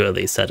thought 2 of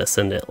these said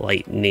Ascendant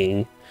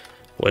Lightning,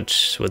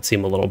 which would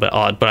seem a little bit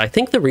odd. But I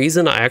think the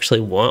reason I actually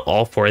want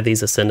all 4 of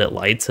these Ascendant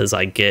Lights is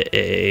I get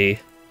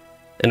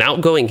an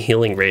outgoing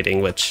healing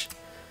rating, which,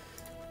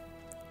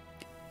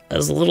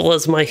 as little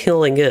as my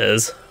healing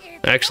is,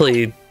 I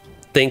actually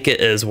think it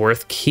is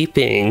worth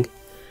keeping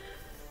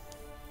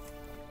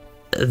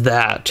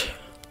that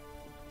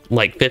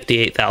like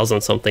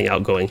 58,000 something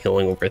outgoing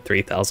healing over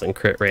 3,000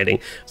 crit rating.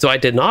 So I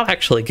did not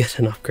actually get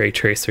an upgrade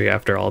tracery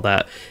after all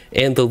that.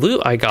 And the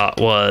loot I got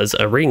was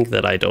a ring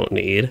that I don't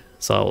need.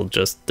 So I'll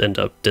just end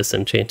up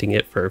disenchanting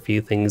it for a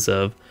few things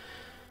of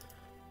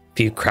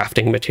few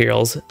crafting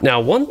materials. Now,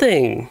 one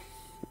thing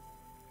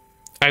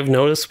I've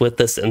noticed with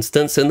this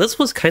instance, and this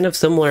was kind of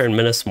similar in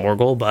Minas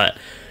Morgul, but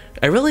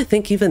I really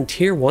think even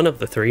tier 1 of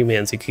the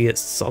 3-mans, you could get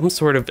some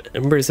sort of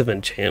Embers of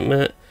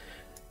Enchantment.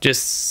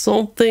 Just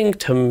something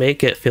to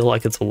make it feel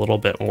like it's a little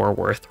bit more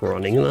worth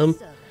running them.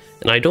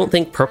 And I don't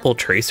think purple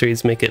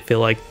traceries make it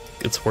feel like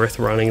it's worth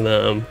running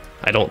them.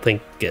 I don't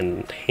think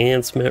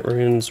enhancement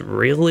runes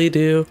really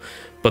do,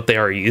 but they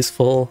are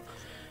useful.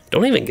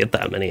 Don't even get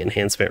that many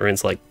enhancement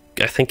runes. Like,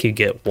 I think you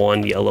get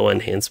 1 yellow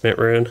enhancement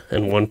rune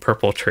and 1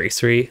 purple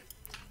tracery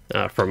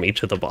from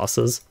each of the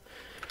bosses.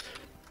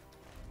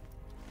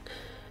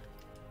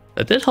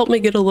 It did help me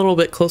get a little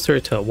bit closer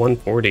to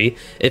 140.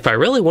 If I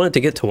really wanted to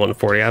get to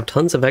 140, I have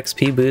tons of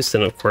XP boosts,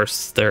 and of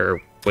course there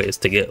are ways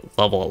to get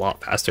level a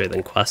lot faster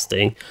than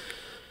questing.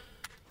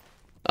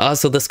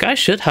 So this guy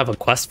should have a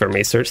quest for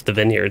me, Search the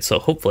Vineyard, so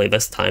hopefully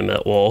this time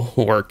it will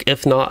work.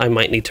 If not, I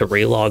might need to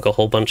relog a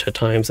whole bunch of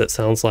times, it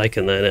sounds like,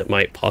 and then it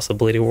might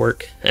possibly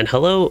work. And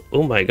hello,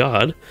 oh my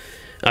god,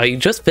 you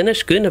just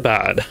finished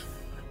Gundabad.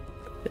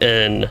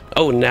 And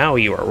oh, now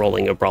you are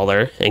rolling a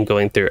brawler and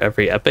going through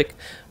every epic.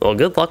 Well,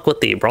 good luck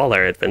with the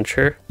brawler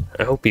adventure.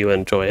 I hope you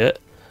enjoy it.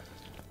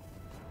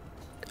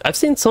 I've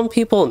seen some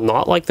people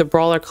not like the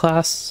brawler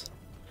class,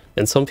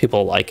 and some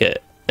people like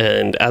it.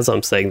 And as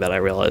I'm saying that, I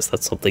realize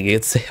that's something you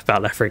could say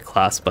about every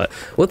class, but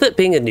with it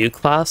being a new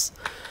class,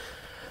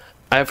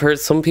 I've heard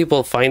some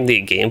people find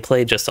the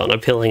gameplay just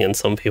unappealing, and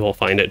some people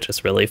find it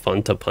just really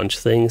fun to punch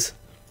things.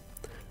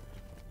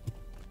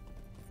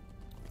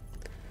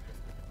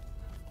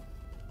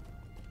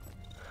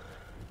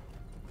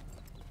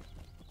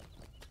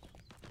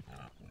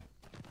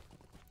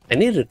 I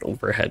need an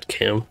overhead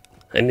cam.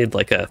 I need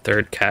like a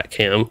 3rd cat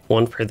cam,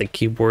 one for the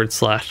keyboard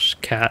slash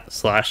cat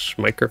slash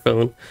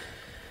microphone,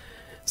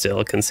 so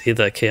y'all can see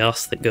the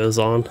chaos that goes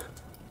on.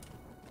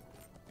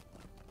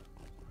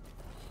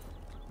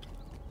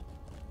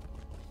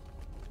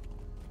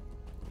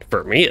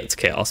 For me, it's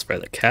chaos. For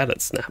the cat,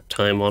 it's nap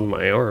time on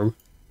my arm.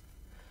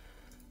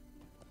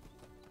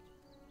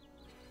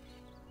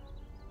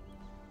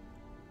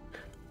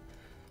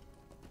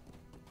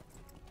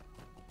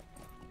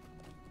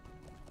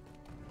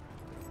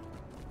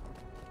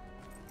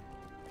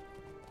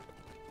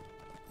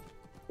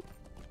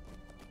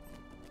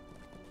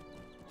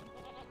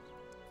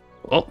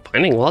 Oh,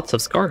 finding lots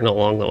of scarring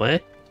along the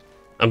way.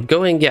 I'm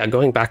going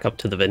back up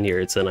to the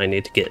vineyards, and I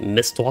need to get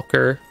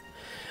Mistwalker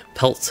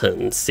pelts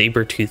and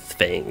saber-tooth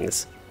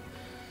fangs.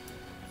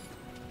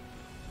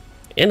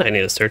 And I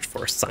need to search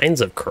for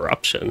signs of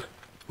corruption,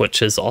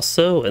 which is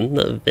also in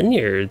the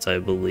vineyards, I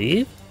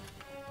believe.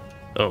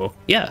 Oh,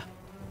 yeah.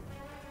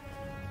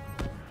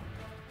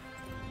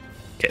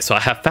 Okay, so I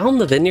have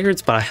found the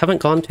vineyards, but I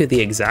haven't gone to the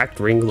exact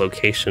ring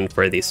location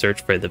for the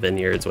search for the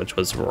vineyards, which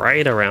was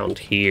right around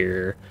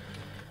here.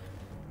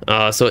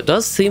 So it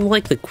does seem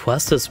like the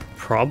quest is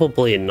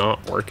probably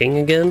not working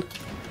again.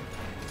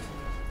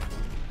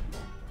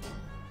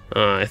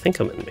 I think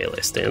I'm in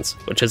melee stance,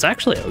 which is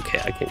actually okay.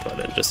 I can go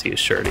ahead and just use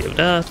Surety of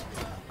Death.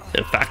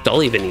 In fact,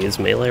 I'll even use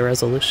melee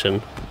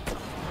resolution.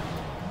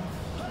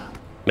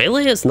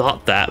 Melee is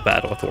not that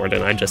bad with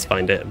Warden, I just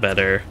find it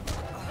better.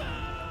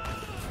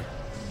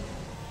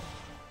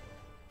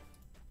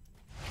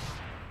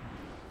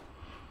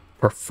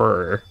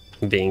 Prefer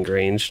being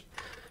ranged.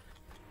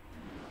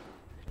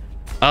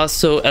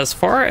 So as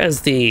far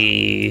as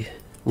the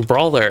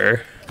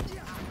Brawler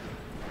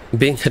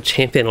being a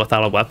champion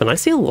without a weapon, I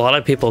see a lot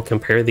of people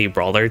compare the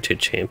Brawler to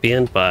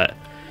champion, but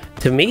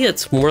to me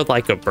it's more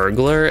like a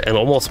burglar and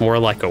almost more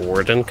like a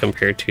warden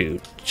compared to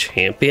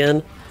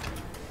champion.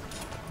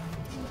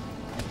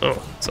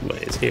 Oh,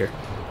 somebody's here.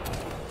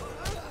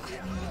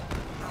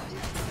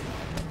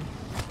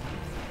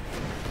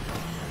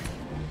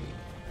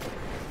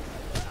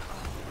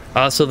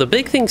 So the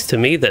big things to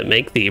me that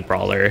make the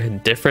Brawler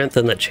different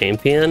than the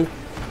champion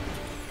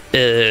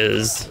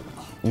is,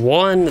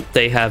 one,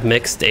 they have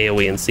mixed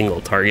AoE and single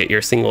target.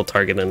 Your single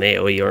target and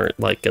AoE aren't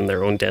like in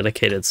their own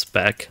dedicated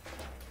spec.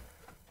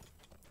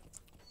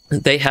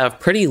 They have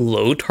pretty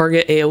low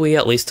target AoE,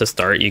 at least to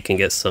start. You can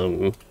get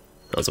some,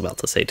 I was about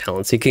to say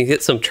talents, you can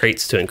get some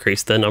traits to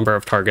increase the number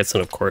of targets,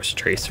 and of course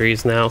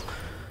traceries now.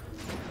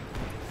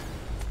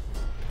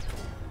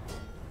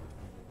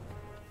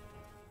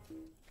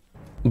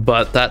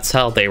 But that's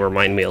how they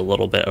remind me a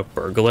little bit of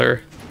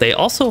Burglar. They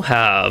also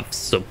have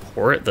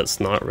support that's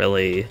not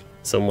really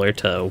similar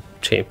to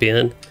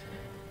Champion,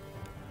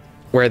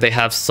 where they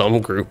have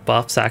some group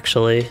buffs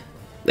actually.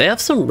 They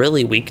have some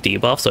really weak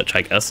debuffs, which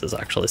I guess is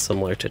actually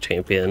similar to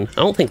Champion. I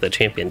don't think the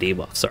Champion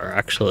debuffs are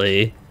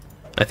actually...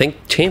 I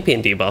think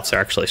Champion debuffs are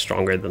actually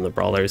stronger than the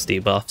Brawler's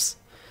debuffs,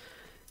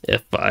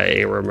 if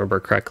I remember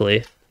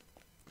correctly.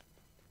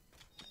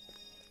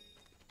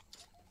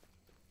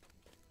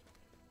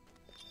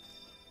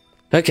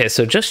 Okay,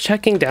 so just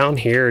checking down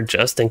here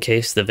just in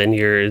case the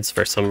vineyards,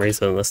 for some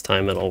reason this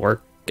time it'll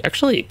work.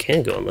 Actually, you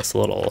can go in this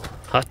little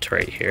hut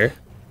right here.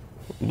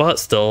 But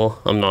still,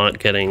 I'm not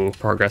getting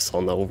progress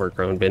on the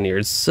overgrown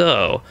vineyards.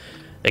 So,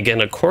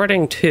 again,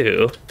 according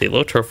to the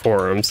LOTRO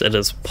forums, it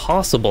is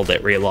possible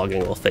that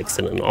relogging will fix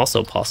it, and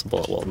also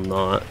possible it will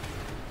not.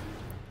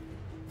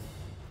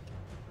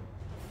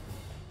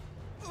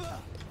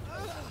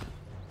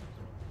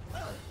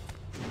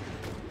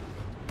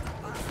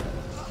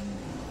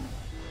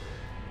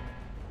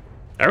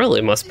 I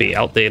really must be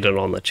outdated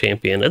on the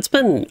champion. It's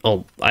been,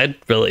 oh, I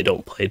really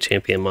don't play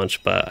champion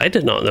much, but I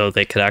did not know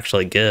they could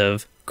actually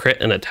give crit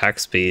and attack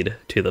speed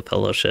to the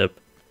fellowship.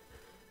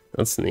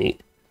 That's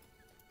neat.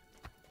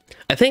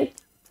 I think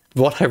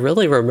what I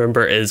really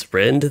remember is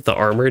Rend, the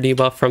armor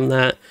debuff from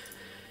that,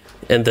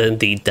 and then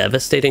the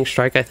devastating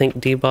strike, I think,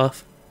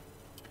 debuff.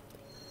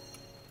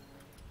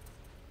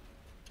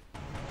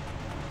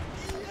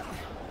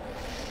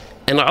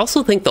 And I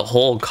also think the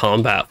whole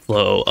combat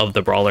flow of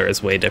the Brawler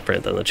is way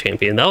different than the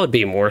Champion. That would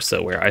be more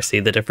so where I see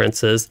the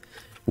differences.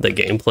 The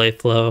gameplay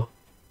flow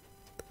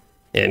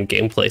and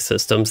gameplay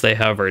systems they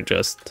have are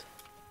just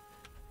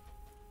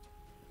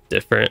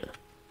different.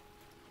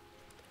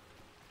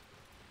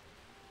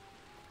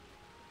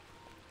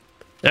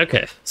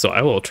 Okay, so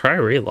I will try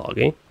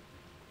relogging.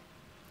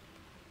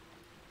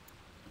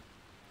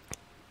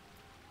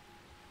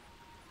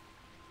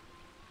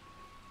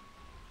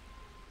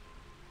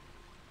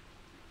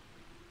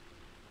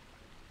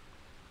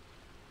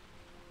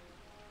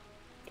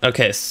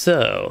 Okay,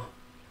 so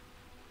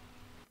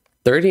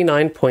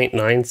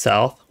 39.9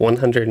 south,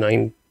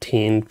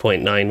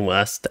 119.9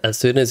 west. As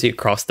soon as you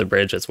cross the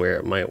bridge is where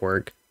it might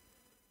work.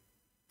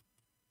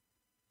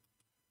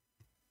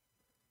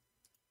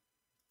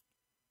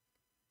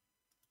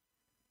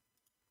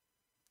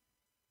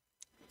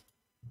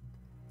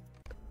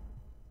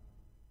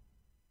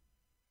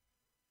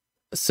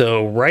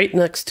 So right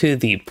next to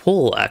the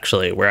pool,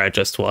 actually, where I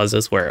just was,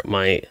 is where it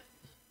might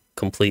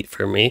complete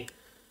for me.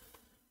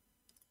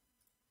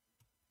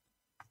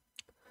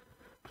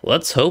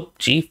 Let's hope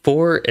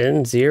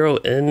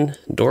G4N0N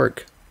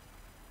Dork.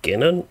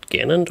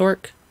 Ganon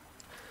Dork?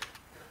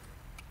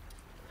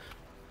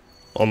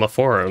 On the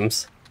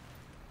forums.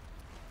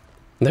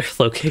 Their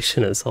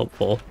location is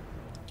helpful.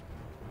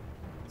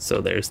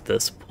 So there's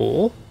this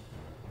pool.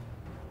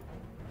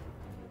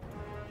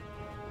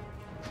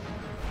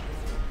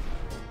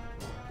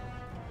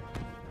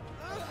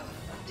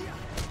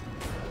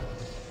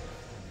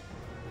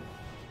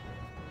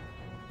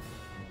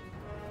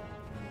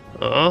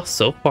 Oh,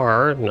 so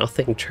far,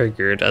 nothing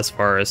triggered as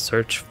far as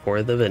search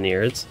for the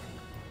vineyards.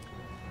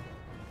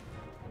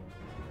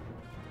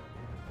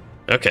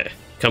 Okay,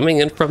 coming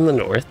in from the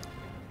north.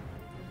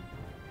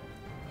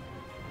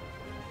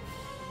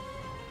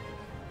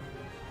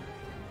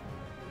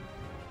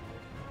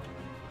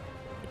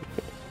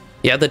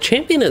 Yeah, the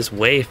champion is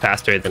way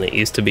faster than it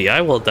used to be. I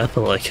will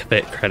definitely give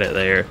it credit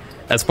there.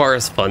 As far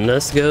as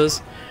funness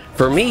goes,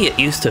 for me, it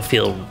used to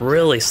feel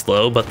really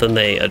slow, but then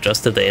they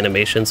adjusted the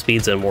animation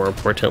speeds and more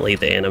importantly,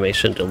 the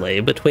animation delay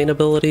between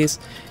abilities.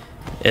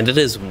 And it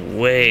is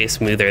way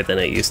smoother than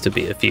it used to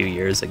be a few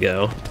years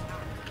ago.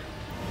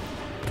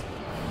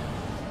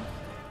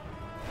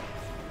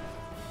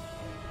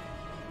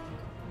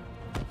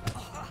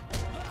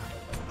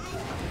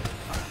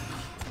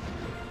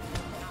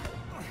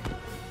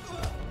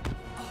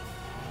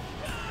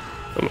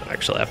 I'm gonna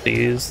actually have to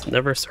use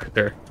Never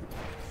Surrender.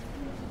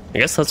 I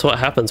guess that's what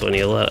happens when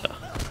you let...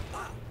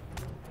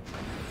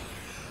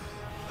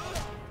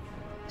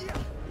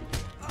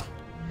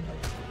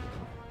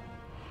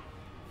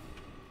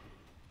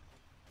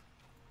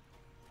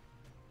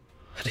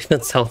 It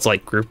even sounds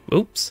like group...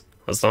 Oops,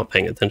 I was not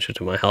paying attention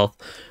to my health.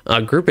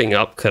 Grouping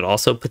up could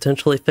also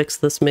potentially fix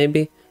this,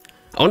 maybe.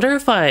 I wonder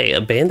if I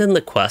abandon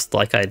the quest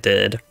like I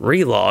did,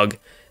 relog,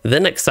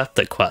 then accept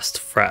the quest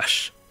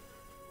fresh.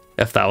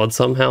 If that would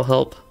somehow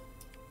help.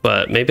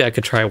 But maybe I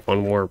could try one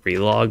more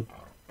relog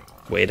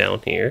way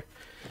down here,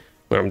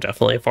 where I'm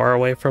definitely far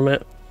away from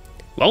it.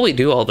 While we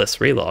do all this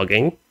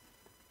relogging...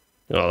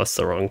 Oh, that's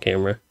the wrong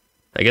camera.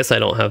 I guess I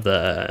don't have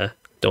a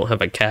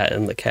cat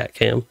in the cat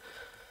cam.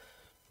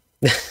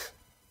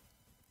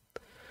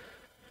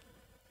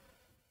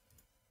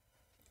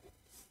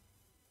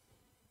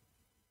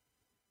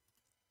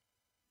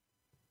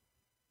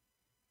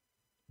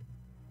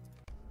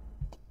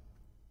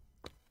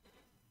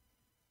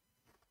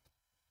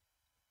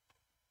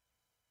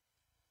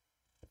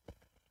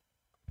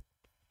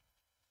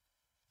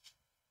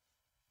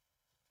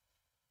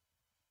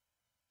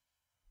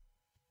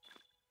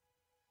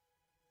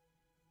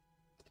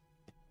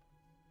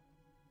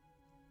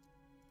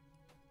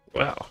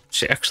 Wow,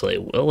 she actually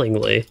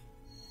willingly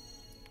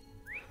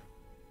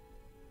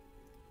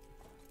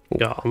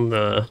got on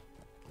the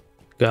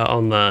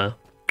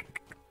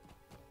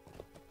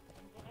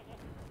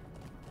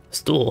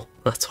stool.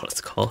 That's what it's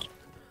called.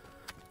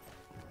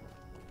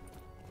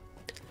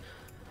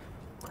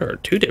 There are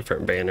two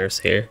different banners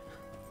here.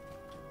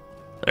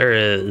 There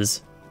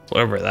is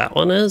whatever that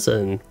one is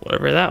and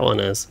whatever that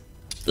one is.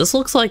 This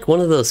looks like one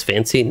of those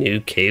fancy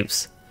new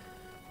capes.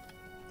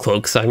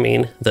 Cloaks, I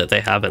mean, that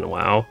they have in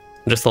WoW.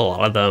 Just a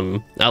lot of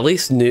them, at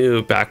least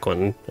new back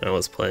when I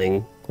was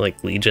playing,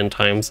 like Legion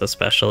times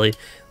especially.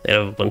 They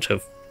have a bunch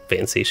of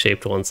fancy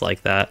shaped ones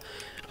like that.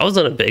 I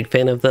wasn't a big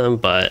fan of them,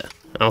 but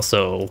I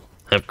also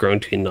have grown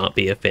to not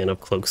be a fan of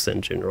cloaks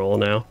in general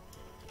now.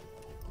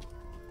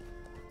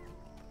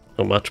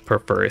 I much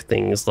prefer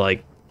things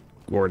like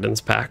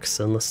Gordon's packs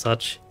and the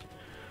such,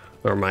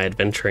 or my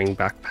adventuring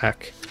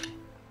backpack.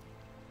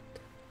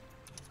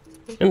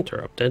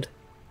 Interrupted.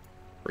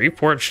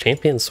 Reforged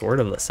Champion Sword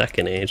of the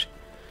Second Age.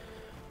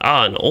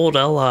 Ah, an old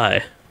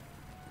LI.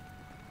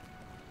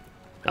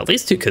 At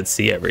least you could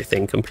see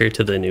everything compared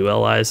to the new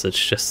LIs. It's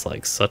just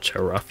like such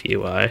a rough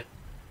UI.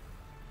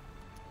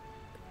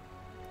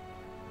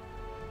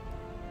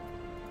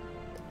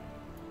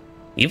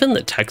 Even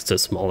the text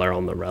is smaller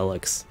on the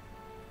relics.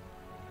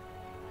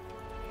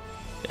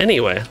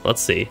 Anyway,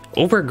 let's see.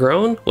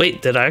 Overgrown?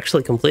 Wait, did I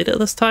actually complete it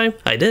this time?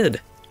 I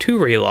did. 2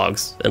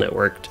 relogs and it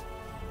worked.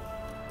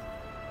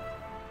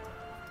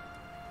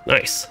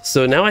 Nice.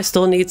 So now I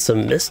still need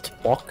some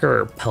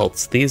Mistwalker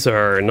pelts. These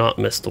are not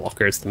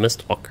Mistwalkers. The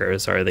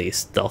Mistwalkers are the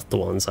stealth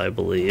ones, I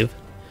believe.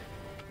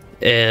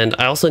 And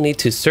I also need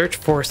to search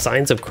for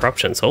signs of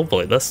corruption. So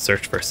hopefully this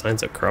search for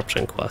signs of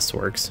corruption quest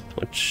works,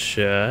 which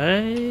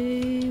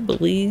I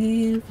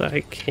believe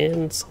I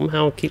can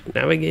somehow keep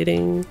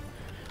navigating.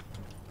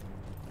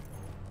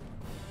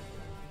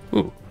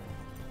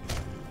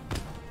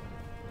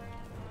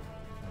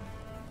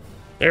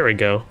 There we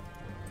go.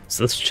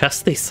 So this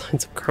chest, these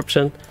signs of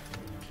corruption.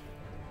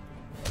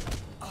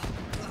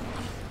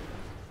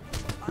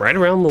 Right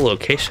around the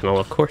location, I'll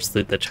of course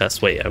loot the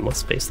chest. Wait, I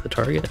must face the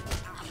target.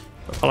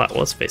 I thought I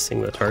was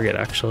facing the target,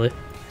 actually.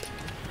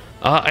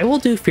 I will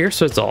do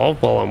Fierce Resolve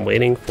while I'm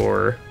waiting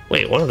for...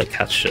 Wait, one of the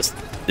cats just...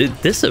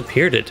 It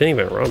disappeared, it didn't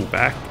even run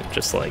back. It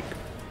just like...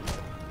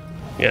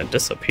 Yeah, it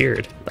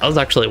disappeared. That was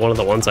actually one of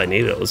the ones I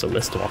needed. It was a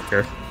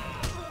Mistwalker.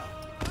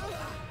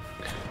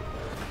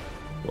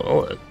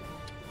 Well,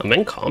 I'm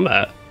in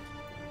combat.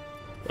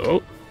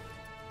 Oh.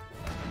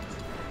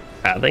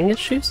 Pathing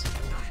issues?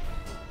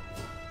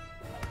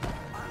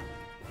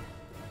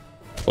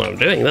 When I'm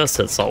doing this,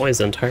 it's always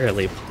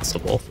entirely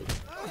possible.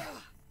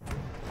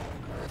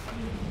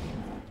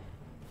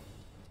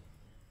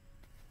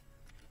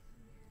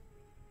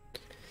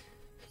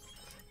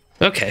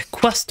 Okay,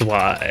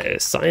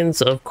 quest-wise,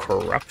 signs of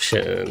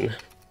corruption.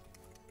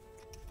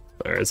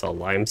 There's a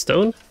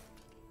limestone.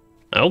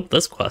 I hope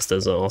this quest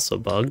isn't also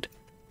bugged.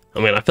 I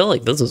mean, I feel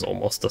like this is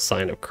almost a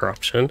sign of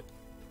corruption.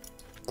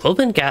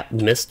 Clovengap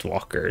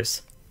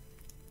Mistwalkers.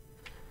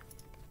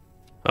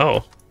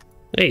 Oh,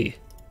 hey.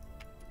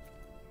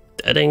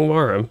 Deading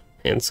Marum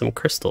and some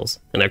crystals.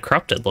 And a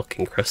corrupted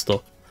looking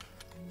crystal.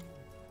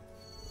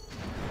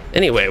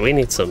 Anyway, we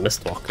need some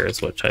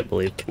Mistwalkers, which I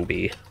believe can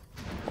be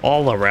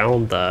all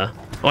around the...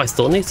 Oh, I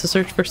still need to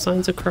search for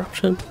signs of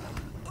corruption?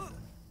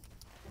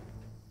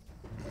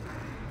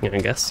 I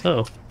guess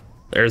so.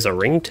 There's a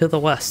ring to the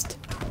west.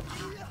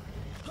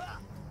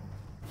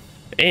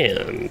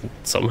 And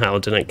somehow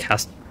didn't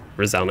cast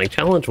Resounding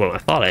Challenge when I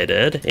thought I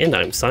did, and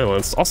I'm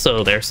silenced.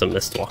 Also, there's some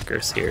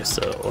Mistwalkers here,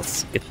 so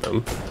let's get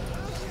them.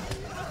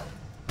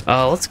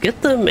 Let's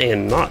get them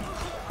and not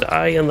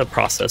die in the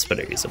process.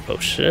 Better use a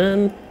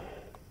potion.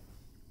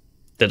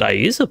 Did I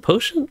use a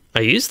potion? I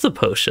used the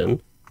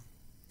potion.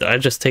 Did I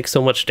just take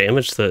so much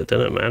damage that it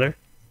didn't matter?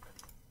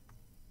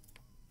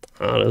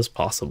 Oh, it is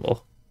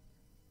possible.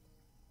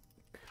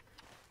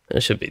 I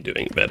should be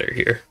doing better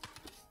here.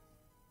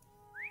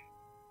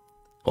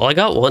 Well, I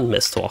got one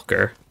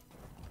Mistwalker.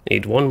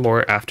 Need one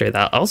more after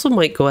that. I also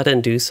might go ahead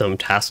and do some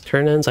task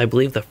turn-ins. I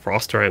believe the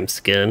Frostrime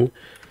skin.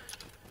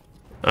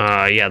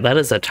 Yeah, that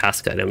is a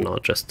task item,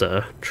 not just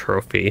a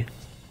trophy.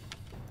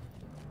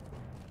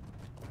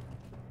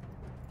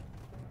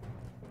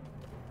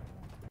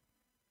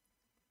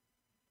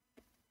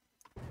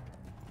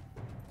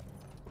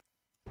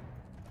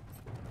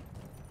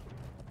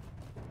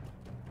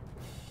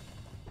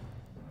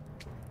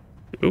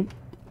 Oop.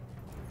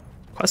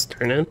 Quest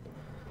turn-in.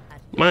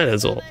 Might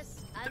as well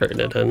turn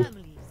it in.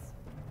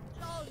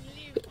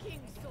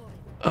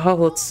 Oh,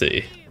 let's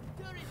see.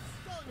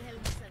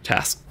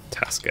 Task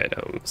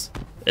items.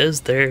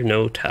 Is there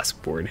no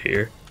task board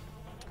here?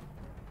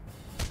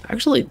 I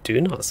actually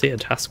do not see a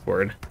task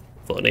board.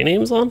 Floating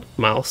names on?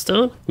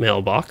 Milestone?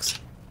 Mailbox?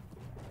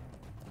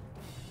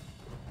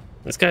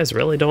 These guys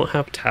really don't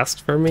have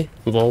tasks for me?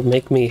 They'll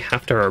make me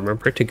have to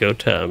remember to go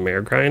to a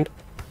mare grind.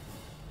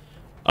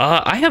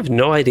 I have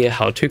no idea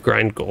how to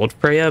grind gold,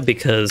 Freya,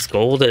 because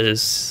gold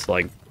is,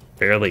 like,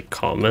 fairly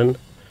common.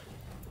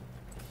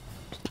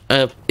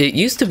 It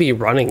used to be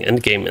running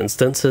endgame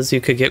instances. You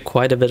could get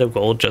quite a bit of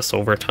gold just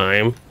over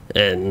time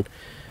and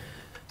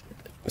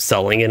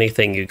selling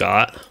anything you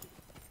got.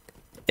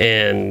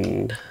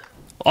 And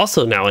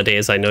also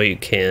nowadays, I know you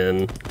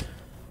can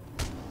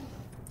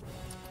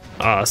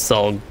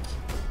sell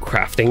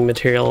crafting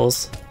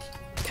materials.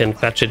 Can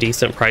fetch a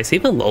decent price,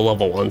 even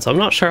low-level ones. I'm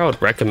not sure I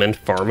would recommend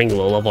farming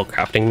low-level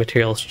crafting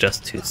materials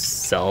just to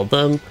sell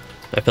them.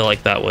 I feel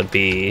like that would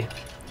be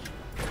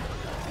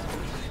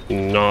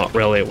not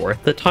really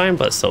worth the time,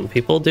 but some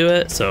people do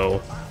it,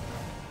 so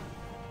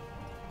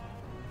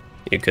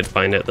you could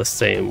find it the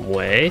same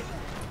way.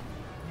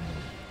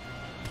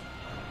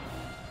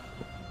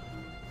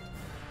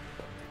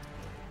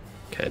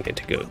 Okay, I need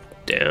to go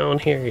down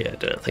here. Yeah, I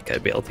didn't think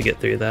I'd be able to get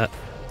through that.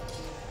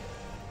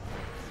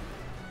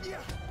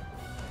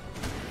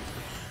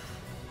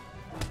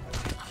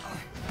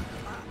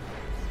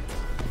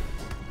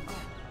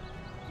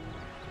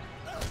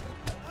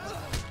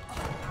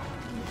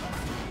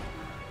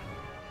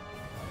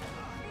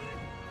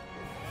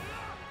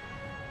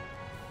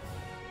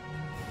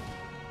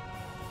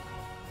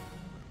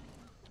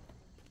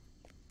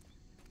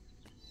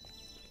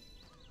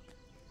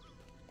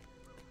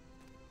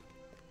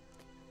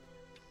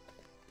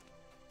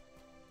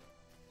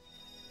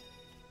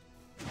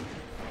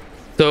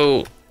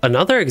 So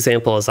another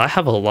example is I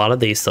have a lot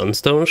of these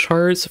sunstone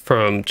shards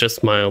from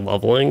just my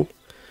leveling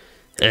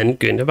in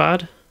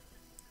Gundabad,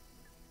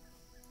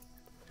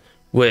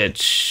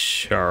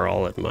 which are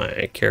all in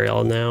my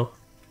carry-all now.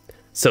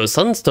 So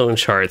sunstone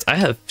shards, I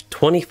have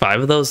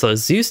 25 of those.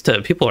 Those used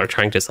to, people are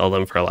trying to sell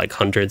them for like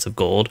hundreds of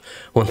gold.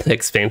 When the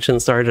expansion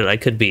started, I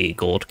could be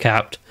gold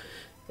capped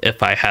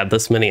if I had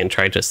this many and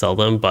tried to sell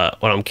them.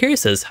 But what I'm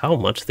curious is how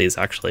much these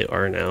actually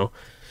are now.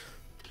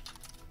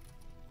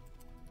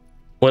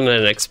 When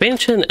an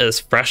expansion is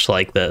fresh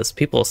like this,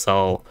 people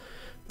sell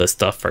the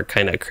stuff for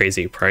kind of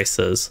crazy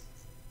prices.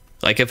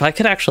 Like if I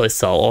could actually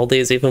sell all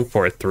these even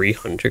for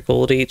 300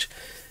 gold each,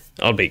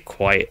 that would be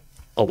quite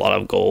a lot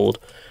of gold,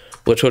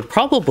 which would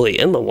probably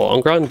in the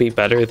long run be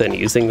better than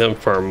using them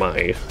for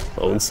my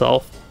own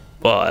self.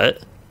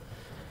 But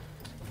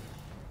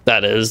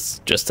that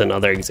is just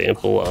another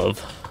example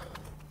of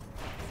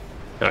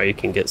how you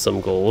can get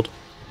some gold.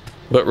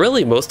 But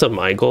really, most of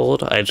my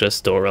gold, I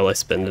just don't really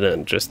spend it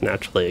and just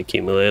naturally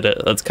accumulate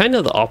it. That's kind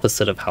of the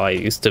opposite of how I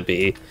used to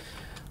be.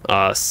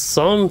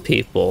 Some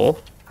people,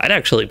 I'd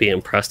actually be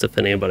impressed if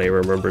anybody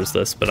remembers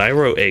this, but I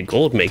wrote a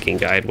gold making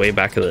guide way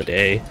back in the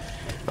day.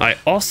 I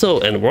also,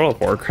 in World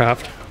of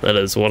Warcraft, that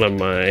is one of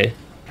my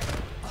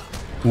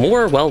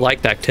more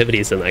well-liked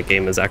activities in that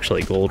game is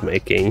actually gold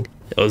making.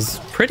 It was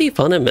pretty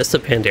fun in Mists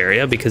of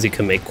Pandaria because you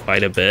can make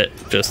quite a bit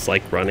just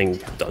like running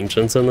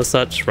dungeons and the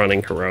such,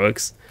 running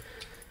heroics.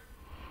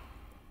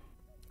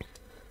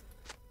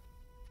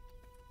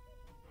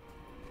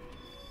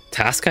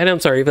 Task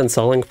items are even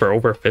selling for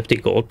over 50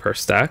 gold per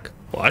stack.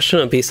 Well, I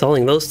shouldn't be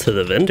selling those to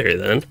the vendor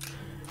then.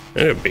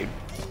 It would be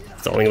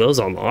selling those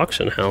on the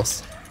auction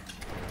house.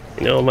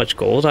 You know how much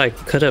gold I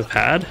could have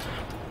had?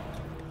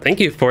 Thank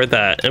you for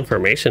that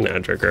information,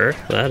 Adriger.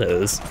 That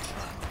is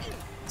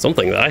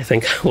something that I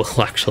think I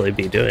will actually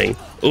be doing.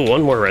 Ooh,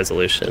 one more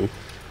resolution.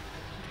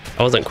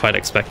 I wasn't quite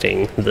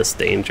expecting this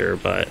danger,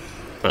 but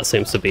that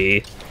seems to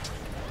be...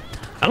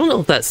 I don't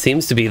know if that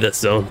seems to be this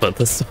zone, but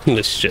this zone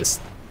is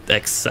just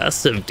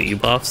excessive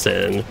debuffs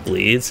and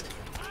bleeds.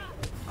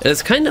 And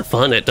it's kind of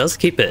fun. It does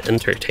keep it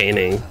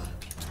entertaining.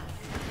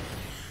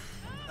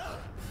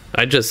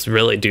 I just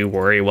really do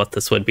worry what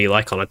this would be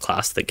like on a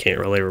class that can't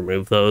really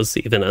remove those,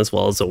 even as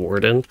well as a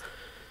Warden.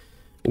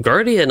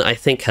 Guardian, I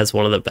think, has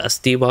one of the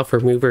best debuff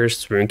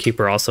removers.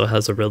 Runekeeper also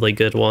has a really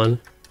good one.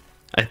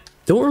 I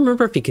don't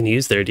remember if you can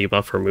use their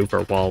debuff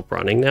remover while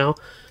running now.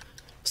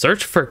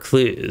 Search for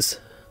clues.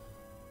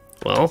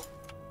 Well.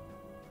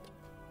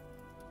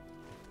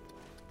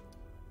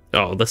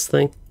 Oh, this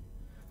thing?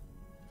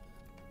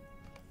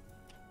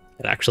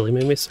 It actually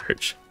made me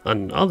search.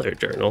 Another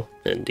journal,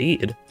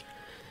 indeed.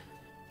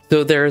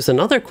 So there's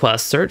another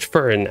quest, search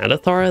for an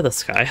Edithara, the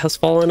sky has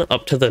fallen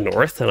up to the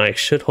north, and I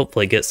should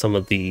hopefully get some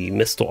of the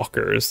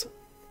Mistwalkers.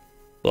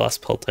 The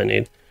last pelt I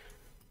need.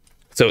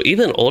 So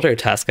even older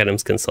task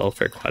items can sell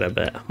for quite a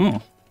bit.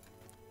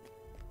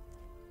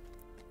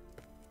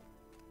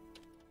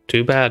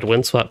 Too bad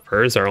windswept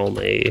furs are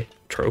only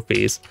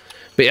trophies.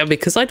 But yeah,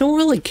 because I don't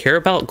really care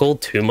about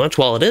gold too much,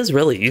 while it is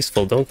really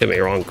useful, don't get me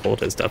wrong,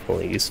 gold is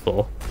definitely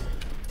useful.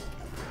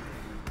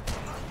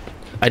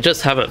 I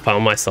just haven't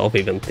found myself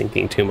even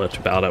thinking too much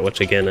about it,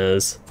 which again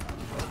is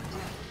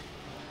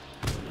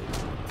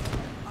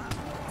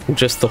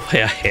just the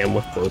way I am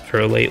with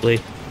LOTRO lately.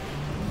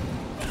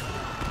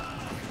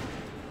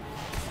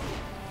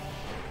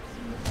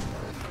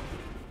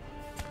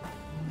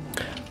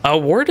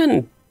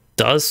 Warden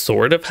does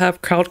sort of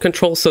have crowd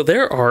control, so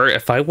there are,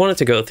 if I wanted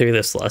to go through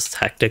this less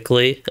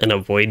tactically and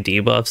avoid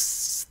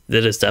debuffs,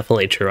 that is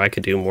definitely true. I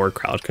could do more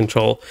crowd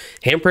control.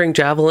 Hampering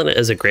Javelin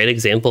is a great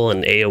example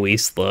in AoE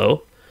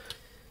slow.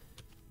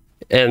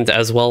 And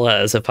as well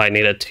as if I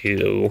needed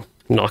to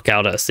knock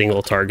out a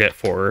single target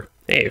for,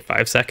 hey,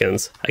 5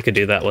 seconds, I could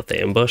do that with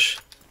the ambush.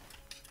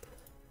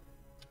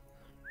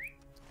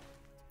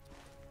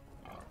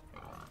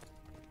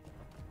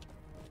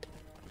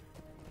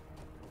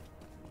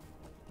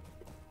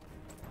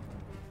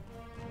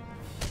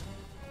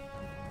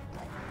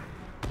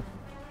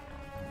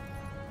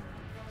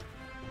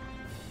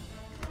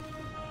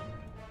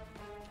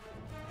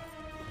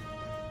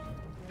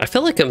 I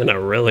feel like I'm in a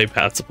really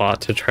bad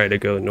spot to try to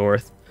go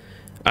north.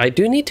 I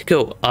do need to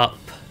go up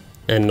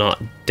and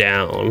not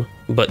down,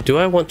 but do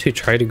I want to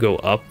try to go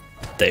up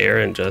there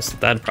and just,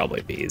 that'd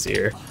probably be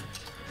easier.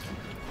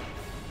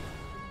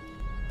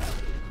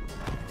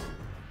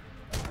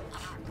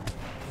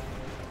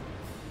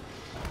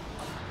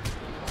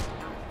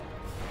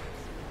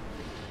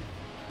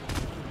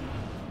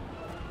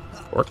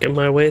 Working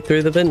my way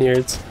through the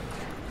vineyards.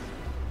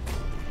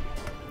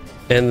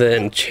 And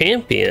then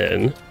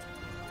champion.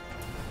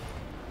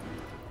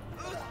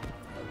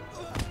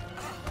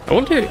 I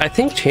wonder, I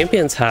think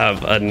champions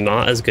have a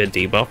not as good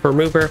debuff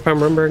remover if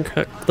I'm remembering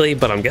correctly,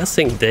 but I'm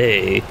guessing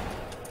they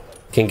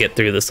can get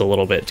through this a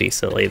little bit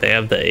decently. They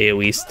have the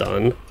AoE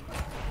stun.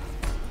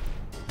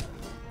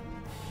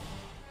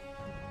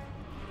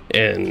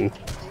 And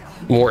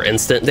more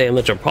instant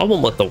damage. A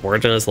problem with the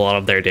Warden is a lot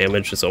of their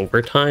damage is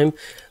overtime.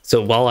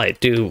 So while I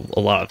do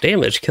a lot of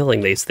damage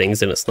killing these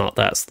things and it's not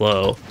that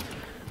slow,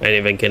 I ain't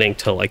even getting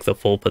to like the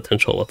full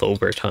potential with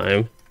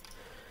overtime.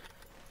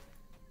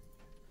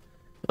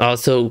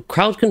 So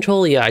crowd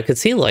control, yeah, I could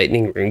see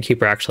Lightning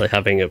Runekeeper actually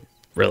having a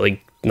really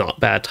not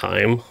bad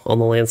time on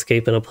the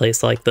landscape in a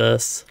place like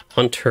this.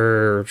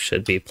 Hunter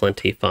should be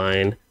plenty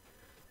fine.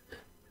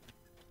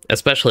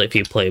 Especially if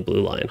you play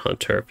Blue Line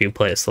Hunter. If you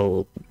play a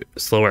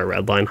slower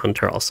Red Line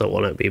Hunter, also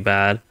wouldn't be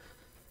bad.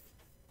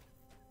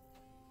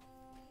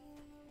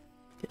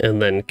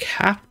 And then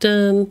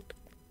Captain.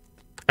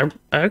 I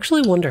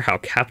actually wonder how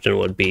Captain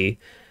would be.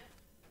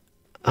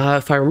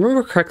 If I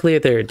remember correctly,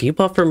 their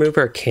debuff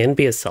remover can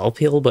be a self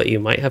heal, but you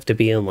might have to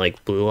be in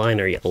like Blue Line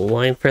or Yellow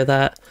Line for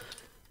that.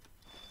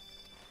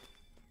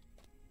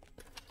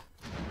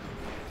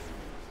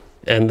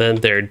 And then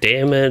their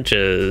damage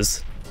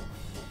is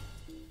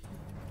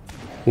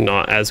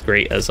not as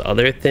great as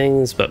other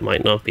things, but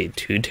might not be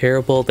too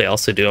terrible. They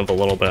also do have a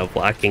little bit of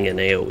lacking in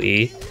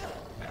AoE.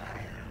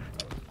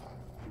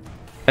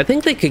 I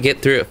think they could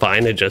get through it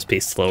fine and just be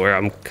slower.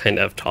 I'm kind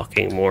of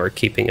talking more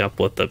keeping up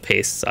with the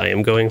pace I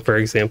am going, for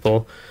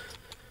example.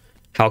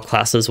 How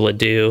classes would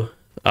do.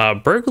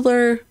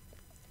 Burglar,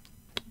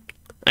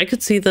 I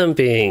could see them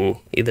being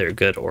either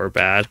good or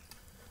bad.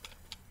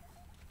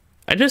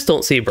 I just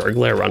don't see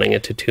Burglar running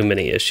into too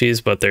many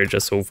issues, but they're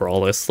just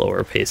overall a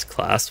slower paced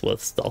class with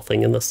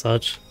stealthing and the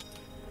such.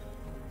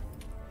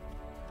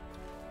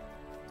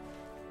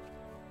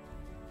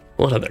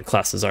 What other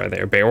classes are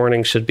there? Bear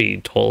Warning should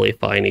be totally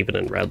fine even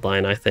in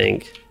Redline, I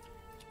think.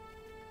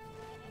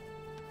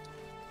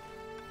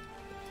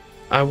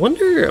 I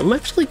wonder, I'm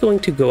actually going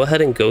to go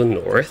ahead and go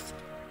north.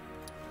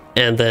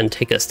 and then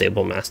take a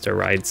Stable Master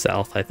ride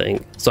south, I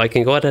think. So I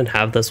can go ahead and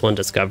have this one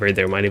discovered.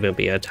 There might even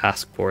be a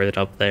task for it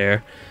up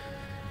there.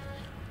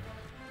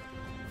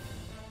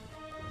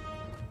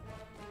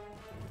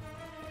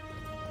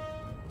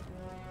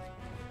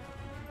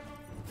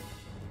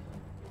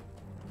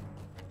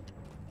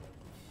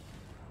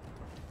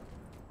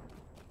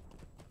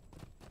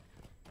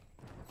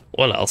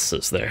 What else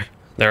is there?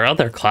 There are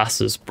other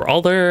classes.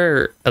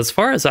 Brawler, as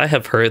far as I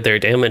have heard, their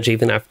damage,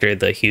 even after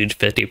the huge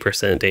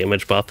 50%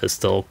 damage buff, is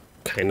still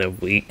kind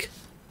of weak.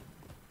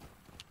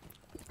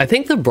 I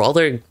think the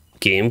Brawler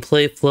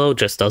gameplay flow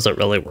just doesn't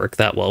really work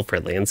that well for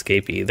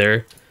landscape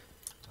either.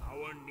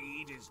 Our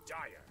need is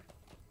dire.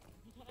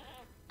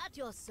 At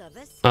your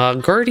service.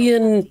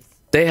 Guardian,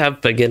 they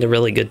have, again, a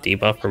really good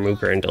debuff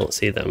remover and don't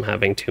see them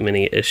having too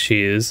many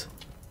issues.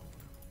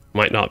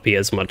 Might not be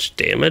as much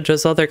damage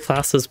as other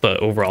classes, but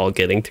overall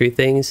getting through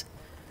things,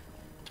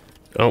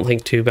 I don't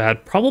think too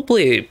bad.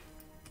 Probably,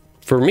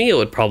 for me, it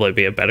would probably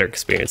be a better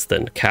experience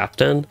than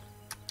Captain.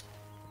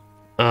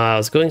 I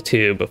was going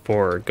to,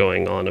 before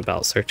going on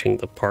about searching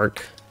the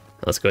park,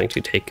 I was going to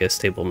take a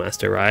Stable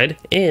Master ride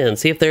and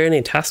see if there are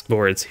any task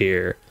boards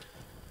here.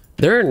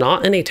 There are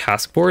not any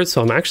task boards,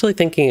 so I'm actually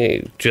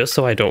thinking, just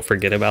so I don't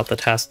forget about the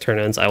task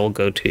turn-ins, I will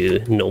go to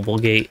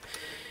Noblegate.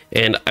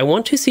 And I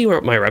want to see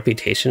where my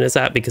reputation is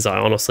at, because I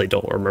honestly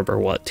don't remember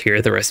what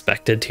tier the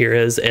respected tier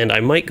is, and I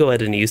might go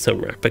ahead and use some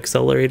rep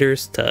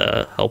accelerators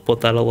to help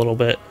with that a little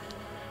bit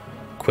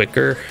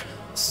quicker.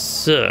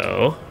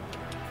 So,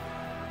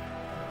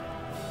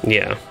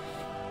 yeah.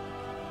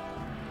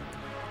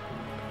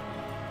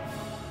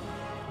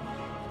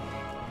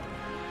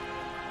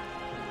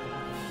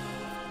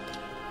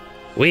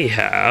 We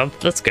have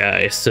this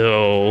guy,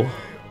 so...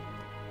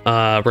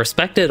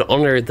 respected,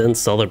 honored, then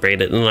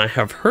celebrated, and I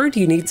have heard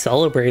you need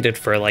celebrated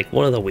for like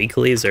one of the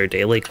weeklies or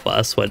daily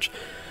quests, which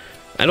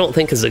I don't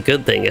think is a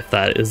good thing if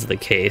that is the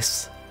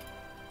case.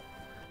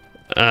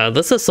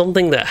 This is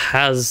something that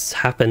has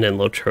happened in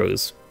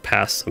LOTRO's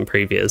past, some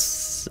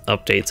previous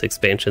updates,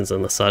 expansions,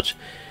 and the such,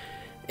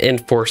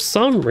 and for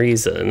some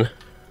reason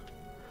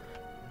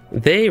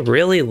they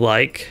really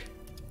like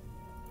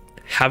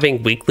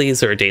having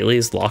weeklies or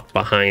dailies locked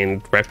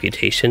behind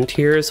reputation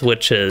tiers,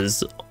 which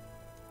is,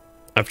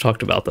 I've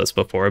talked about this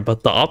before,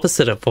 but the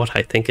opposite of what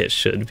I think it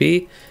should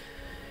be.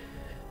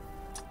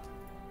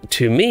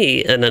 To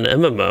me, in an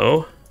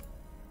MMO,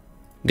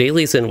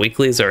 dailies and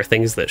weeklies are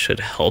things that should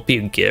help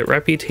you get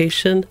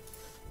reputation.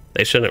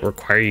 They shouldn't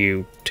require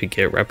you to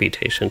get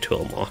reputation to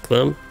unlock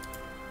them.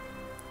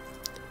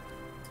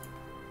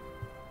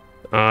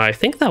 I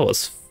think that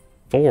was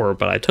 4,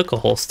 but I took a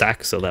whole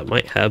stack, so that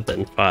might have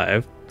been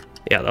 5.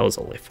 Yeah, that was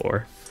only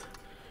 4.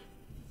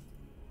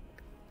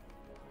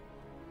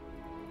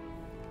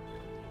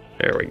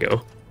 There we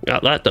go.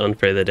 Got that done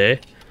for the day.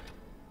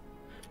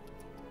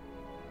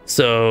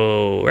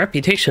 So,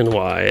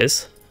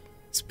 reputation-wise,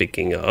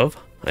 speaking of,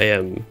 I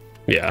am,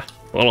 yeah,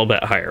 a little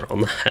bit higher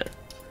on that.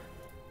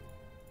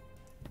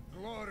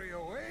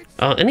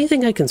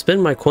 Anything I can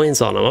spend my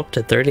coins on, I'm up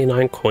to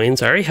 39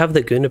 coins. I already have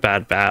the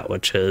Gundabad bat,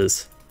 which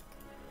is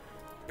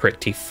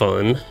pretty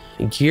fun.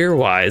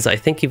 Gear-wise, I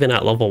think even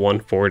at level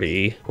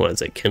 140, what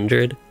is it,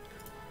 Kindred?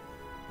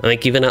 I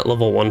think even at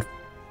level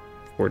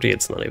 140,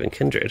 it's not even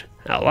Kindred.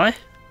 Ally?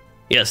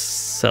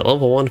 Yes, at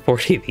level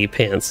 140, the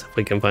pants, if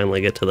we can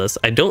finally get to this.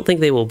 I don't think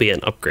they will be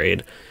an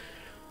upgrade.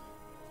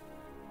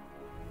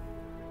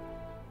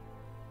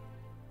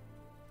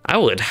 I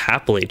would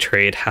happily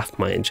trade half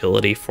my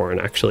agility for an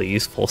actually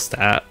useful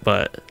stat,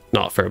 but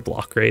not for a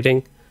block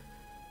rating.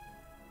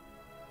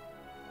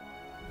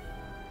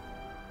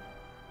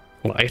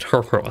 Light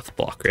armor with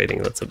block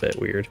rating, that's a bit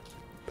weird.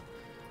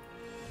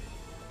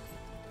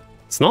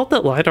 It's not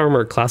that light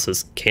armor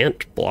classes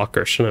can't block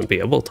or shouldn't be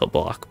able to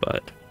block,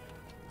 but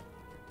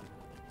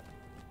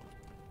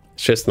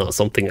it's just not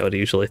something I would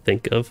usually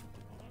think of.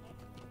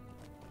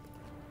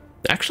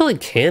 Actually,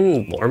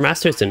 can Lore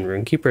Masters and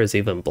Runekeepers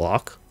even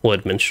block?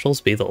 Would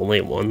Minstrels be the only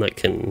one that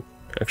can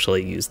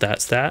actually use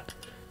that stat?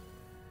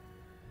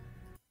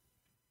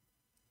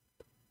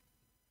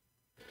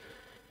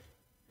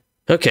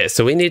 Okay,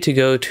 so we need to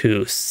go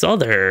to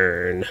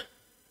Southern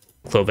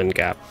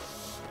Clovengap.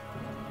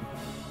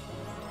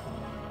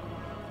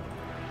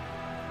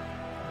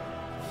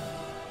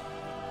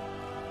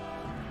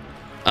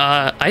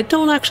 I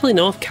don't actually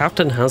know if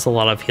Captain has a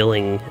lot of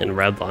healing in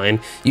Red Line.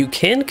 You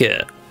can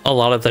get a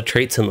lot of the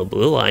traits in the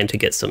Blue Line to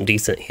get some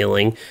decent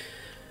healing.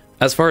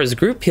 As far as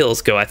group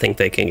heals go, I think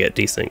they can get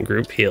decent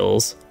group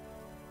heals.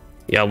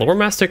 Yeah, Lore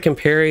Master can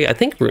parry. I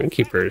think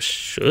Runekeepers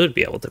should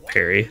be able to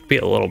parry. It'd be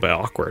a little bit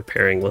awkward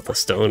parrying with a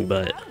stone,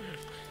 but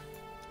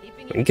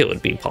I think it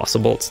would be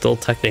possible. It's still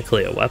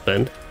technically a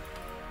weapon.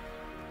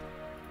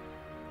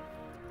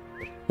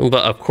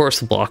 But of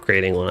course, block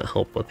rating won't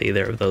help with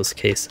either of those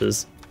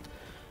cases.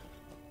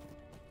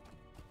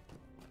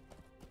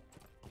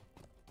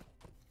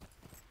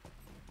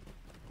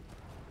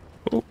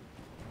 Oh,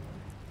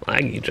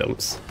 laggy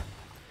jumps.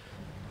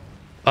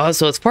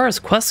 So as far as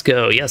quests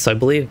go, yes, I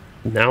believe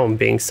now I'm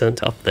being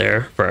sent up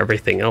there for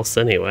everything else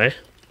anyway.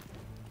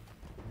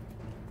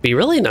 Be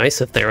really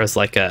nice if there was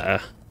like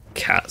a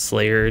cat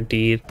slayer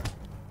deed.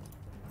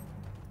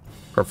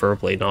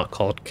 Preferably not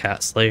called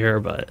cat slayer,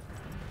 but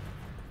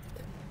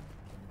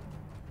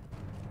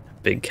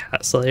big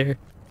cat slayer.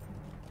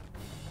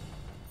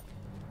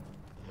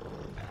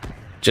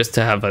 Just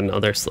to have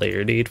another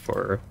slayer deed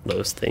for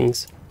those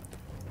things.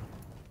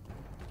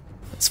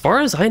 As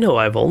far as I know,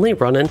 I've only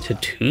run into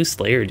 2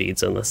 slayer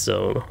deeds in this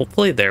zone.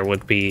 Hopefully there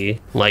would be,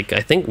 like, I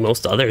think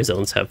most other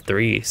zones have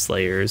 3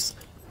 slayers.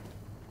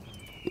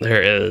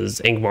 There is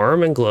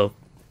Angmarm and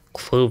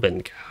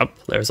Clovengap.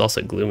 There's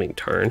also Glooming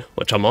Turn,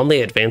 which I'm on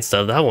the advanced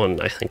of. That one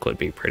I think would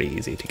be pretty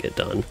easy to get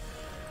done.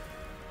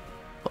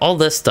 All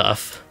this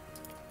stuff,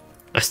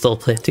 I still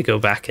plan to go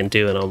back and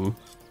do, and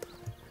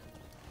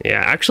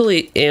yeah,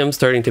 actually am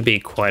starting to be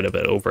quite a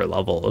bit over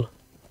leveled.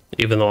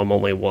 Even though I'm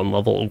only 1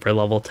 level over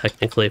level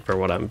technically for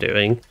what I'm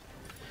doing.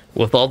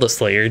 With all the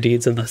slayer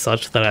deeds and the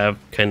such that I've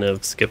kind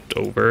of skipped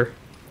over.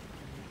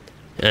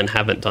 And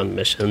haven't done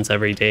missions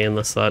every day and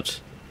the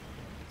such.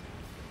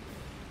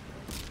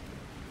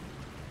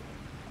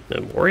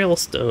 Memorial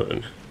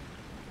Stone.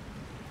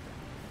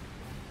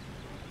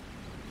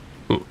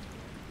 Is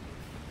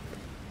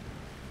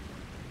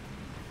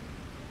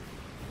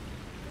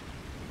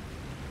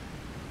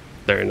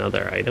there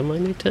another item I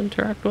need to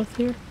interact with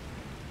here?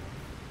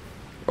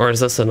 Or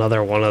is this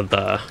another one of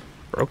the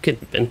broken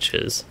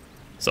benches?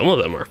 Some of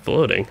them are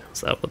floating.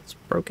 Is that what's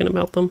broken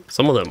about them?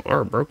 Some of them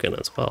are broken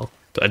as well.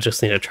 Do I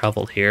just need to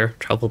travel here,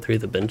 travel through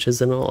the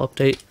benches, and it'll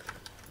update?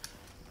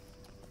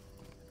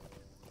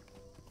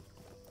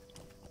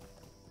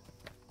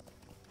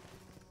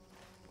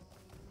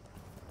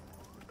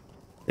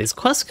 These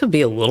quests could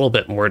be a little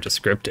bit more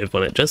descriptive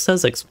when it just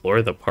says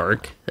explore the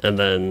park and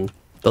then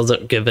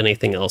doesn't give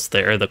anything else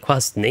there. The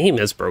quest name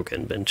is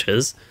Broken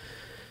Benches.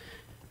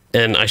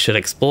 And I should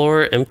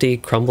explore empty,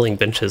 crumbling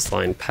benches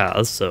lined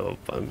paths, so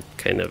I'm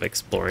kind of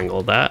exploring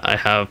all that. I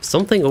have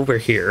something over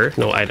here,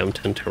 no item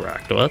to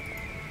interact with.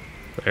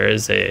 There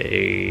is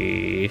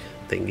a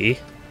thingy.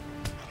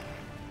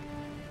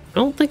 I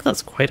don't think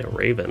that's quite a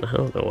raven. I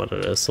don't know what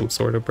it is, some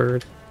sort of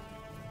bird.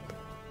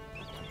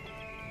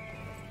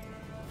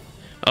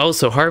 Oh,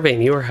 so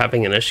Harvane, you are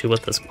having an issue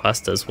with this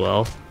quest as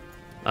well.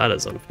 That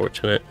is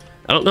unfortunate.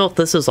 I don't know if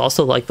this is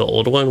also like the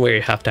old one where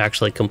you have to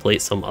actually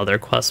complete some other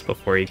quest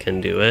before you can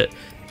do it.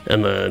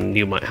 And then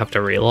you might have to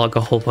relog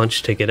a whole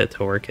bunch to get it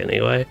to work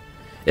anyway.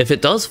 If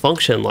it does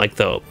function like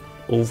the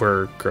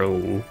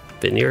overgrown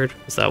vineyard,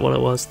 is that what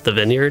it was? The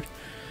vineyard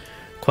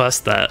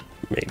quest, that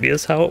maybe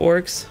is how it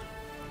works.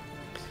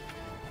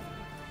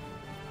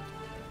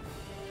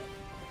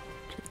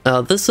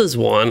 This is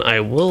one. I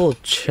will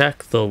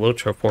check the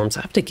LOTRO forms.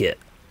 I have to get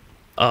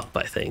up,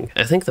 I think.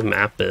 I think the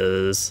map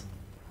is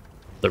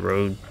the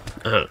road.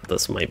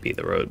 This might be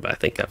the road, but I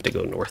think I have to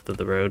go north of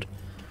the road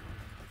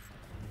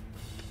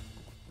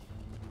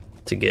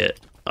to get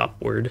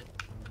upward.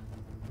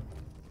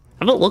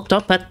 I haven't looked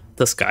up at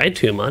the sky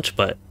too much,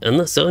 but in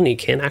the zone you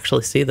can't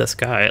actually see the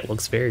sky. It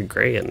looks very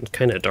gray and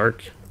kind of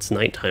dark. It's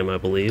nighttime, I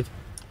believe.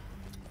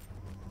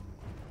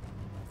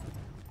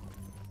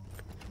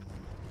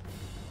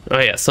 Oh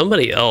yeah,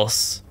 somebody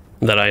else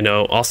that I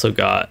know also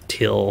got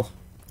teal,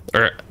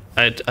 or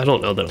I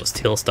don't know that it was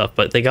teal stuff,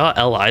 but they got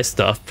LI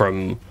stuff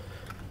from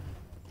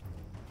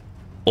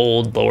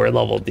old lower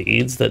level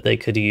deeds that they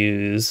could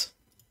use.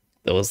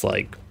 That was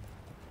like,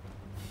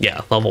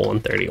 yeah, level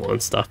 131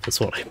 stuff is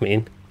what I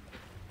mean.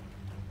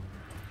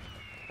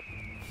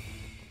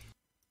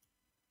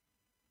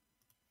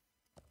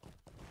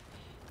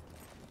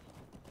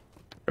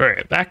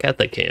 Alright, back at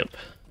the camp.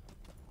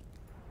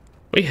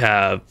 We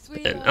have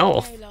an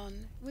elf.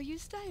 Will you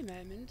stay a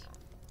moment?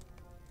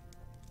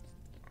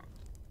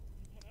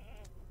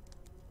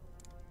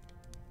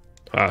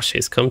 Ah,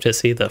 she's come to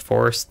see the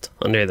forest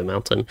under the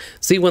mountain.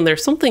 See, when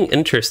there's something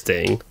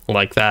interesting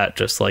like that,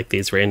 just like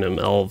these random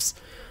elves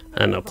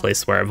and a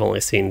place where I've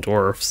only seen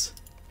dwarfs,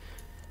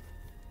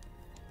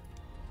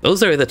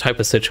 those are the type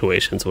of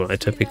situations when I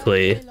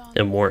typically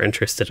am more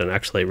interested in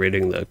actually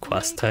reading the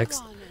quest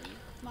text.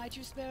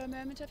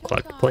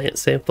 Collect plant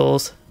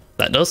samples.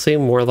 That does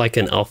seem more like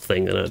an elf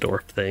thing than a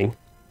dwarf thing.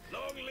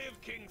 Long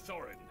live King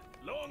Thorin.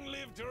 Long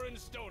live Durin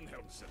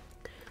Stonehelmson.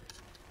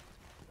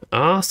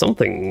 Ah,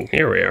 something.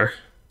 Here we are.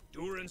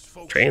 Durin's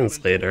folk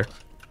Translator.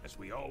 as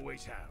we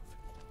always have.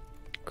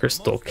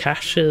 Crystal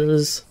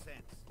caches.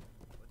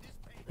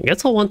 I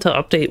guess I'll want to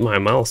update my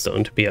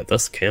milestone to be at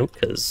this camp,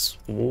 because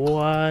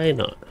why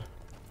not?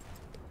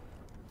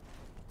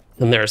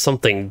 And there's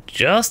something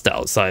just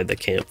outside the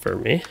camp for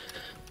me.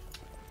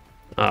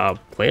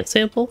 Plant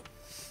sample?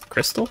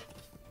 Crystal?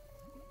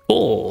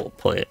 Cool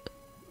plant.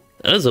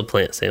 That is a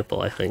plant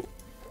sample, I think.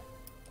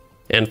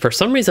 And for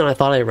some reason I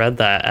thought I read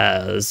that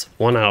as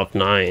 1 out of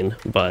 9,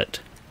 but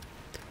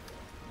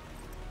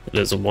it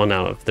is a 1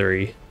 out of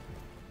 3.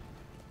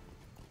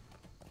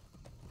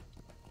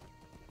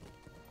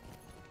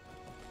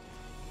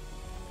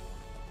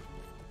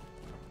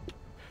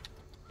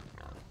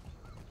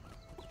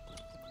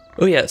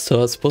 Oh yeah, so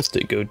I was supposed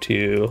to go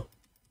to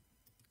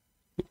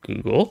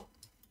Google.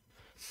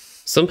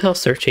 Somehow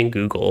searching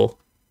Google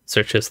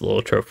searches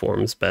LOTRO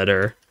forms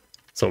better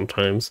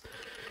sometimes.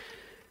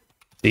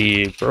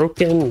 The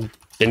broken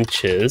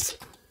benches,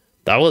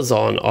 that was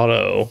on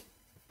auto.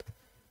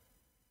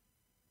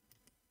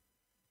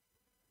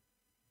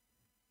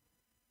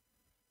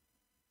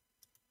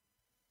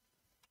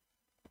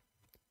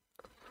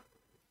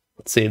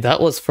 Let's see, that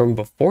was from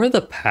before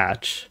the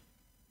patch.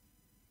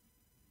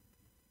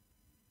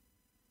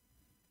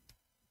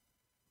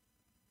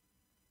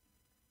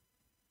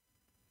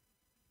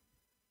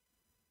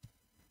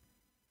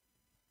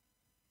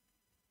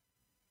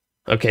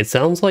 Okay, it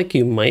sounds like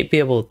you might be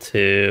able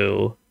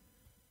to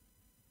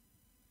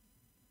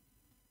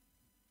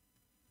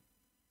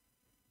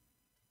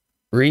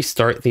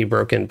restart the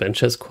Broken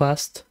Benches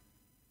quest.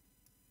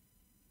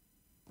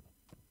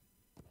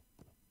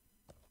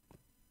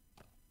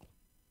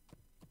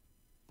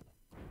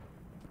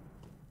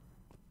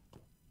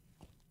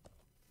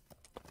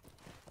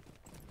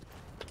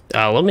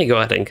 Let me go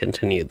ahead and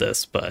continue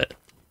this, but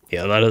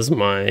yeah, that is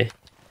my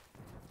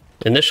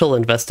initial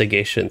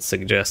investigation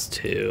suggests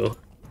to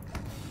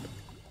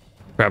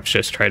perhaps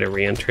just try to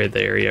re-enter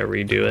the area,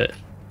 redo it.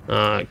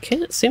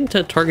 Can't seem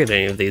to target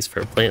any of these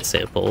for plant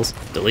samples.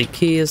 Delete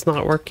key is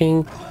not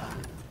working.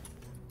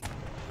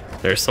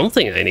 There's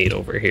something I need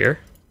over here.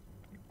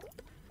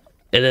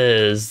 It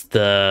is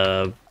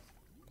the...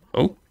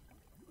 Oh.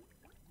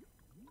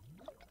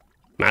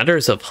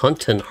 Matters of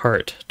Hunt and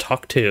Heart.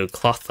 Talk to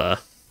Clotha.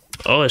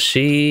 Oh, is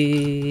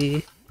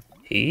she...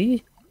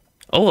 He?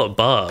 Oh,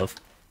 above.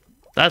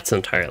 That's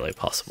entirely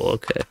possible,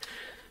 okay.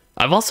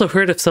 I've also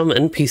heard of some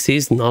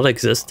NPCs not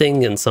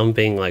existing and some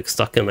being like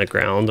stuck in the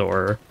ground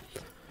or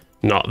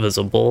not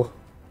visible.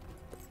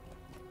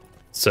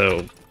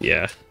 So,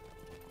 yeah.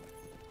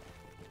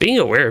 Being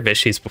aware of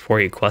issues before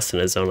you quest in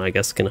a zone, I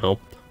guess, can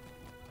help.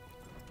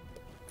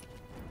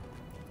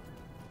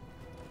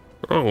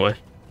 Wrong way.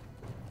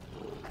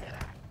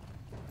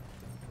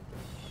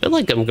 I feel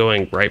like I'm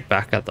going right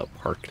back at the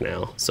park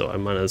now, so I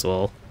might as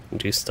well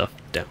do stuff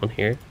down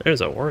here.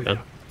 There's a warden.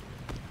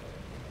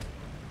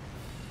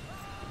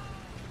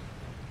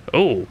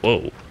 Oh,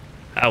 whoa.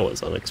 That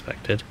was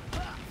unexpected.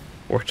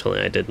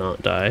 Fortunately, I did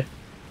not die.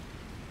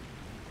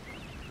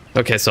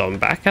 Okay, so I'm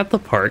back at the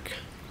park,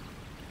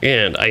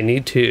 and I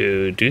need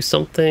to do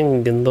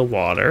something in the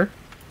water.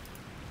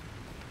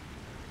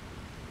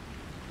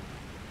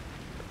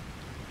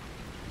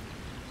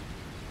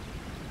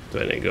 Do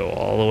I need to go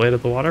all the way to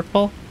the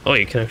waterfall? Oh,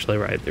 you can actually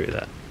ride through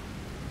that.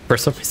 For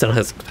some reason, I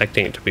was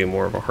expecting it to be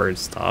more of a hard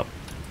stop.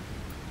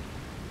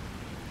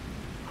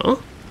 Huh?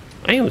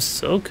 I am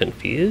so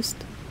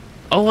confused.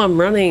 Oh, I'm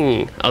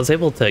running. I was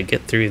able to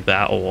get through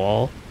that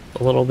wall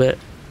a little bit.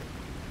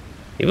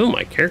 Even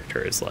my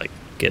character is like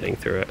getting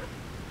through it.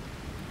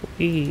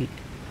 Whee.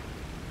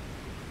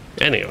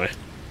 Anyway,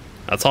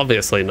 that's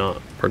obviously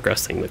not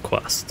progressing the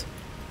quest.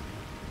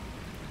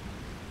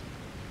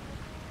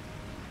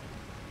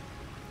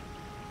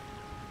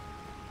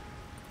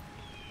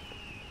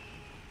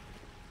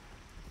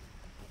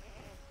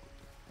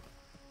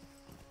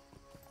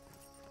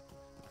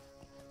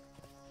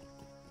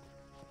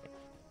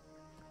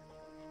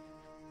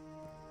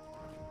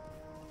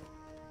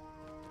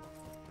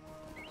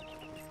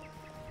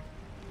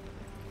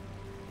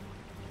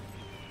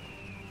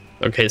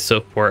 Okay, so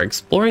for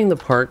exploring the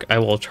park, I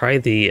will try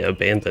the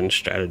abandon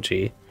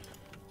strategy.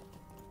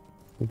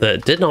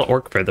 That did not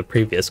work for the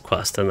previous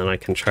quest, and then I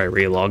can try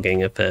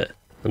relogging if it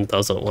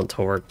doesn't want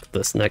to work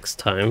this next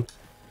time.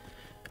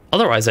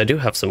 Otherwise, I do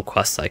have some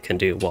quests I can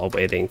do while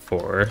waiting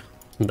for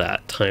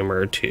that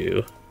timer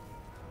to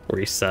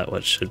reset,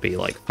 which should be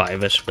like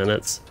 5-ish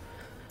minutes.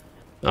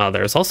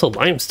 There's also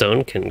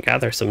limestone, can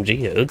gather some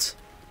geodes.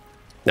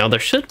 Now there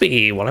should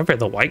be, whatever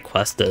the white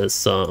quest is,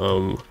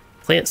 some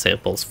plant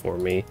samples for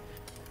me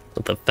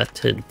with the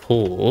fetid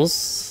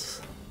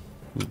pools,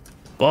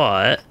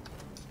 but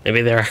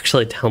maybe they're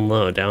actually down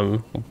low,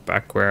 down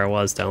back where I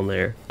was down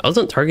there. I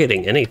wasn't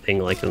targeting anything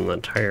like in the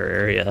entire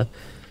area,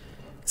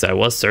 because I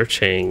was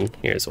searching.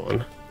 Here's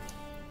one.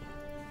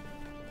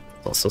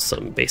 Also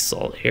some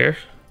basalt here.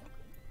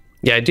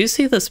 Yeah, I do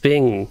see this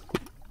being...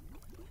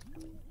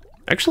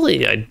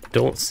 Actually, I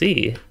don't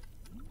see...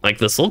 Like,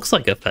 this looks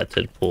like a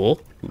fetid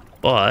pool,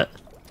 but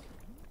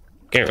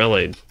can't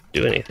really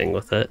do anything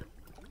with it.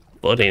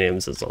 Bloody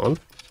Names is on.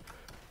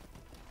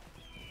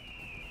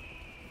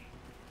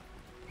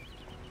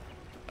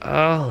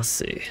 Let's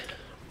see.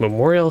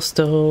 Memorial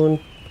Stone.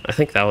 I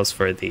think that was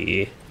for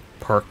the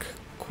park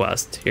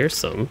quest. Here's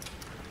some.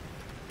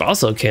 But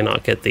also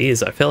cannot get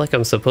these. I feel like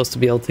I'm supposed to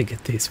be able to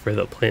get these for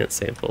the plant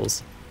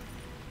samples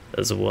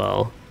as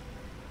well.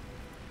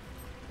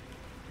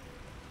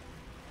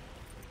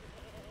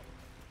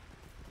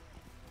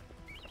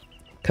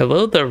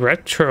 Hello, the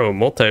retro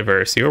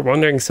multiverse. You're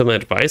wondering some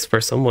advice for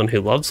someone who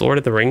loves Lord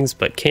of the Rings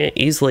but can't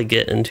easily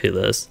get into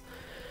this.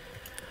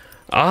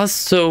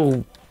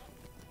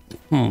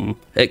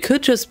 It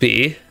could just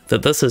be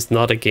that this is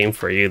not a game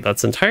for you.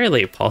 That's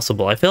entirely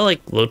possible. I feel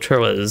like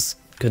LOTRO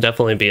could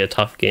definitely be a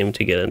tough game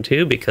to get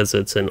into because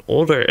it's an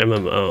older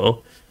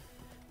MMO,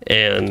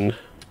 and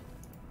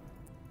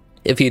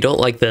if you don't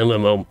like the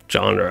MMO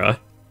genre,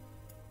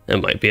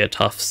 it might be a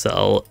tough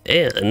sell,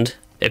 and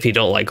if you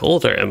don't like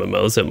older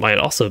MMOs, it might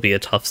also be a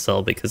tough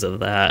sell because of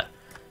that.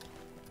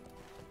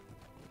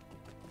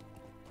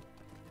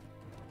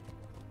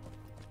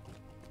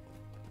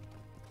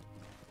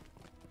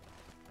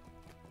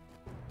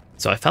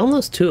 So I found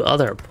those 2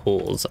 other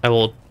pools. I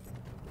will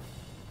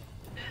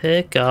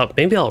pick up,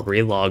 maybe I'll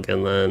relog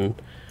and then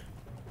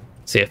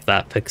see if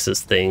that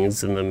fixes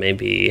things, and then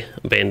maybe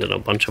abandon a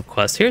bunch of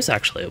quests. Here's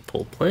actually a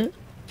pool plant.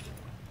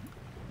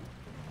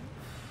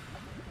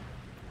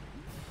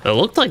 It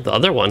looked like the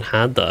other one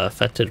had the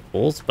affected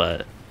pools,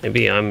 but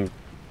maybe I'm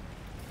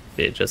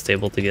just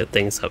able to get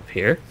things up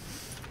here.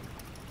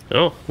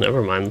 Oh,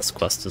 never mind, this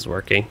quest is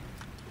working.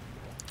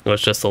 It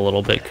was just a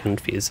little bit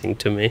confusing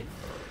to me.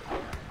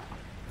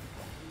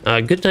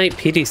 Good night,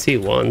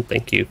 PDC1.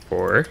 Thank you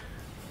for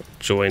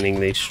joining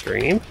the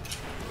stream.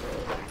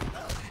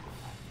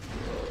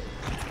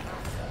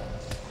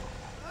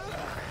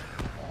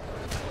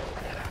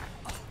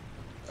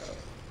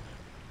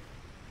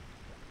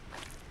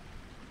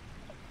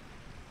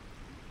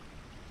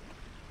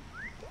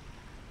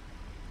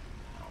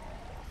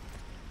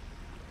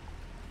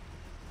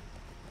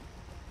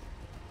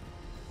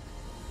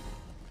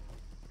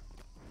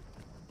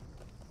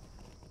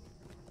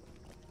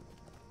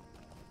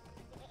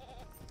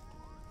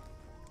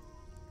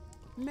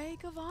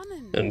 Make of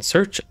Anand. In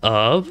search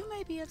of You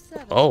may be of service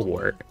to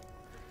Bulwark.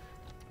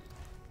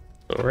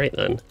 Alright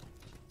then.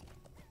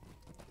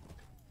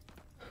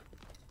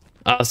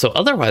 So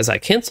otherwise I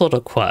cancelled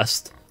a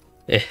quest,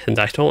 and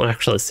I don't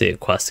actually see a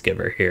quest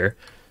giver here.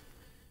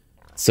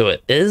 So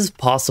it is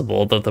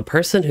possible that the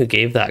person who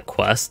gave that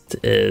quest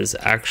is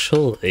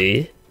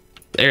actually...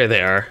 There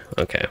they are.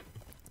 Okay.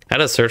 I had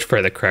to search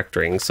for the correct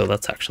ring, so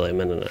that's actually a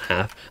minute and a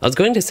half. I was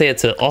going to say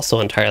it's also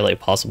entirely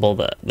possible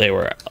that they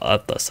were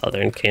at the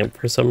southern camp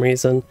for some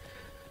reason,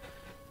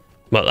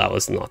 but that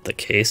was not the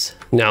case.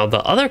 Now,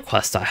 the other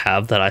quest I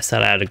have that I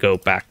said I had to go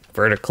back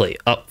vertically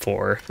up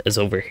for is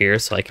over here,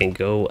 so I can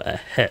go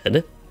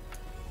ahead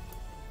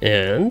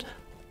and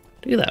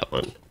do that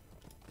one.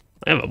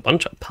 I have a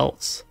bunch of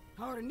pelts.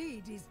 Our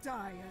need is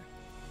dire.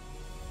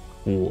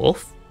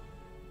 Wolf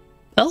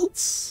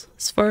pelts,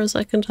 as far as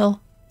I can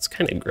tell. It's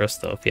kind of gross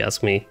though, if you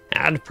ask me.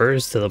 Add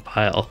furs to the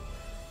pile.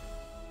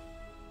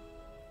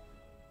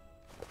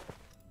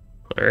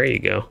 There you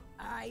go.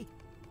 Aye.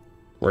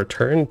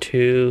 Return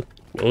to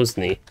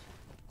Nosny,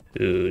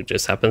 who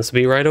just happens to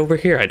be right over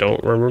here. I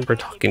don't remember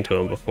talking to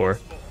him before.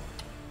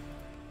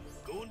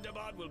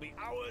 Gundabad will be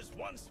ours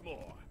once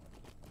more.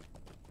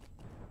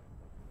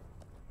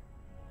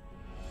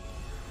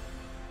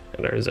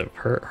 And there's a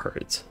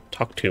herds.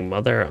 Talk to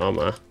Mother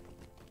Amma.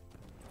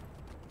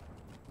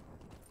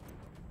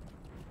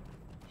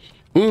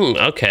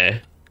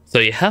 Okay. So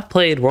you have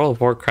played World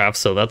of Warcraft,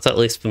 so that's at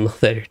least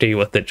familiarity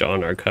with the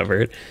genre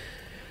covered.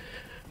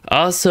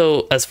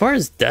 So as far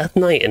as Death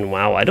Knight and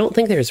WoW, I don't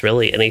think there's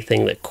really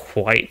anything that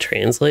quite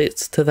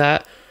translates to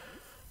that.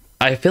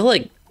 I feel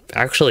like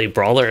actually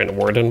Brawler and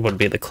Warden would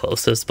be the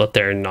closest, but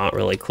they're not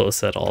really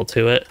close at all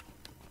to it.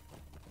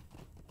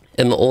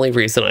 And the only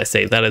reason I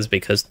say that is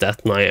because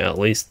Death Knight, at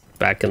least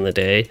back in the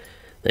day,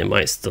 they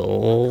might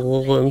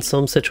still in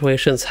some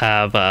situations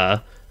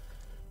have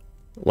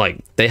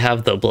like they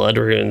have the blood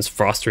runes,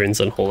 frost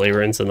runes, and holy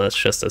runes, and that's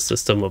just a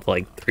system of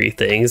like 3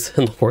 things.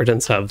 And the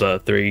Wardens have the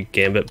 3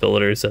 gambit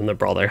builders, and the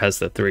Brawler has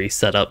the 3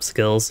 setup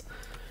skills.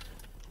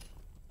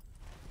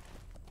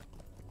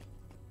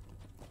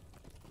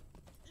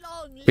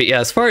 But yeah,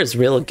 as far as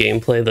real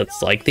gameplay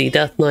that's like the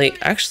Death Knight,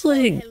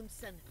 actually,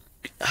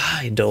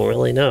 I don't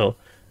really know.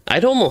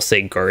 I'd almost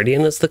say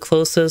Guardian is the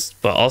closest,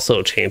 but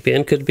also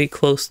Champion could be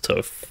close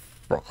to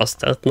Frost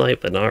Death Knight,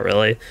 but not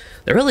really.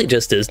 There really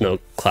just is no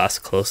class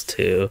close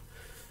to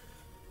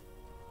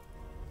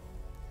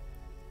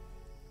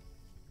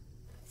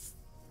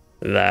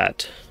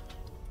that.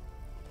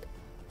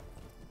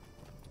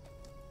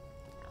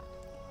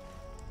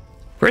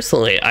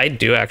 Personally, I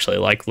do actually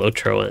like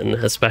LOTRO, and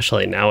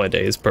especially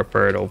nowadays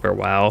prefer it over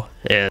WoW,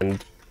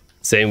 and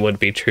same would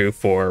be true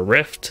for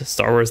Rift,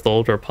 Star Wars The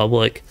Old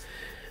Republic,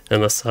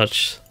 and the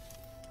such.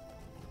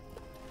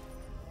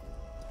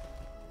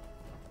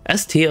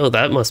 STO,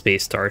 that must be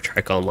Star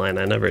Trek Online.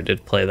 I never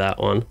did play that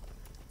one.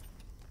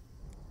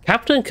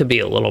 Captain could be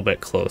a little bit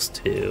close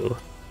to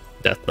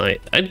Death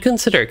Knight. I'd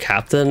consider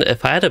Captain.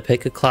 If I had to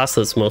pick a class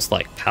that's most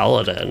like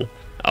Paladin,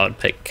 I would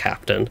pick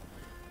Captain.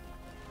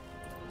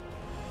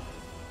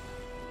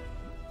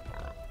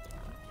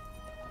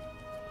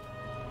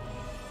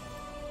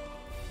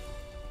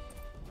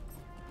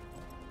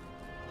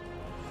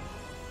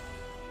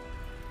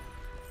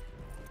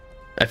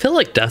 I feel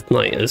like Death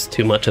Knight is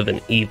too much of an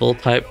evil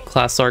type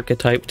class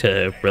archetype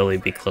to really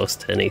be close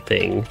to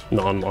anything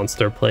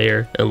non-monster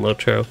player in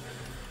LOTRO.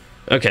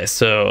 Okay,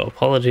 so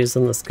apologies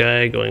on this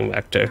guy, going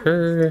back to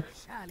her.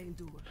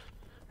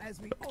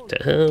 Back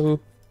to him.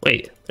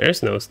 Wait, there's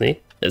Nosny.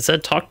 It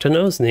said talk to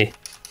Nosny.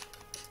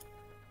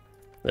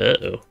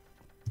 Uh-oh.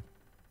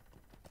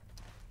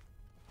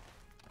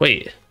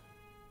 Wait.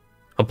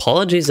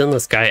 Apologies in the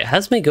Sky. It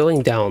has me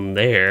going down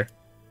there,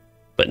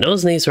 but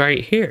Nose Knee's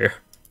right here.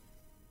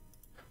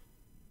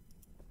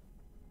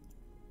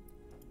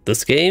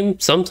 This game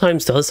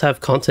sometimes does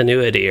have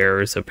continuity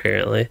errors,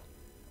 apparently.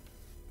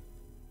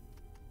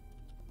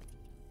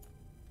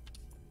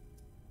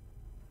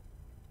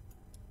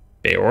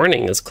 Bay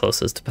Warning is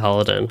closest to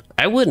Paladin.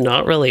 I would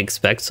not really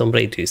expect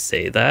somebody to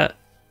say that.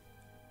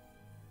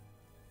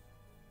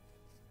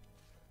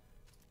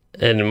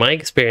 And in my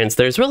experience,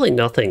 there's really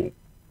nothing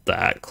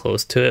that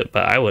close to it,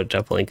 but I would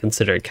definitely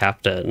consider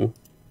Captain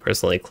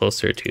personally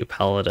closer to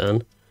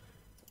Paladin.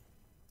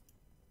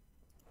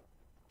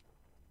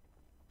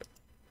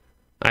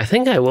 I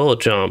think I will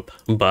jump,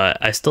 but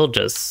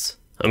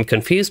I'm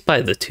confused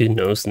by the two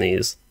Nose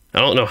Knees. I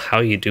don't know how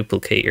you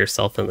duplicate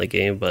yourself in the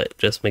game, but it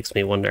just makes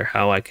me wonder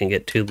how I can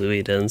get two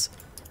Louis Dins.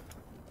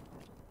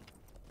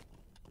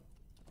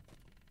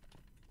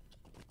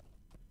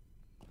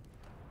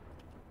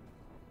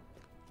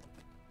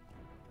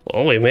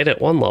 Well, we made it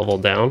one level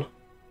down.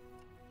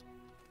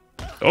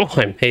 Oh,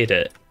 I made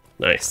it.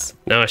 Nice.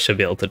 Now I should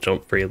be able to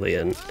jump freely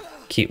and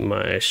keep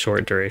my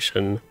short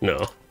duration,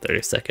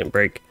 30-second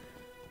break.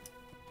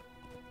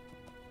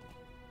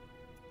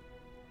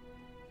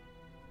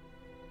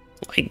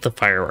 Light the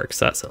fireworks,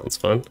 that sounds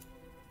fun.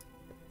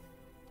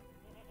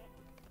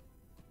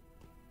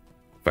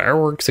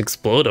 Fireworks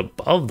explode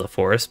above the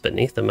forest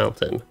beneath the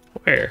mountain.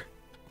 Where?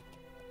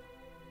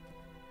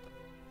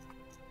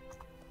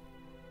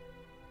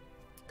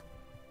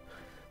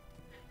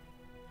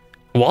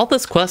 While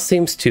this quest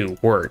seems to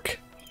work,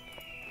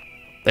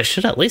 they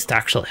should at least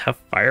actually have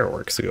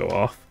fireworks go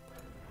off.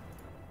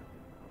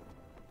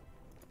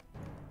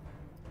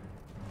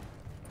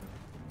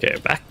 Okay,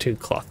 back to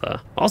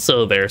Clotha.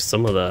 Also, there's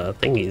some of the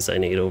thingies I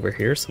need over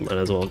here, so might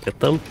as well get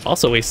them.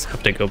 Also, we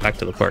have to go back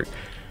to the park.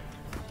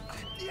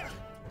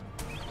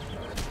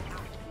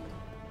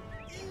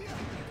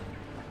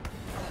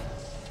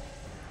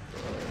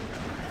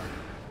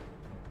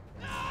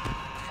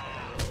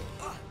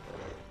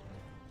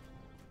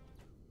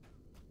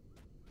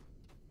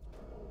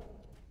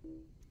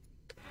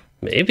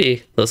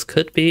 Maybe this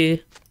could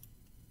be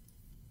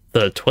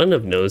the twin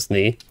of Nose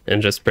Knee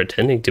and just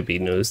pretending to be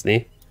Nose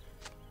Knee.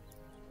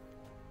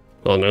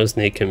 Well, Nose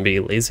Knee can be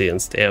lazy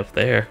and stay up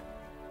there.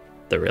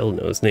 The real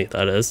Nose Knee,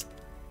 that is.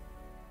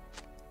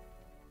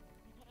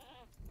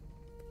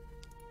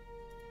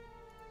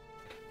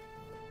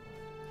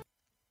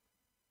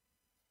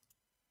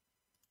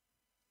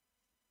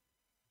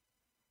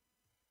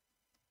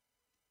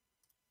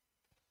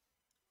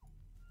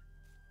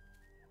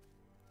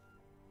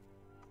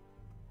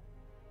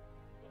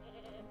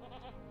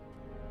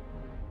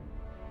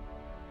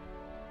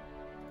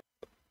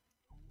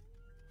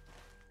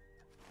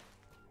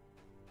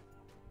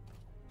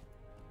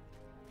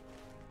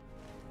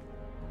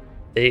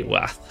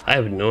 Daywath. I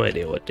have no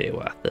idea what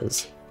Daywath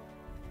is.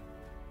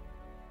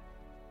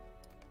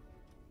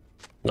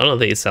 None of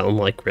these sound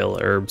like real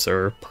herbs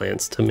or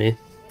plants to me.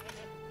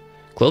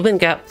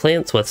 Clovengap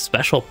plants with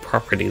special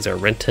properties are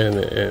written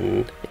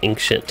in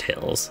ancient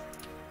tales.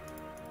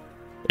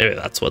 Maybe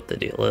that's what the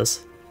deal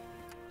is.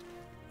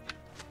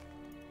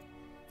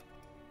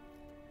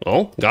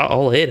 Well, got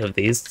all 8 of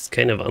these,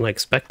 kind of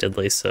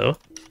unexpectedly so.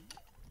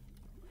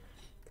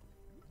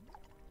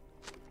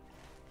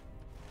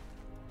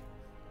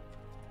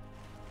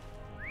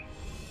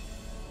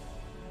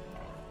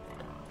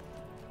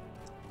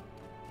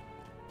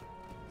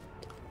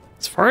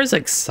 As far as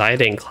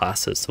exciting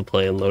classes to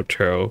play in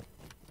LOTRO,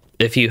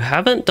 if you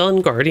haven't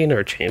done Guardian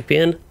or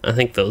Champion, I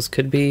think those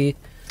could be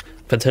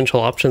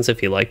potential options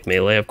if you like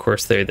melee. Of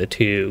course, they're the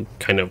two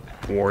kind of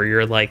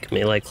warrior-like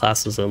melee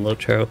classes in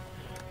LOTRO.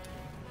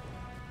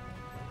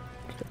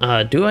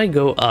 Do I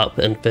go up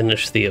and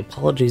finish the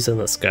Apologies in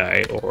the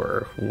Sky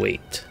or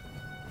wait?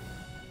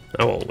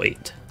 I will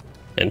wait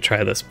and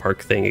try this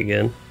park thing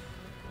again.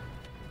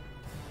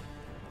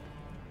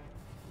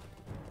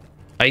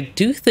 I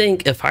do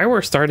think if I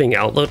were starting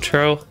out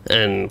LOTRO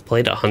and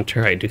played a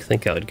hunter, I do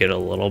think I would get a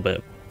little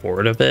bit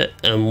bored of it,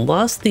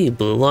 unless the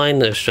blue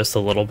line is just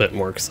a little bit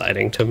more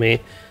exciting to me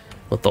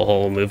with the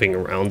whole moving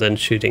around and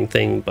shooting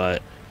thing.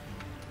 But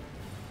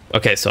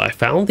okay, so I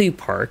found the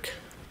park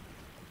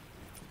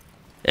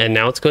and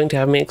now it's going to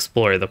have me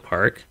explore the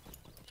park,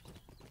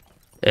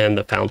 and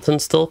the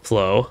fountains still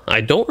flow.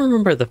 I don't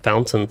remember the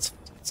fountains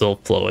still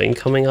flowing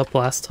coming up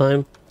last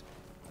time.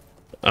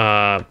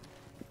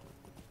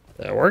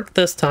 That worked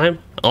this time.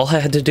 All I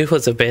had to do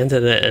was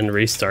abandon it and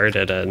restart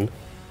it, and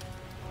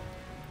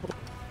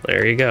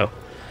there you go.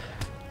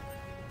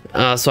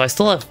 So I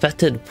still have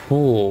fetid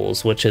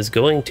pools, which is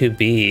going to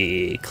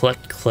be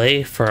collect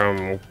clay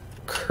from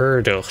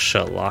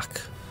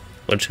Kurdoshalak,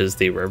 which is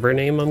the river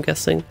name, I'm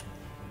guessing.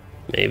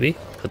 Maybe,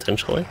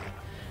 potentially.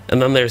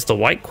 And then there's the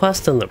white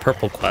quest and the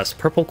purple quest.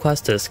 Purple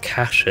quest is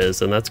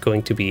caches, and that's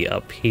going to be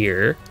up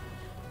here.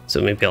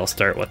 So maybe I'll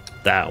start with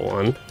that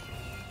one,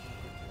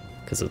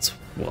 because it's,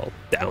 well,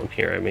 down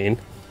here, I mean.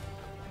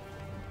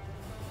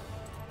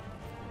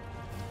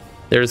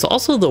 There's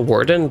also the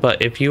Warden,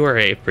 but if you are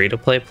a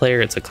free-to-play player,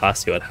 it's a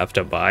class you would have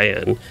to buy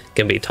and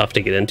can be tough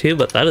to get into,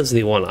 but that is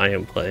the one I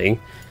am playing.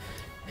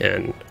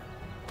 And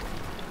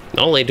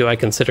not only do I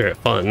consider it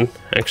fun,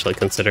 I actually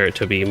consider it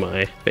to be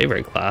my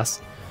favorite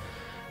class.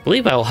 I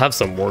believe I will have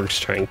some wargs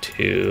trying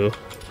to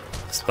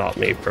stop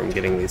me from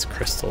getting these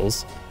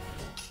crystals.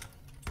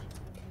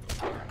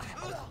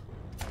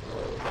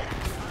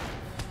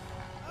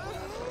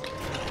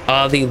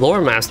 The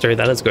Lore Master,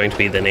 that is going to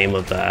be the name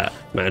of that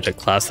magic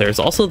class. There's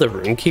also the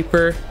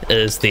Runekeeper,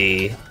 is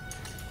the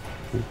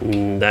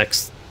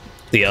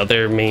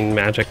other main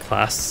magic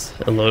class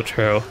in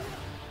LOTRO.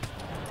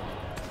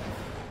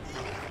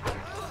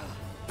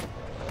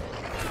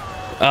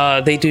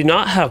 They do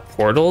not have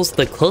portals.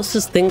 The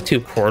closest thing to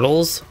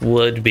portals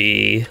would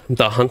be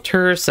the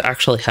Hunters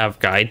actually have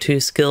Guide to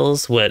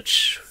skills,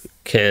 which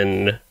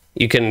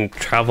you can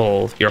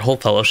travel, your whole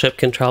fellowship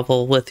can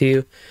travel with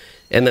you.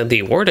 And then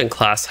the Warden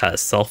class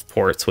has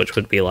self-ports, which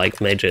would be like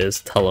mages,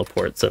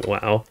 teleports, and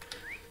WoW.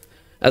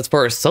 As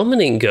far as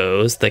summoning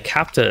goes, the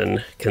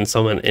captain can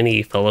summon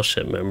any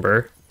fellowship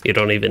member. You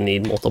don't even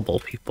need multiple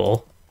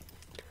people.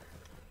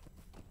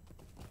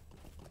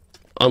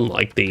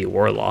 Unlike the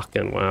warlock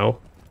in WoW.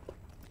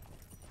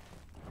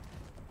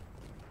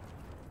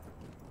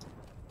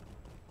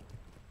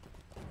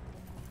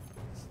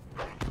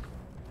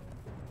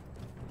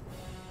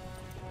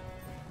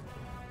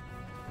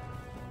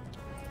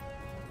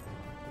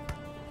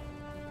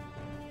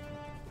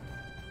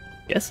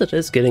 Guess it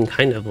is getting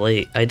kind of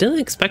late. I didn't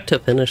expect to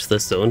finish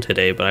this zone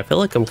today, but I feel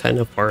like I'm kind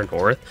of far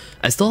north.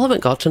 I still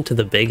haven't gotten to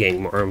the big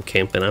Angmorum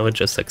camp, and I would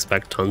just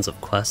expect tons of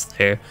quests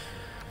there.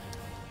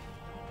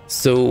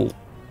 So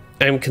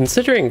I'm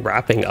considering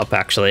wrapping up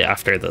actually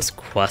after this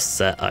quest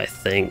set, I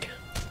think.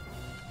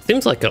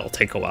 Seems like it'll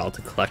take a while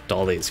to collect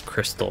all these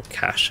crystal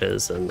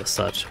caches and the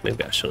such.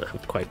 Maybe I shouldn't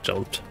have quite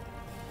jumped.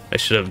 I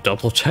should have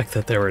double checked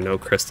that there were no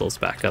crystals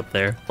back up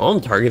there. All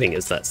I'm targeting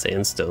is that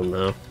sandstone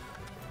though.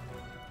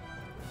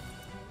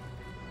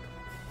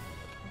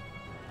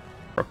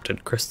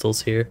 Corrupted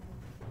crystals here.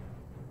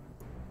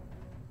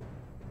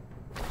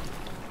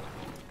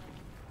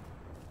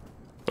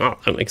 Oh,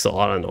 that makes a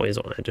lot of noise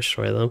when I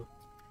destroy them.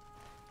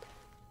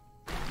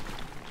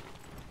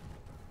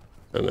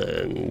 And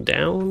then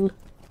down.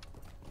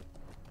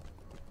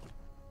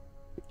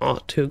 Oh,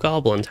 to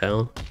Goblin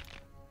Town.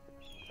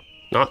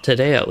 Not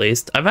today, at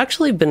least. I've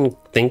actually been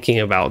thinking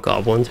about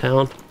Goblin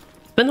Town.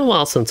 It's been a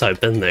while since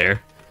I've been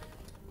there.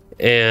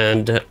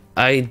 And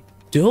I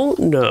don't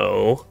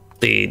know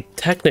the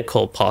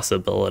technical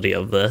possibility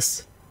of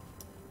this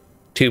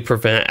to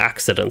prevent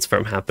accidents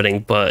from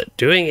happening, but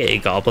doing a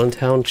Goblin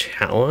Town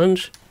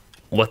challenge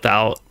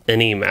without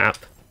any map,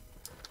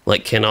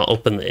 like cannot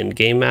open the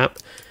in-game map,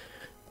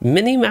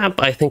 mini-map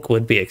I think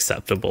would be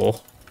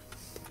acceptable.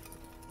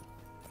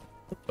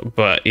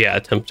 But yeah,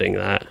 attempting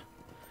that.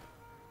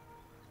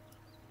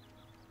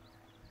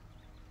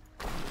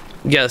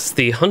 Yes,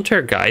 the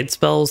Hunter Guide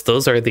spells,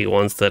 those are the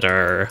ones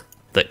that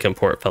can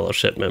port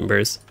Fellowship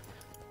members.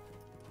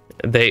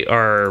 They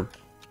are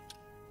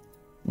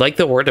like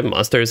the Warden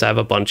Musters. I have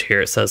a bunch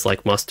here. It says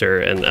like Muster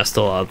and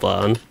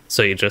Esteladlan,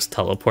 so you just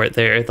teleport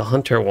there. The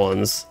Hunter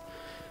ones,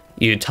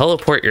 you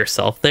teleport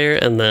yourself there,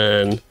 and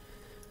then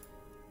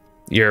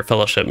your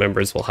Fellowship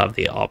members will have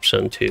the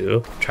option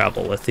to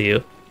travel with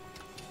you.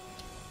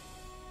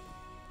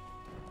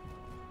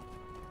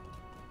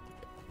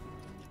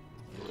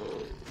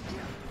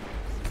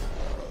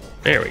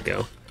 There we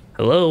go.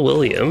 Hello,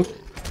 William.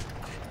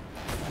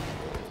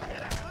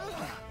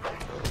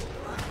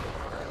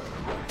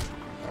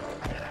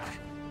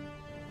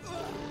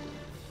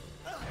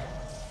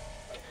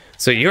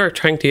 So you are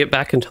trying to get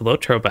back into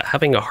LOTRO, but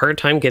having a hard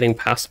time getting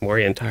past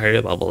Moria into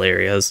higher level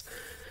areas.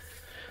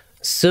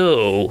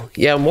 So,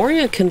 yeah,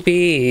 Moria can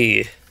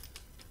be,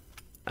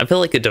 I feel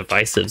like, a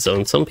divisive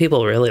zone. Some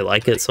people really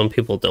like it, some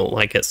people don't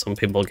like it, some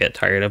people get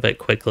tired of it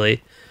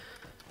quickly.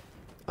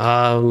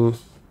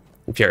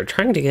 If you're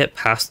trying to get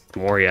past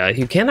Moria,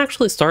 you can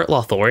actually start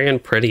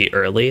Lothlorien pretty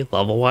early,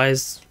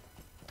 level-wise,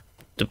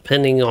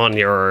 depending on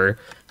your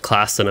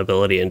class and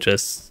ability and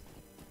just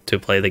to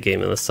play the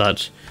game and the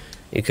such.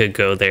 You could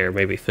go there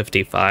maybe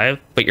 55,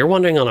 but you're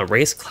wondering on a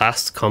race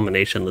class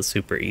combination that's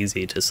super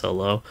easy to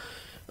solo.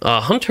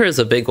 Hunter is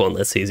a big one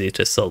that's easy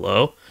to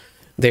solo.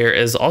 There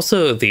is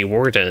also the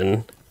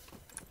Warden.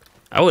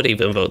 I would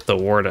even vote the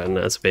Warden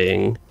as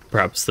being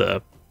perhaps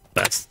the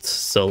best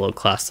solo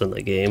class in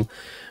the game.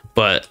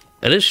 But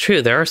it is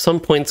true, there are some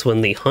points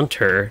when the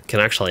Hunter can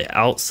actually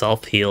out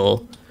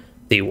self-heal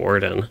the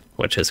Warden,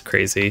 which is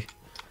crazy.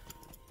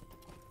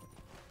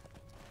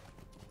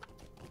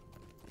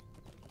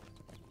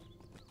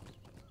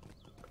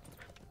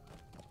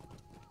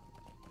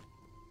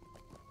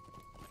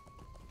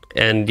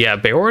 And yeah,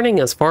 bear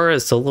warning, as far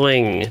as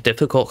soloing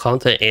difficult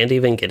content and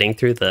even getting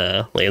through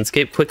the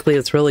landscape quickly,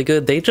 it's really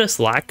good. They just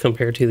lack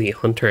compared to the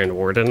Hunter and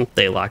Warden.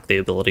 They lack the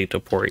ability to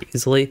port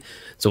easily.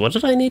 So what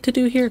did I need to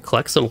do here?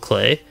 Collect some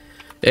clay?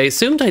 I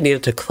assumed I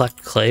needed to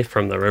collect clay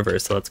from the river,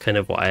 so that's kind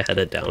of why I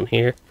headed down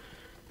here.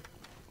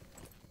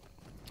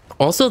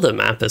 Also, the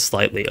map is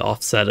slightly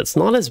offset. It's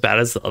not as bad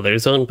as the other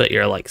zone, but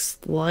you're like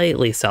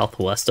slightly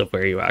southwest of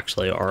where you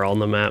actually are on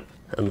the map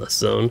in this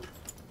zone.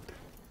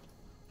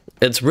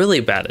 It's really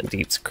bad in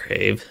Deep's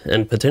Grave,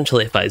 and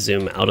potentially if I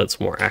zoom out, it's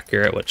more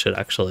accurate, which it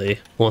actually,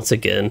 once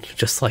again,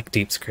 just like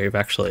Deep's Grave,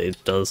 actually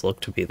does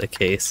look to be the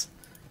case.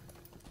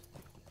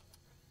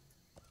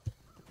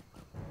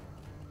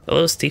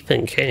 Hello,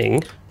 Stephen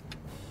King.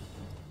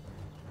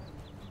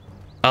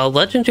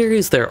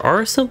 Legendaries, there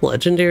are some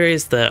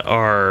legendaries that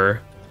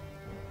are...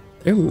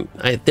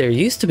 There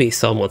used to be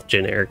some with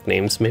generic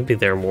names. Maybe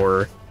they're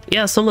more...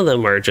 Yeah, some of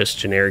them are just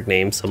generic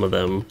names. Some of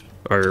them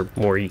are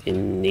more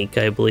unique,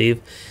 I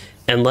believe.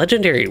 And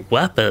legendary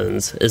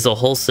weapons is a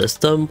whole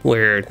system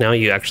where now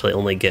you actually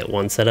only get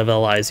one set of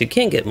LIs. You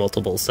can get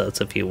multiple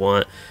sets if you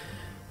want,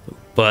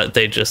 but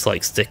they just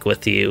like stick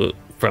with you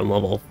from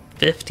level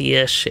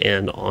 50-ish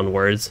and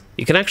onwards.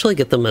 You can actually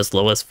get them as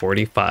low as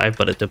 45,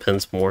 but it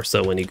depends more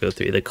so when you go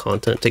through the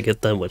content to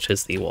get them, which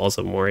is the Walls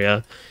of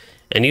Moria.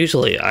 And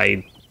usually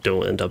I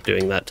don't end up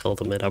doing that till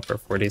the mid-upper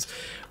 40s.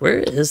 Where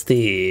is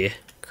the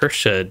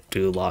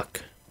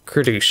Kurdushalock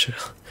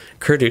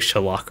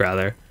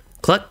rather?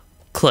 Collect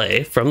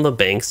clay from the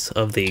banks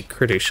of the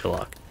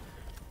Kurdushalock.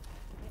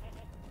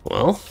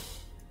 Well,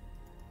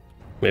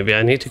 maybe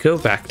I need to go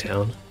back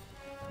down.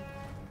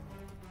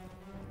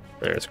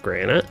 There's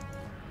granite.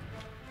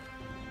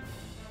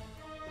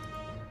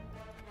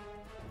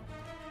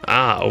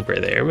 Ah, over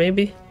there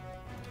maybe?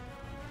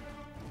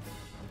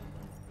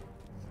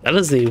 That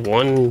is the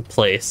one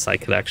place I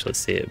could actually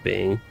see it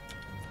being.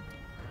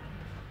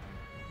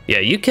 Yeah,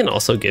 you can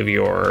also give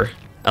your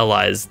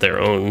allies their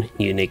own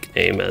unique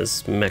name,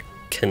 as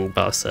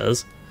Mechanba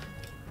says.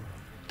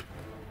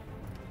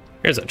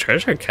 Here's a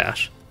treasure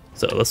cache,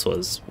 so this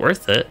was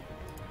worth it.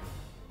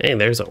 Hey,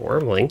 there's a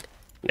wormling.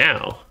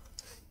 Now,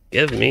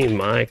 give me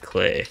my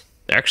clay.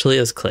 There actually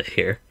is clay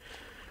here.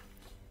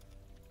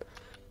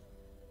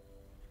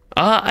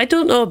 I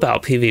don't know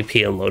about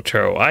PvP and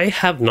LOTRO. I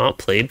have not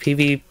played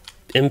PvMP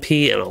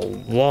in a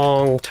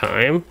long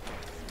time.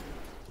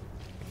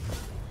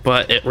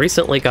 But it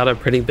recently got a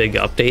pretty big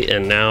update,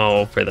 and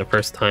now, for the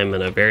first time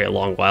in a very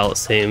long while, it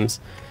seems,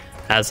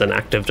 has an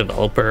active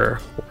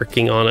developer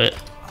working on it.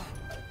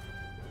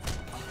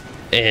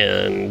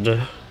 And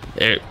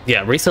it,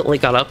 yeah, recently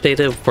got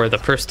updated for the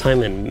first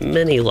time in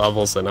many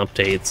levels and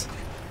updates.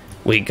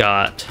 We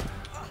got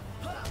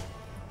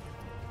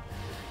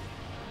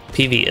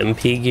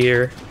PvMP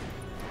gear,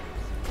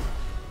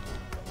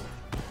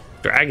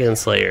 Dragon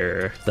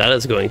Slayer. That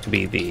is going to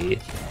be the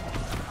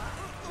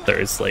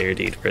third Slayer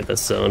deed for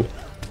this zone.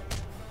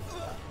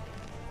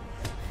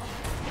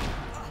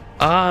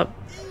 I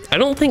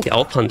don't think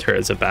Elf Hunter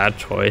is a bad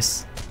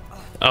choice.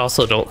 I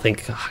also don't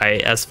think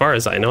as far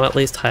as I know at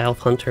least, High Elf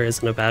Hunter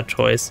isn't a bad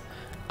choice.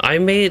 I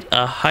made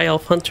a High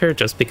Elf Hunter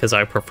just because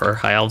I prefer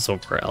High Elves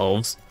over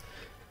Elves.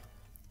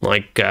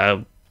 Like,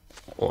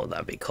 what would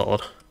that be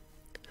called?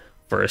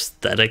 For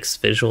aesthetics,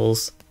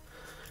 visuals,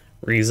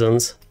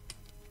 reasons.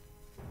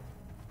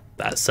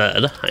 That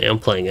said, I am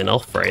playing an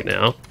Elf right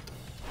now.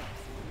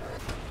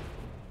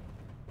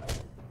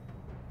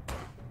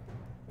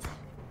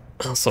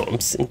 Also, I'm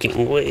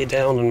sinking way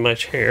down in my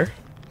chair.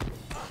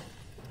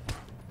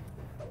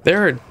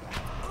 There are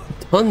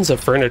tons of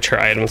furniture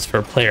items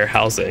for player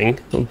housing,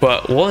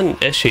 but one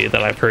issue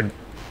that I've heard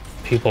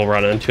people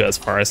run into as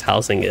far as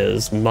housing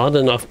is not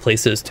enough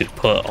places to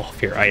put all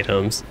of your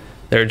items.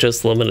 There are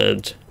just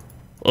limited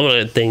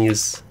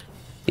things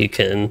you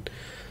can,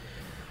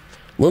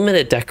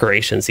 limited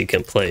decorations you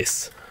can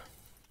place.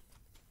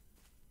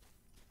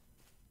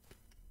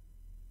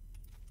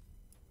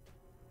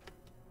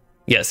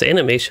 Yes,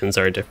 animations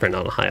are different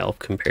on High Elf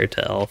compared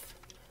to Elf.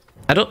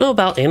 I don't know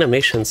about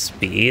animation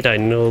speed. I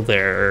know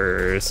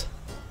there's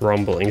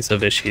rumblings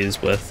of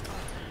issues with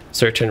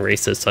certain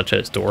races such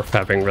as Dwarf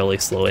having really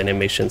slow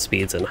animation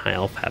speeds and High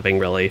Elf having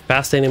really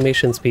fast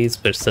animation speeds,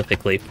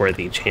 specifically for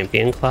the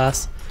champion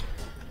class.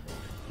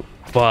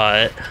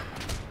 But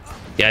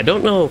yeah, I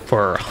don't know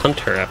for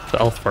Hunter if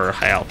Elf or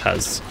High Elf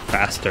has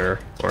faster,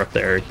 or if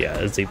there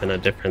is even a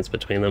difference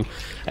between them.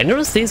 I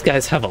noticed these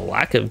guys have a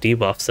lack of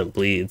debuffs and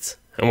bleeds.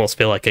 I almost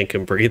feel like I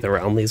can breathe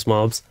around these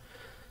mobs.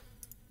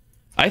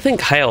 I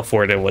think High Elf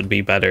Warden would be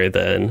better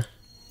than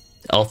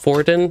Elf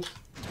Warden.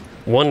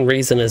 One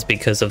reason is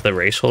because of the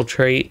racial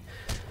trait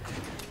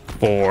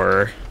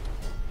for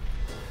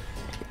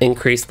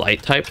increased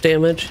light type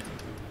damage.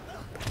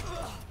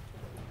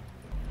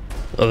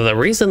 The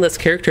reason this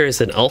character is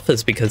an elf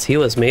is because he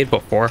was made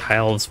before High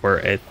Elves were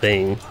a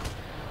thing.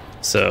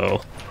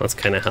 So that's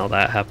kind of how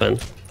that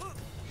happened.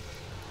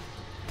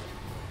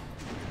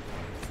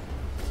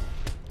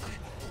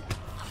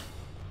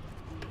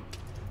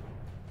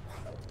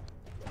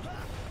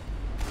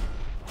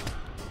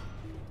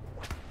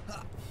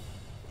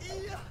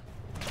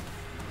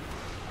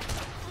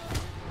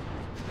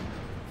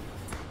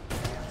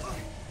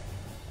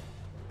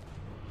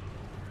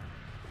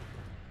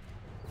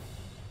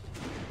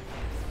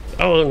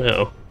 Oh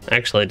no,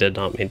 actually I did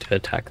not mean to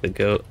attack the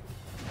goat.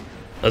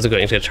 I was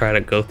going to try to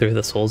go through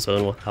this whole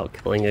zone without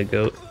killing a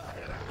goat.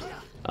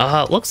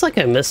 Looks like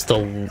I missed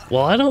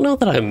well, I don't know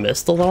that I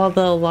missed a lot of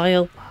the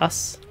Lyle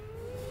Pass.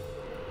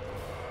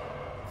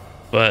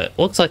 But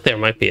looks like there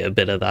might be a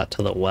bit of that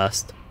to the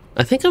west.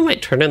 I think I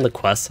might turn in the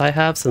quests I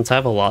have since I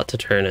have a lot to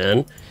turn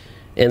in.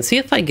 And see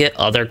if I get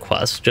other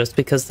quests, just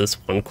because this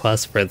one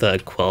quest for the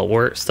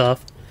Quillwort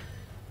stuff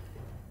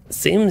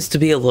seems to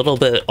be a little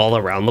bit all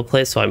around the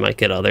place, so I might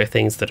get other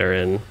things that are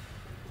in...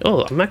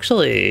 Oh,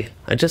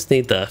 I just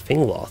need the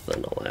Fingloth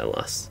and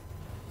LLS.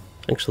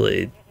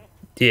 Actually,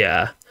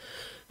 yeah.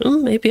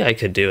 Maybe I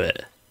could do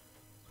it.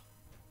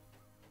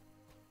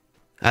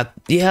 At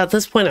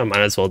this point I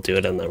might as well do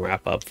it and then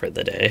wrap up for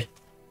the day.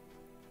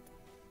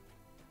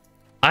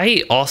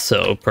 I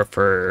also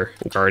prefer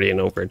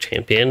Guardian over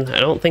Champion. I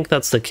don't think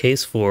that's the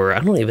case for... I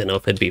don't even know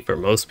if it'd be for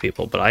most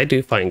people, but I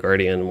do find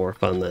Guardian more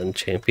fun than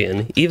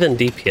Champion, even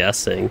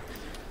DPSing.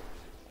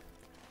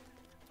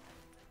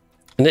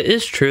 And it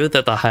is true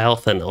that the high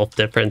elf and elf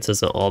difference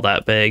isn't all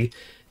that big.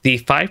 The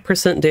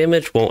 5%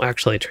 damage won't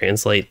actually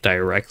translate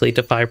directly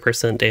to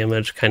 5%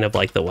 damage, kind of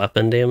like the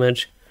weapon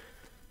damage.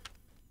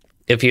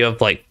 If you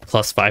have like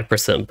plus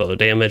 5% bow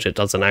damage, it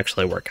doesn't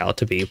actually work out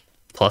to be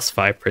plus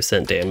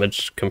 5%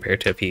 damage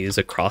compared to if you use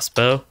a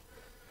crossbow.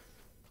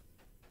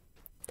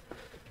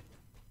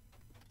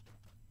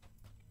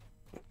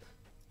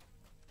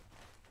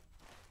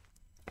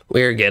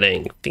 We're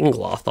getting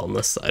Fingloth on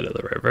this side of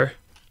the river.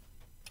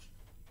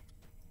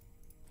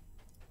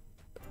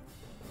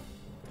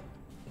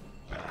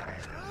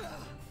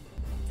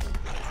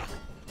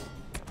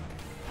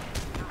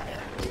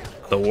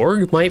 The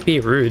warg might be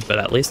rude, but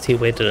at least he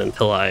waited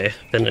until I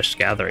finished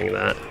gathering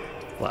that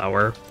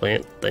flower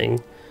plant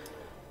thing.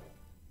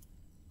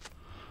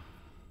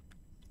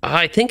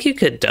 I think you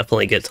could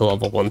definitely get to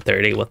level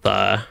 130 with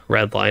a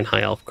Red Line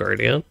High Elf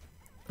Guardian.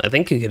 I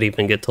think you could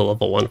even get to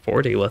level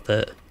 140 with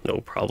it, no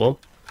problem.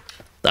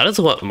 That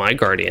is what my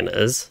Guardian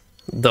is.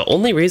 The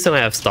only reason I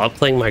have stopped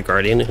playing my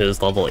Guardian,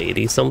 who's level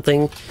 80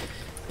 something,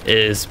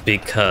 is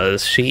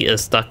because she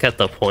is stuck at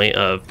the point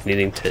of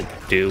needing to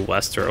do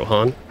West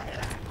Rohan.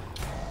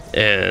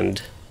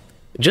 And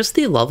just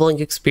the leveling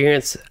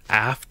experience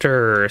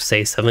after,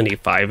 say,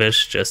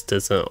 75-ish just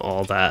isn't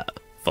all that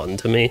fun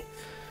to me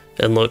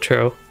in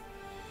LOTRO.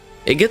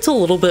 It gets a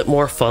little bit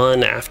more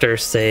fun after,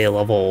 say,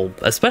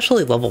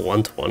 especially level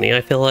 120, I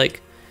feel like.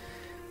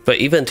 But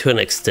even to an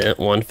extent,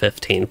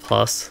 115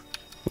 plus,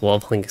 the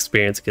leveling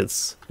experience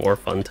gets more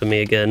fun to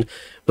me again.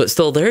 But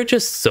still, there are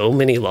just so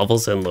many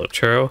levels in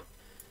LOTRO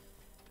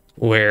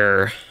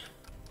where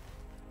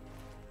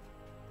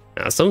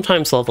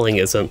sometimes leveling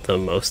isn't the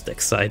most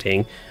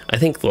exciting. I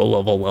think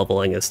low-level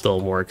leveling is still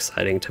more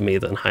exciting to me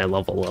than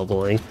high-level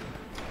leveling.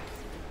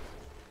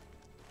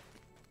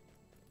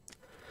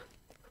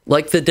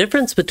 Like, the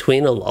difference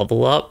between a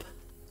level up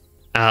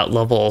at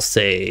level,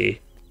 say,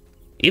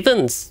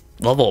 even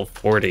level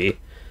 40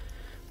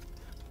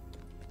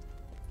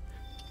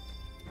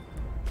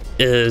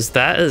 is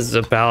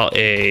about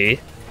a,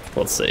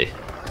 let's see,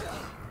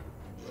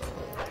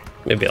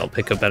 maybe I'll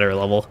pick a better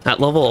level.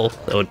 At level,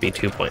 that would be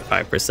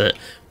 2.5%.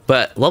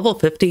 But level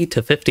 50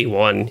 to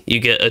 51, you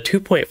get a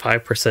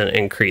 2.5%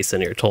 increase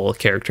in your total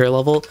character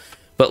level.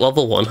 But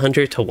level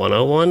 100 to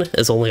 101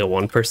 is only a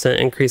 1%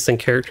 increase in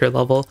character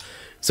level.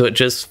 So it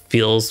just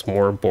feels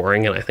more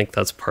boring, and I think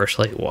that's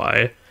partially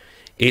why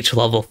each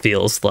level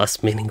feels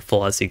less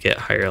meaningful as you get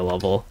higher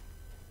level.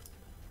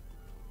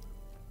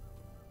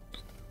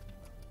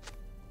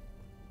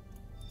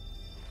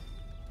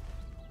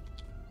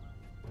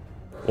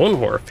 One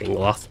more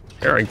Fingloth.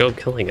 Here I go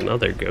killing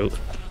another goat.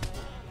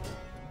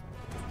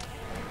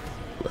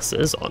 This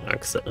is on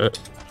accident.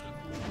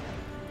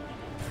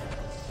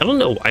 I don't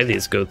know why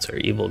these goats are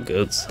evil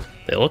goats.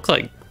 They look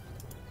like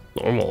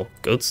normal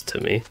goats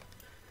to me.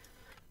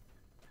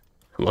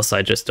 Unless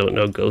I just don't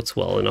know goats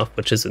well enough,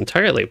 which is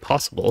entirely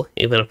possible,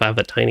 even if I have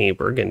a tiny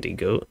burgundy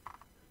goat.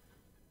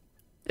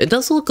 It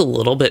does look a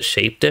little bit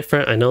shape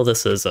different. I know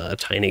this is a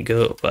tiny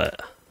goat,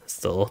 but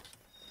still.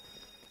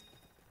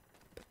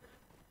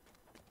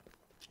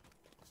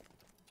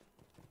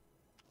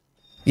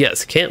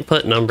 Yes, can't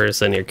put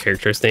numbers in your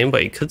character's name,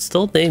 but you could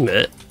still name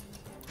it.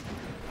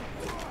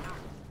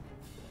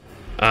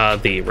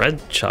 The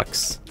red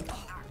chucks.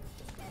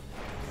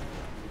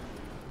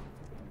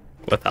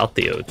 Without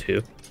the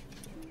O2.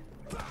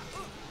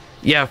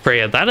 Yeah,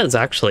 Freya, that is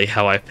actually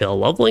how I feel.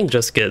 Leveling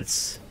just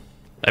gets...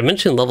 I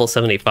mentioned level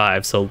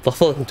 75, so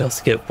leveling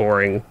does get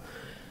boring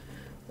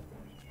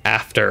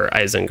after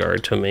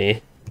Isengard to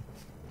me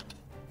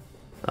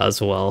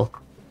as well.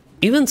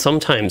 Even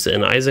sometimes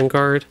in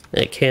Isengard,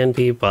 it can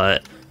be,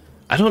 but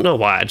I don't know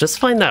why. I just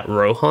find that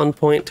Rohan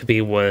point to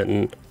be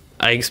when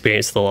I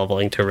experience the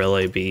leveling to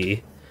really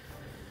be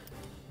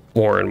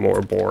more and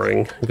more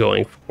boring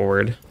going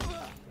forward.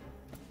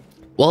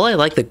 While I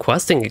like the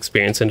questing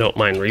experience and don't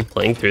mind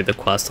replaying through the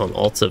quest on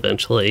alts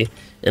eventually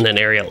in an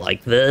area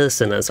like this,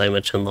 and as I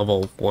mentioned,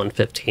 level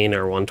 115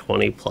 or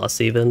 120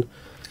 plus even,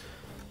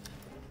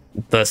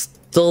 but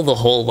still the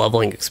whole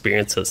leveling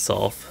experience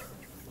itself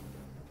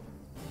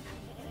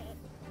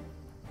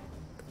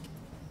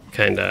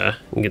kinda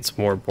gets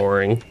more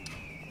boring.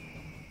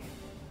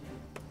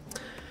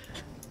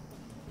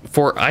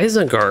 For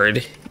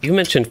Isengard, you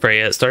mentioned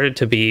Freya. It started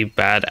to be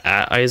bad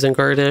at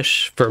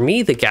Isengard-ish. For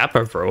me, the Gap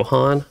of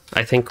Rohan,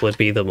 I think, would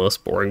be the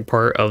most boring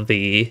part of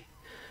the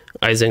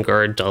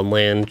Isengard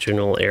Dunland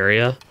general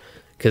area,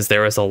 because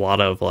there was a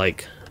lot of,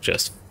 like,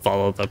 just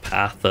follow the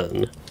path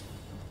and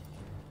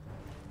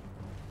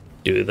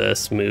do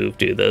this, move,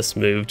 do this,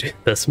 move, do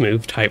this,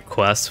 move type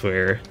quests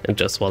where it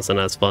just wasn't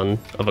as fun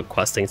of a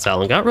questing style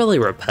and got really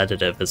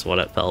repetitive is what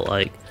it felt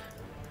like.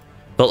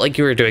 Felt like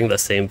you were doing the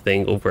same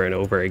thing over and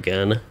over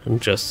again,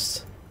 and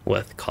just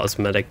with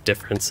cosmetic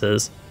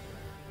differences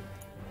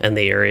and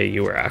the area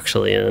you were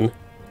actually in.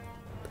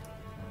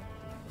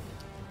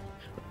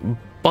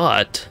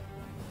 But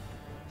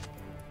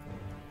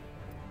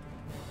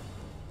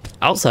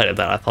outside of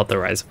that, I thought the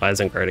Rise of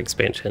Isengard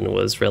expansion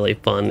was really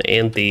fun,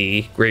 and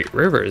the Great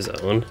River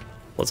Zone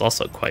was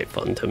also quite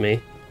fun to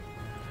me.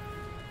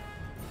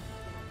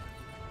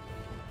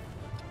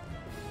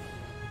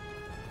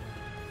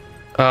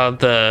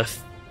 The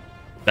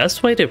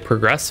best way to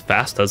progress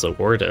fast as a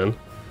warden,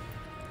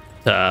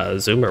 to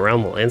zoom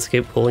around the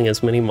landscape, pulling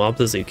as many mobs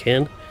as you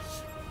can.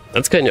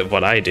 That's kind of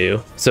what I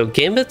do. So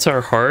gambits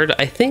are hard.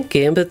 I think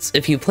gambits,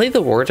 if you play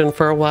the warden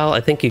for a while,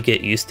 I think you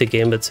get used to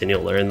gambits and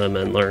you'll learn them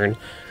and learn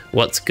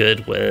what's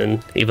good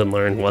when, even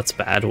learn what's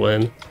bad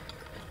when.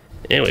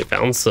 And we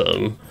found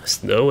some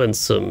snow and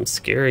some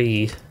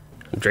scary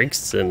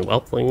drakes and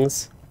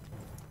whelplings.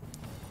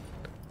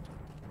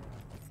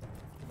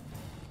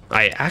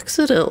 I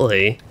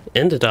accidentally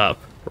ended up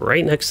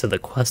right next to the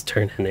quest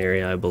turn-in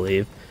area, I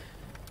believe.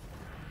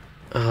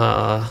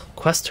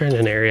 Quest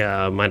turn-in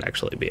area might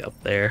actually be up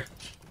there.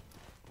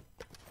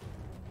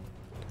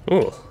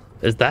 Oh,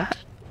 is that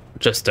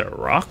just a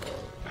rock?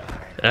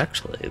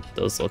 Actually, it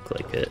does look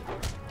like it.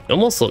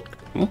 Almost look...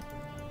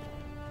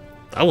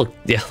 That look,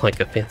 yeah, like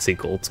a fancy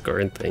gold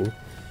guard thing.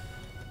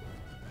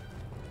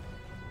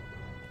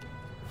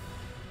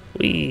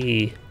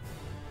 Whee!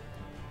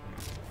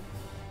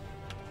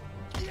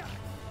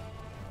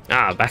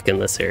 Ah, back in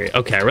this area.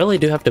 Okay, I really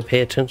do have to pay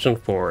attention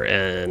for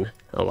an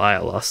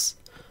Elialos,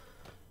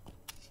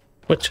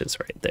 which is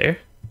right there.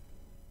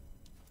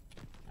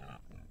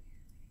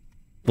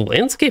 The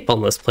landscape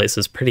on this place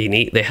is pretty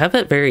neat. They have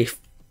it very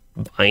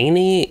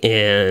viney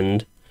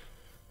and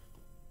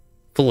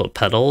full of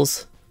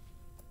petals.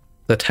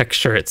 The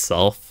texture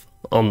itself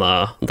on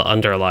the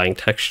underlying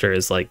texture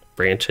is like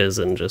branches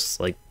and just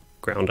like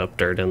ground up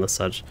dirt and the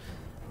such.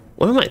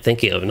 What am I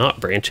thinking of?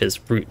 Not branches,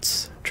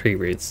 roots, tree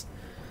roots.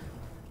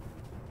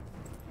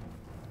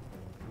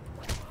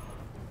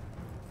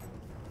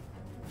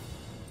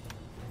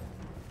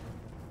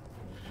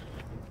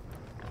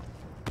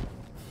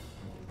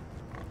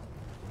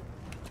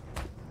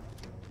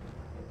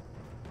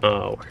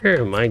 Oh,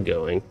 where am I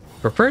going?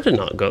 Prefer to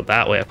not go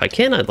that way. If I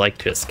can, I'd like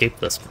to escape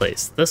this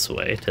place this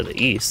way to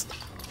the east.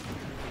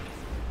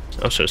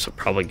 I also should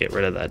probably get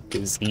rid of that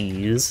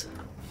disease.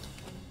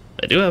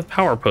 I do have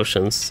power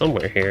potions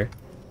somewhere here.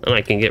 And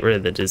I can get rid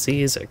of the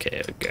disease.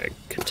 Okay, I gotta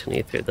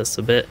continue through this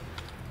a bit.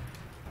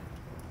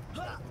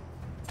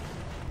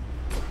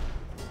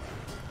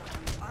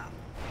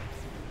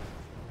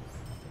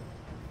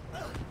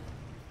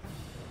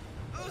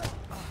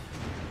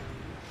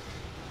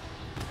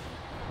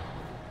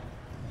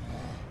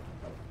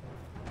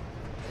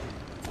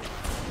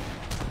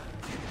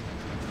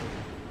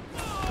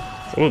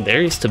 Oh,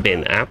 there used to be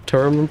an app to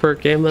remember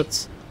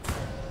gambits.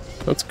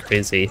 That's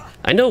crazy.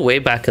 I know way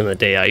back in the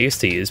day I used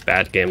to use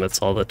bad gambits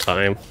all the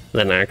time.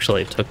 Then I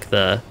actually put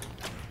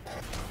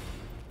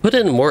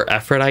in more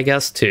effort, I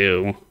guess,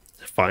 to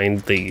find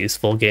the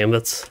useful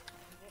gambits.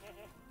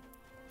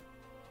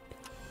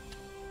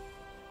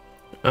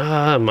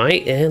 Am I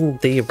in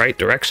the right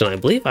direction? I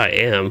believe I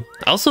am.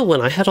 Also,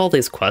 when I had all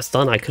these quests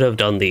done, I could have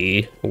done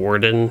the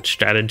warden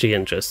strategy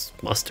and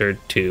just mustered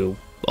to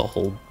a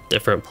whole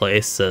different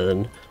place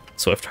and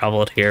swift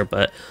traveled here,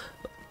 but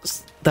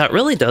that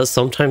really does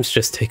sometimes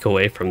just take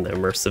away from the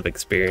immersive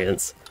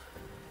experience.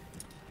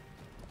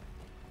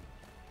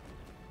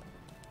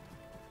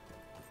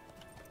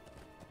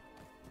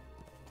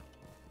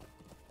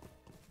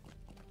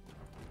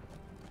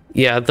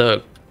 Yeah,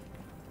 the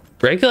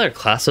regular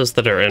classes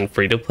that are in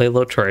free-to-play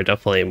LOTRO are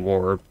definitely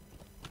more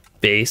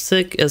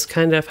basic, is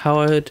kind of how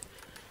I would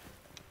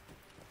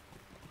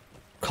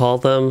call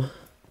them.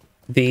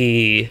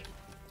 The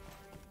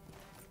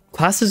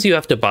classes you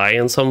have to buy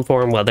in some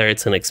form, whether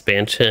it's an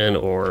expansion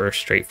or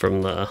straight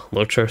from the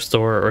LOTRO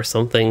store or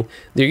something,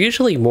 they're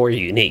usually more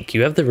unique.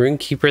 You have the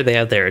Runekeeper, they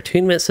have their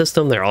attunement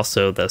system, they're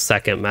also the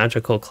second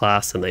magical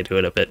class, and they do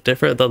it a bit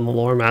different than the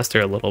Lore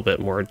Master, a little bit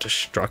more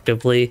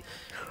destructively.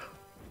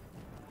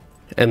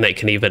 And they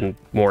can even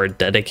more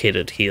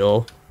dedicated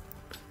heal.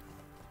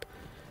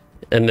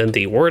 And then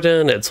the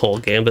Warden, its whole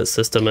gambit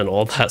system and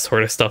all that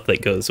sort of stuff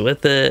that goes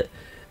with it.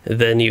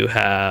 Then you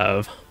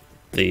have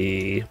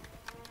the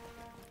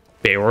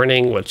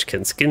Beorning, which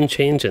can skin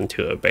change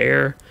into a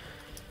bear.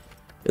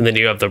 And then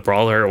you have the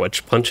Brawler,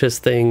 which punches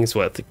things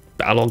with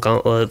battle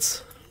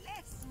gauntlets.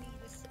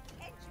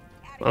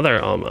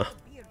 Mother Alma.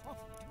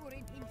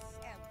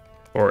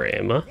 Or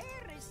Amma.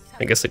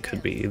 I guess it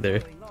could be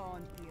either.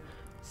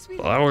 Sweet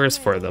Flowers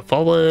for the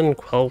fallen,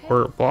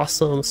 Quellwort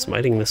Blossom,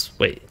 smiting this...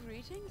 Wait,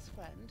 Greetings,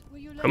 friend. Were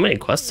you how many looking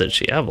quests did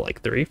she have?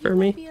 Like 3 for You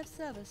might me? be of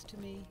service to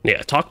me.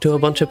 Yeah, talk to a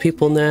bunch of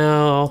people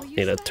now.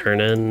 Need to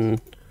turn in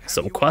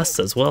some quests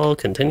as well,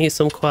 continue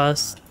some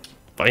quests.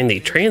 Find the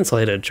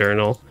translated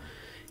journal.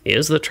 He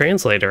is the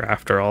translator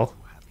after all.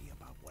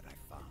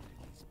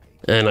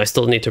 And I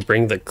still need to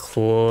bring the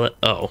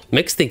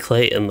mix the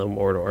clay in the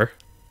mortar.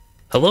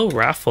 Hello,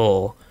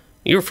 Raffle.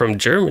 You're from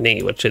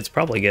Germany, which is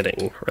probably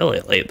getting really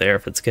late there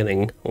if it's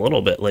getting a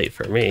little bit late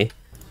for me.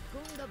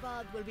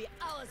 Gundabad will be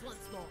ours once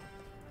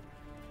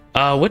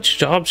more. Which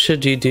job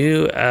should you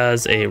do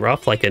as a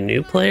rough, like a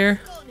new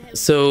player?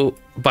 So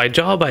by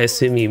job, I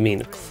assume you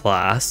mean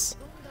class.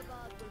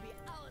 Gundabad will be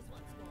ours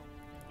once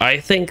more. I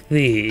think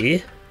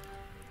the...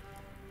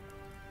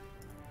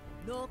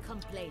 No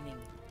complaining.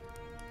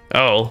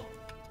 Oh,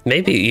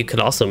 maybe you could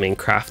also mean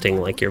crafting,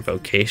 like your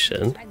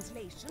vocation.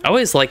 I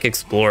always like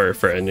Explorer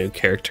for a new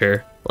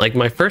character. Like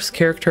my first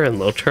character in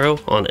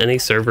LOTRO on any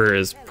server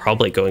is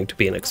probably going to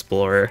be an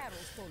Explorer.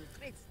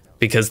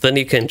 Because then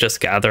you can just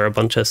gather a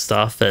bunch of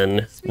stuff,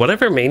 and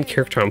whatever main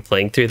character I'm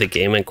playing through the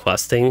game and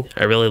questing,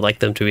 I really like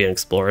them to be an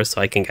Explorer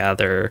so I can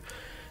gather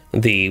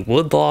the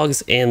wood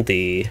logs and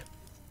the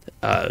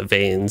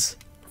veins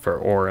for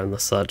ore and the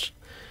such.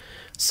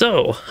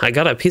 So, I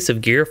got a piece of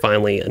gear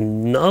finally,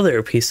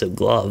 another piece of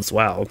gloves,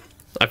 wow.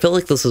 I feel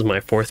like this is my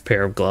 4th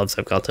pair of gloves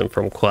I've gotten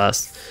from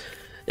quests,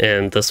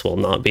 and this will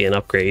not be an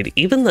upgrade.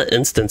 Even the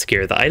instance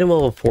gear, the item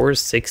level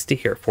 460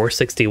 or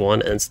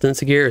 461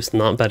 instance gear is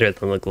not better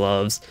than the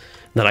gloves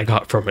that I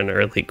got from an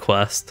early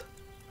quest.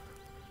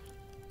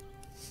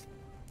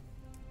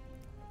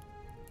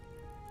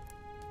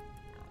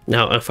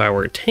 Now, if I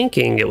were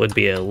tanking, it would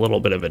be a little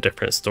bit of a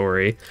different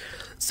story.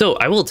 So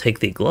I will take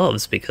the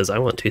gloves because I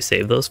want to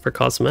save those for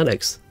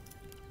cosmetics.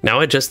 Now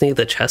I just need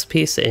the chest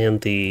piece and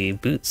the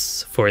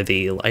boots for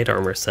the light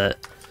armor set.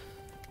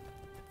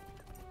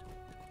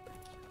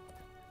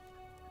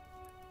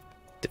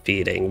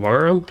 Defeating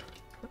Ingmarum?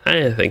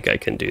 I think I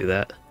can do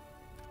that.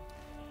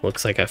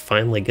 Looks like I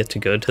finally get to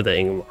go to the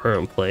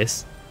Ingmarum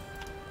place.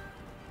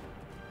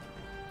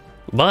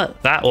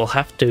 But that will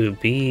have to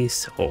be...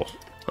 Oh,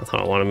 I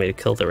thought I wanted me to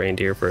kill the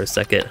reindeer for a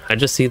second. I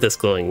just see this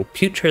glowing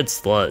putrid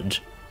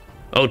sludge.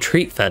 Oh,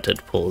 treat fetid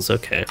pools,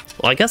 okay.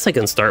 Well, I guess I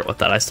can start with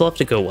that. I still have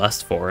to go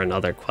west for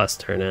another quest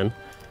turn in.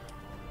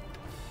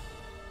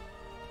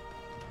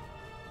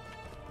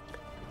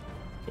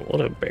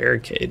 What a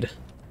barricade.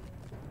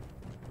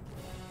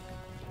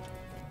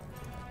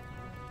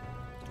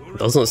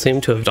 Doesn't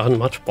seem to have done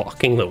much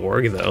blocking the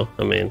warg though.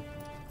 I mean,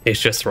 he's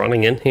just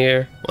running in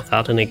here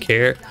without any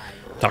care.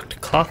 Talked to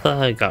Clotha,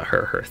 I got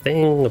her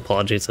thing.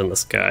 Apologies in the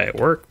sky, it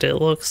worked, it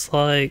looks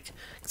like.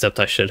 Except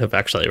I should have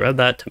actually read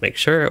that to make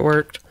sure it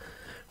worked.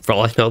 For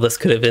all I know, this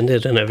could have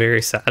ended in a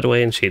very sad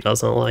way, and she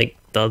doesn't like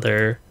the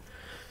other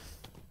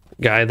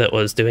guy that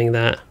was doing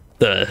that.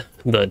 The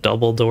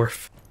double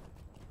dwarf.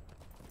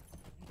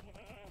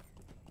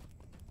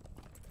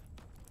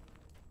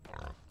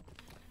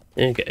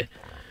 Okay.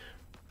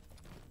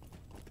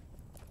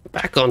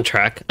 Back on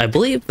track. I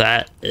believe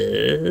that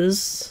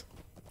is...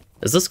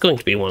 Is this going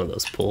to be one of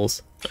those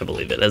pools? I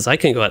believe it is. I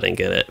can go ahead and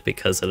get it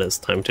because it is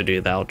time to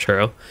do the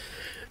outro.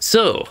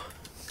 So...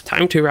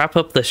 time to wrap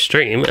up the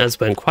stream. Has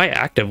been quite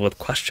active with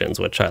questions,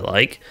 which I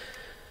like.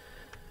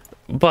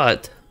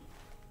 But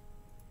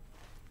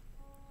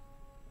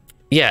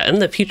yeah, in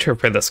the future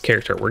for this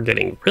character, we're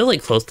getting really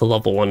close to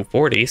level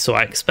 140. So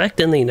I expect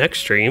in the next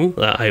stream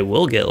that I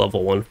will get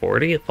level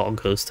 140 if all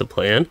goes to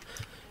plan.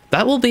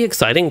 That will be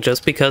exciting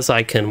just because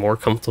I can more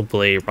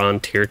comfortably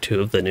run tier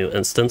 2 of the new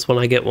instance when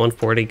I get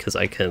 140, because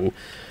I can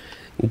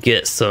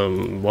get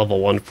some level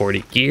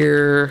 140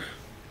 gear.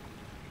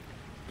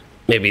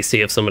 Maybe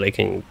see if somebody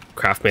can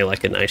craft me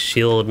like a nice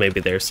shield. Maybe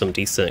there's some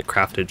decent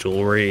crafted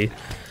jewelry.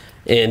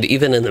 And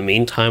even in the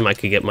meantime, I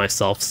could get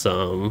myself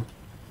some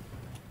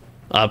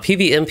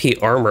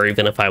PvMP armor,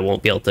 even if I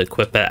won't be able to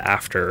equip it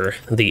after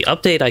the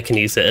update. I can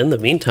use it in the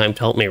meantime to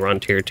help me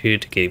run tier 2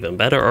 to get even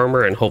better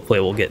armor, and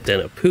hopefully we'll get Den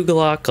of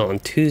Pugalok on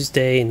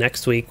Tuesday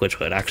next week, which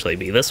would actually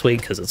be this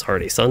week because it's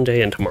already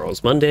Sunday and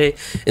tomorrow's Monday.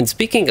 And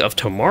speaking of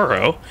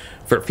tomorrow,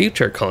 for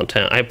future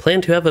content, I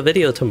plan to have a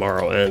video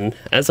tomorrow, and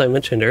as I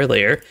mentioned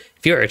earlier,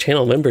 if you are a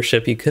channel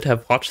membership, you could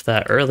have watched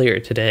that earlier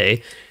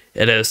today.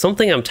 It is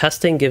something I'm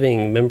testing,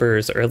 giving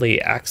members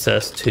early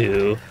access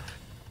to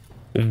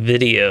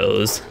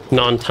videos,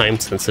 non-time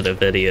sensitive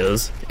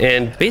videos.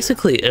 And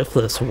basically, if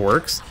this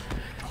works,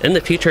 in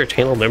the future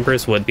channel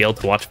members would be able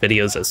to watch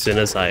videos as soon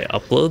as I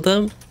upload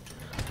them,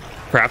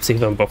 perhaps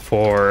even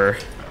before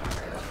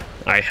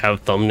I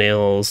have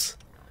thumbnails,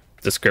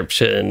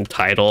 description,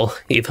 title,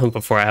 even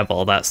before I have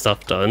all that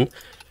stuff done.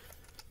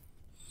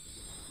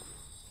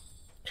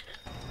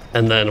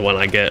 And then when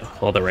I get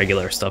all the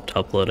regular stuff to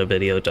upload a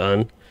video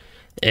done,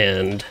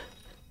 and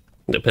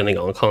depending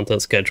on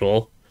content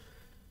schedule,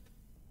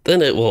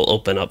 then it will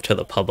open up to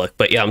the public.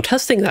 But yeah, I'm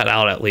testing that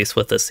out at least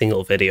with a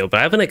single video, but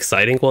I have an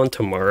exciting one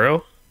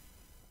tomorrow.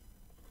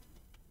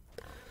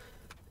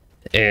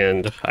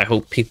 and I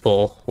hope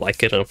people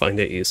like it and find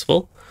it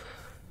useful.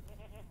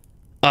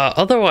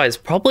 Otherwise,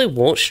 probably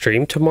won't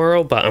stream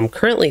tomorrow, but I'm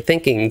currently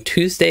thinking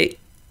Tuesday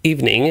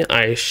evening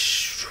I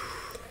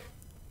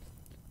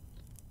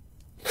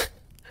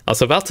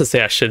was about to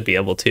say I should be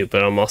able to,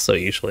 but I'm also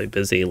usually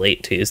busy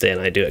late Tuesday,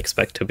 and I do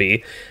expect to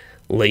be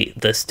late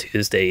this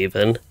Tuesday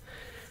even.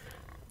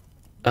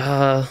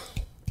 I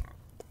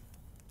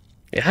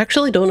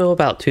actually don't know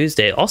about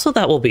Tuesday. Also,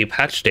 that will be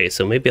patch day,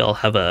 so maybe I'll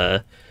have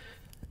a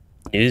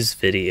news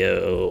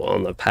video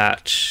on the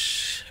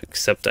patch,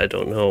 except I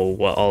don't know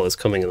what all is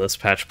coming in this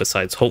patch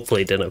besides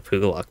hopefully Den of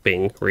Pugalok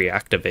being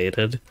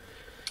reactivated.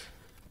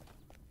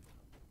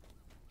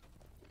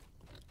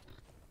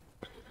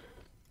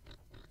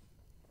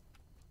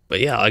 But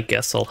yeah, I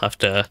guess I'll have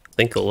to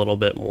think a little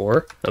bit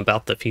more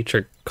about the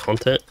future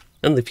content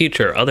in the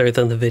future other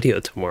than the video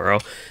tomorrow.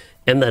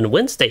 And then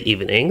Wednesday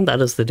evening,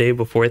 that is the day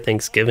before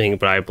Thanksgiving,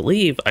 but I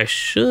believe I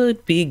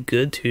should be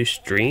good to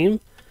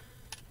stream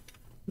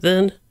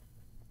then.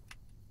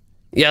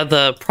 Yeah,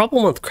 the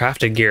problem with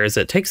crafted gear is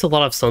it takes a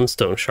lot of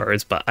sunstone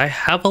shards, but I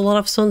have a lot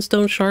of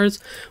sunstone shards,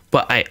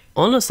 but I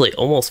honestly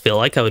almost feel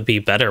like I would be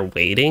better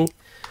waiting.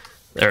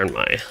 Or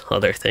my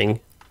other thing.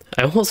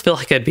 I almost feel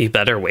like I'd be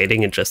better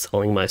waiting and just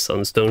selling my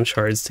sunstone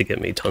shards to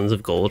get me tons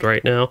of gold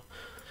right now.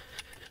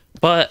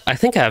 But I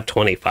think I have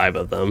 25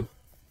 of them,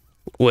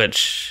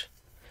 which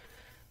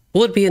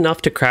would be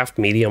enough to craft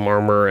medium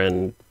armor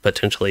and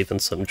potentially even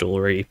some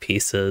jewelry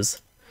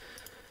pieces.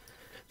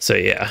 So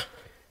yeah.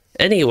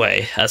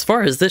 Anyway, as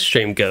far as this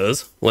stream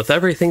goes, with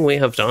everything we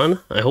have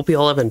done, I hope you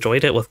all have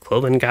enjoyed it with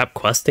Clovengap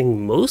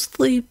questing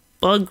mostly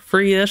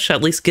bug-free-ish,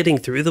 at least getting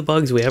through the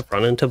bugs. We have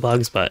run into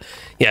bugs, but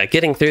yeah,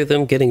 getting through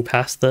them, getting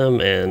past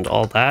them, and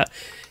all that.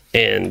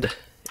 And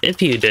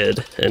if you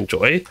did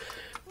enjoy,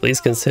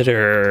 please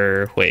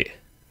consider...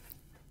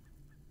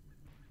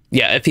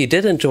 if you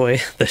did enjoy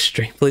the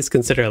stream, please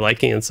consider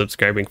liking and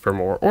subscribing for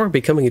more, or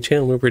becoming a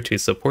channel member to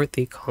support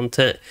the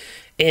content.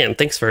 And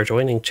thanks for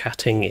joining,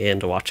 chatting,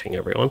 and watching,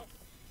 everyone.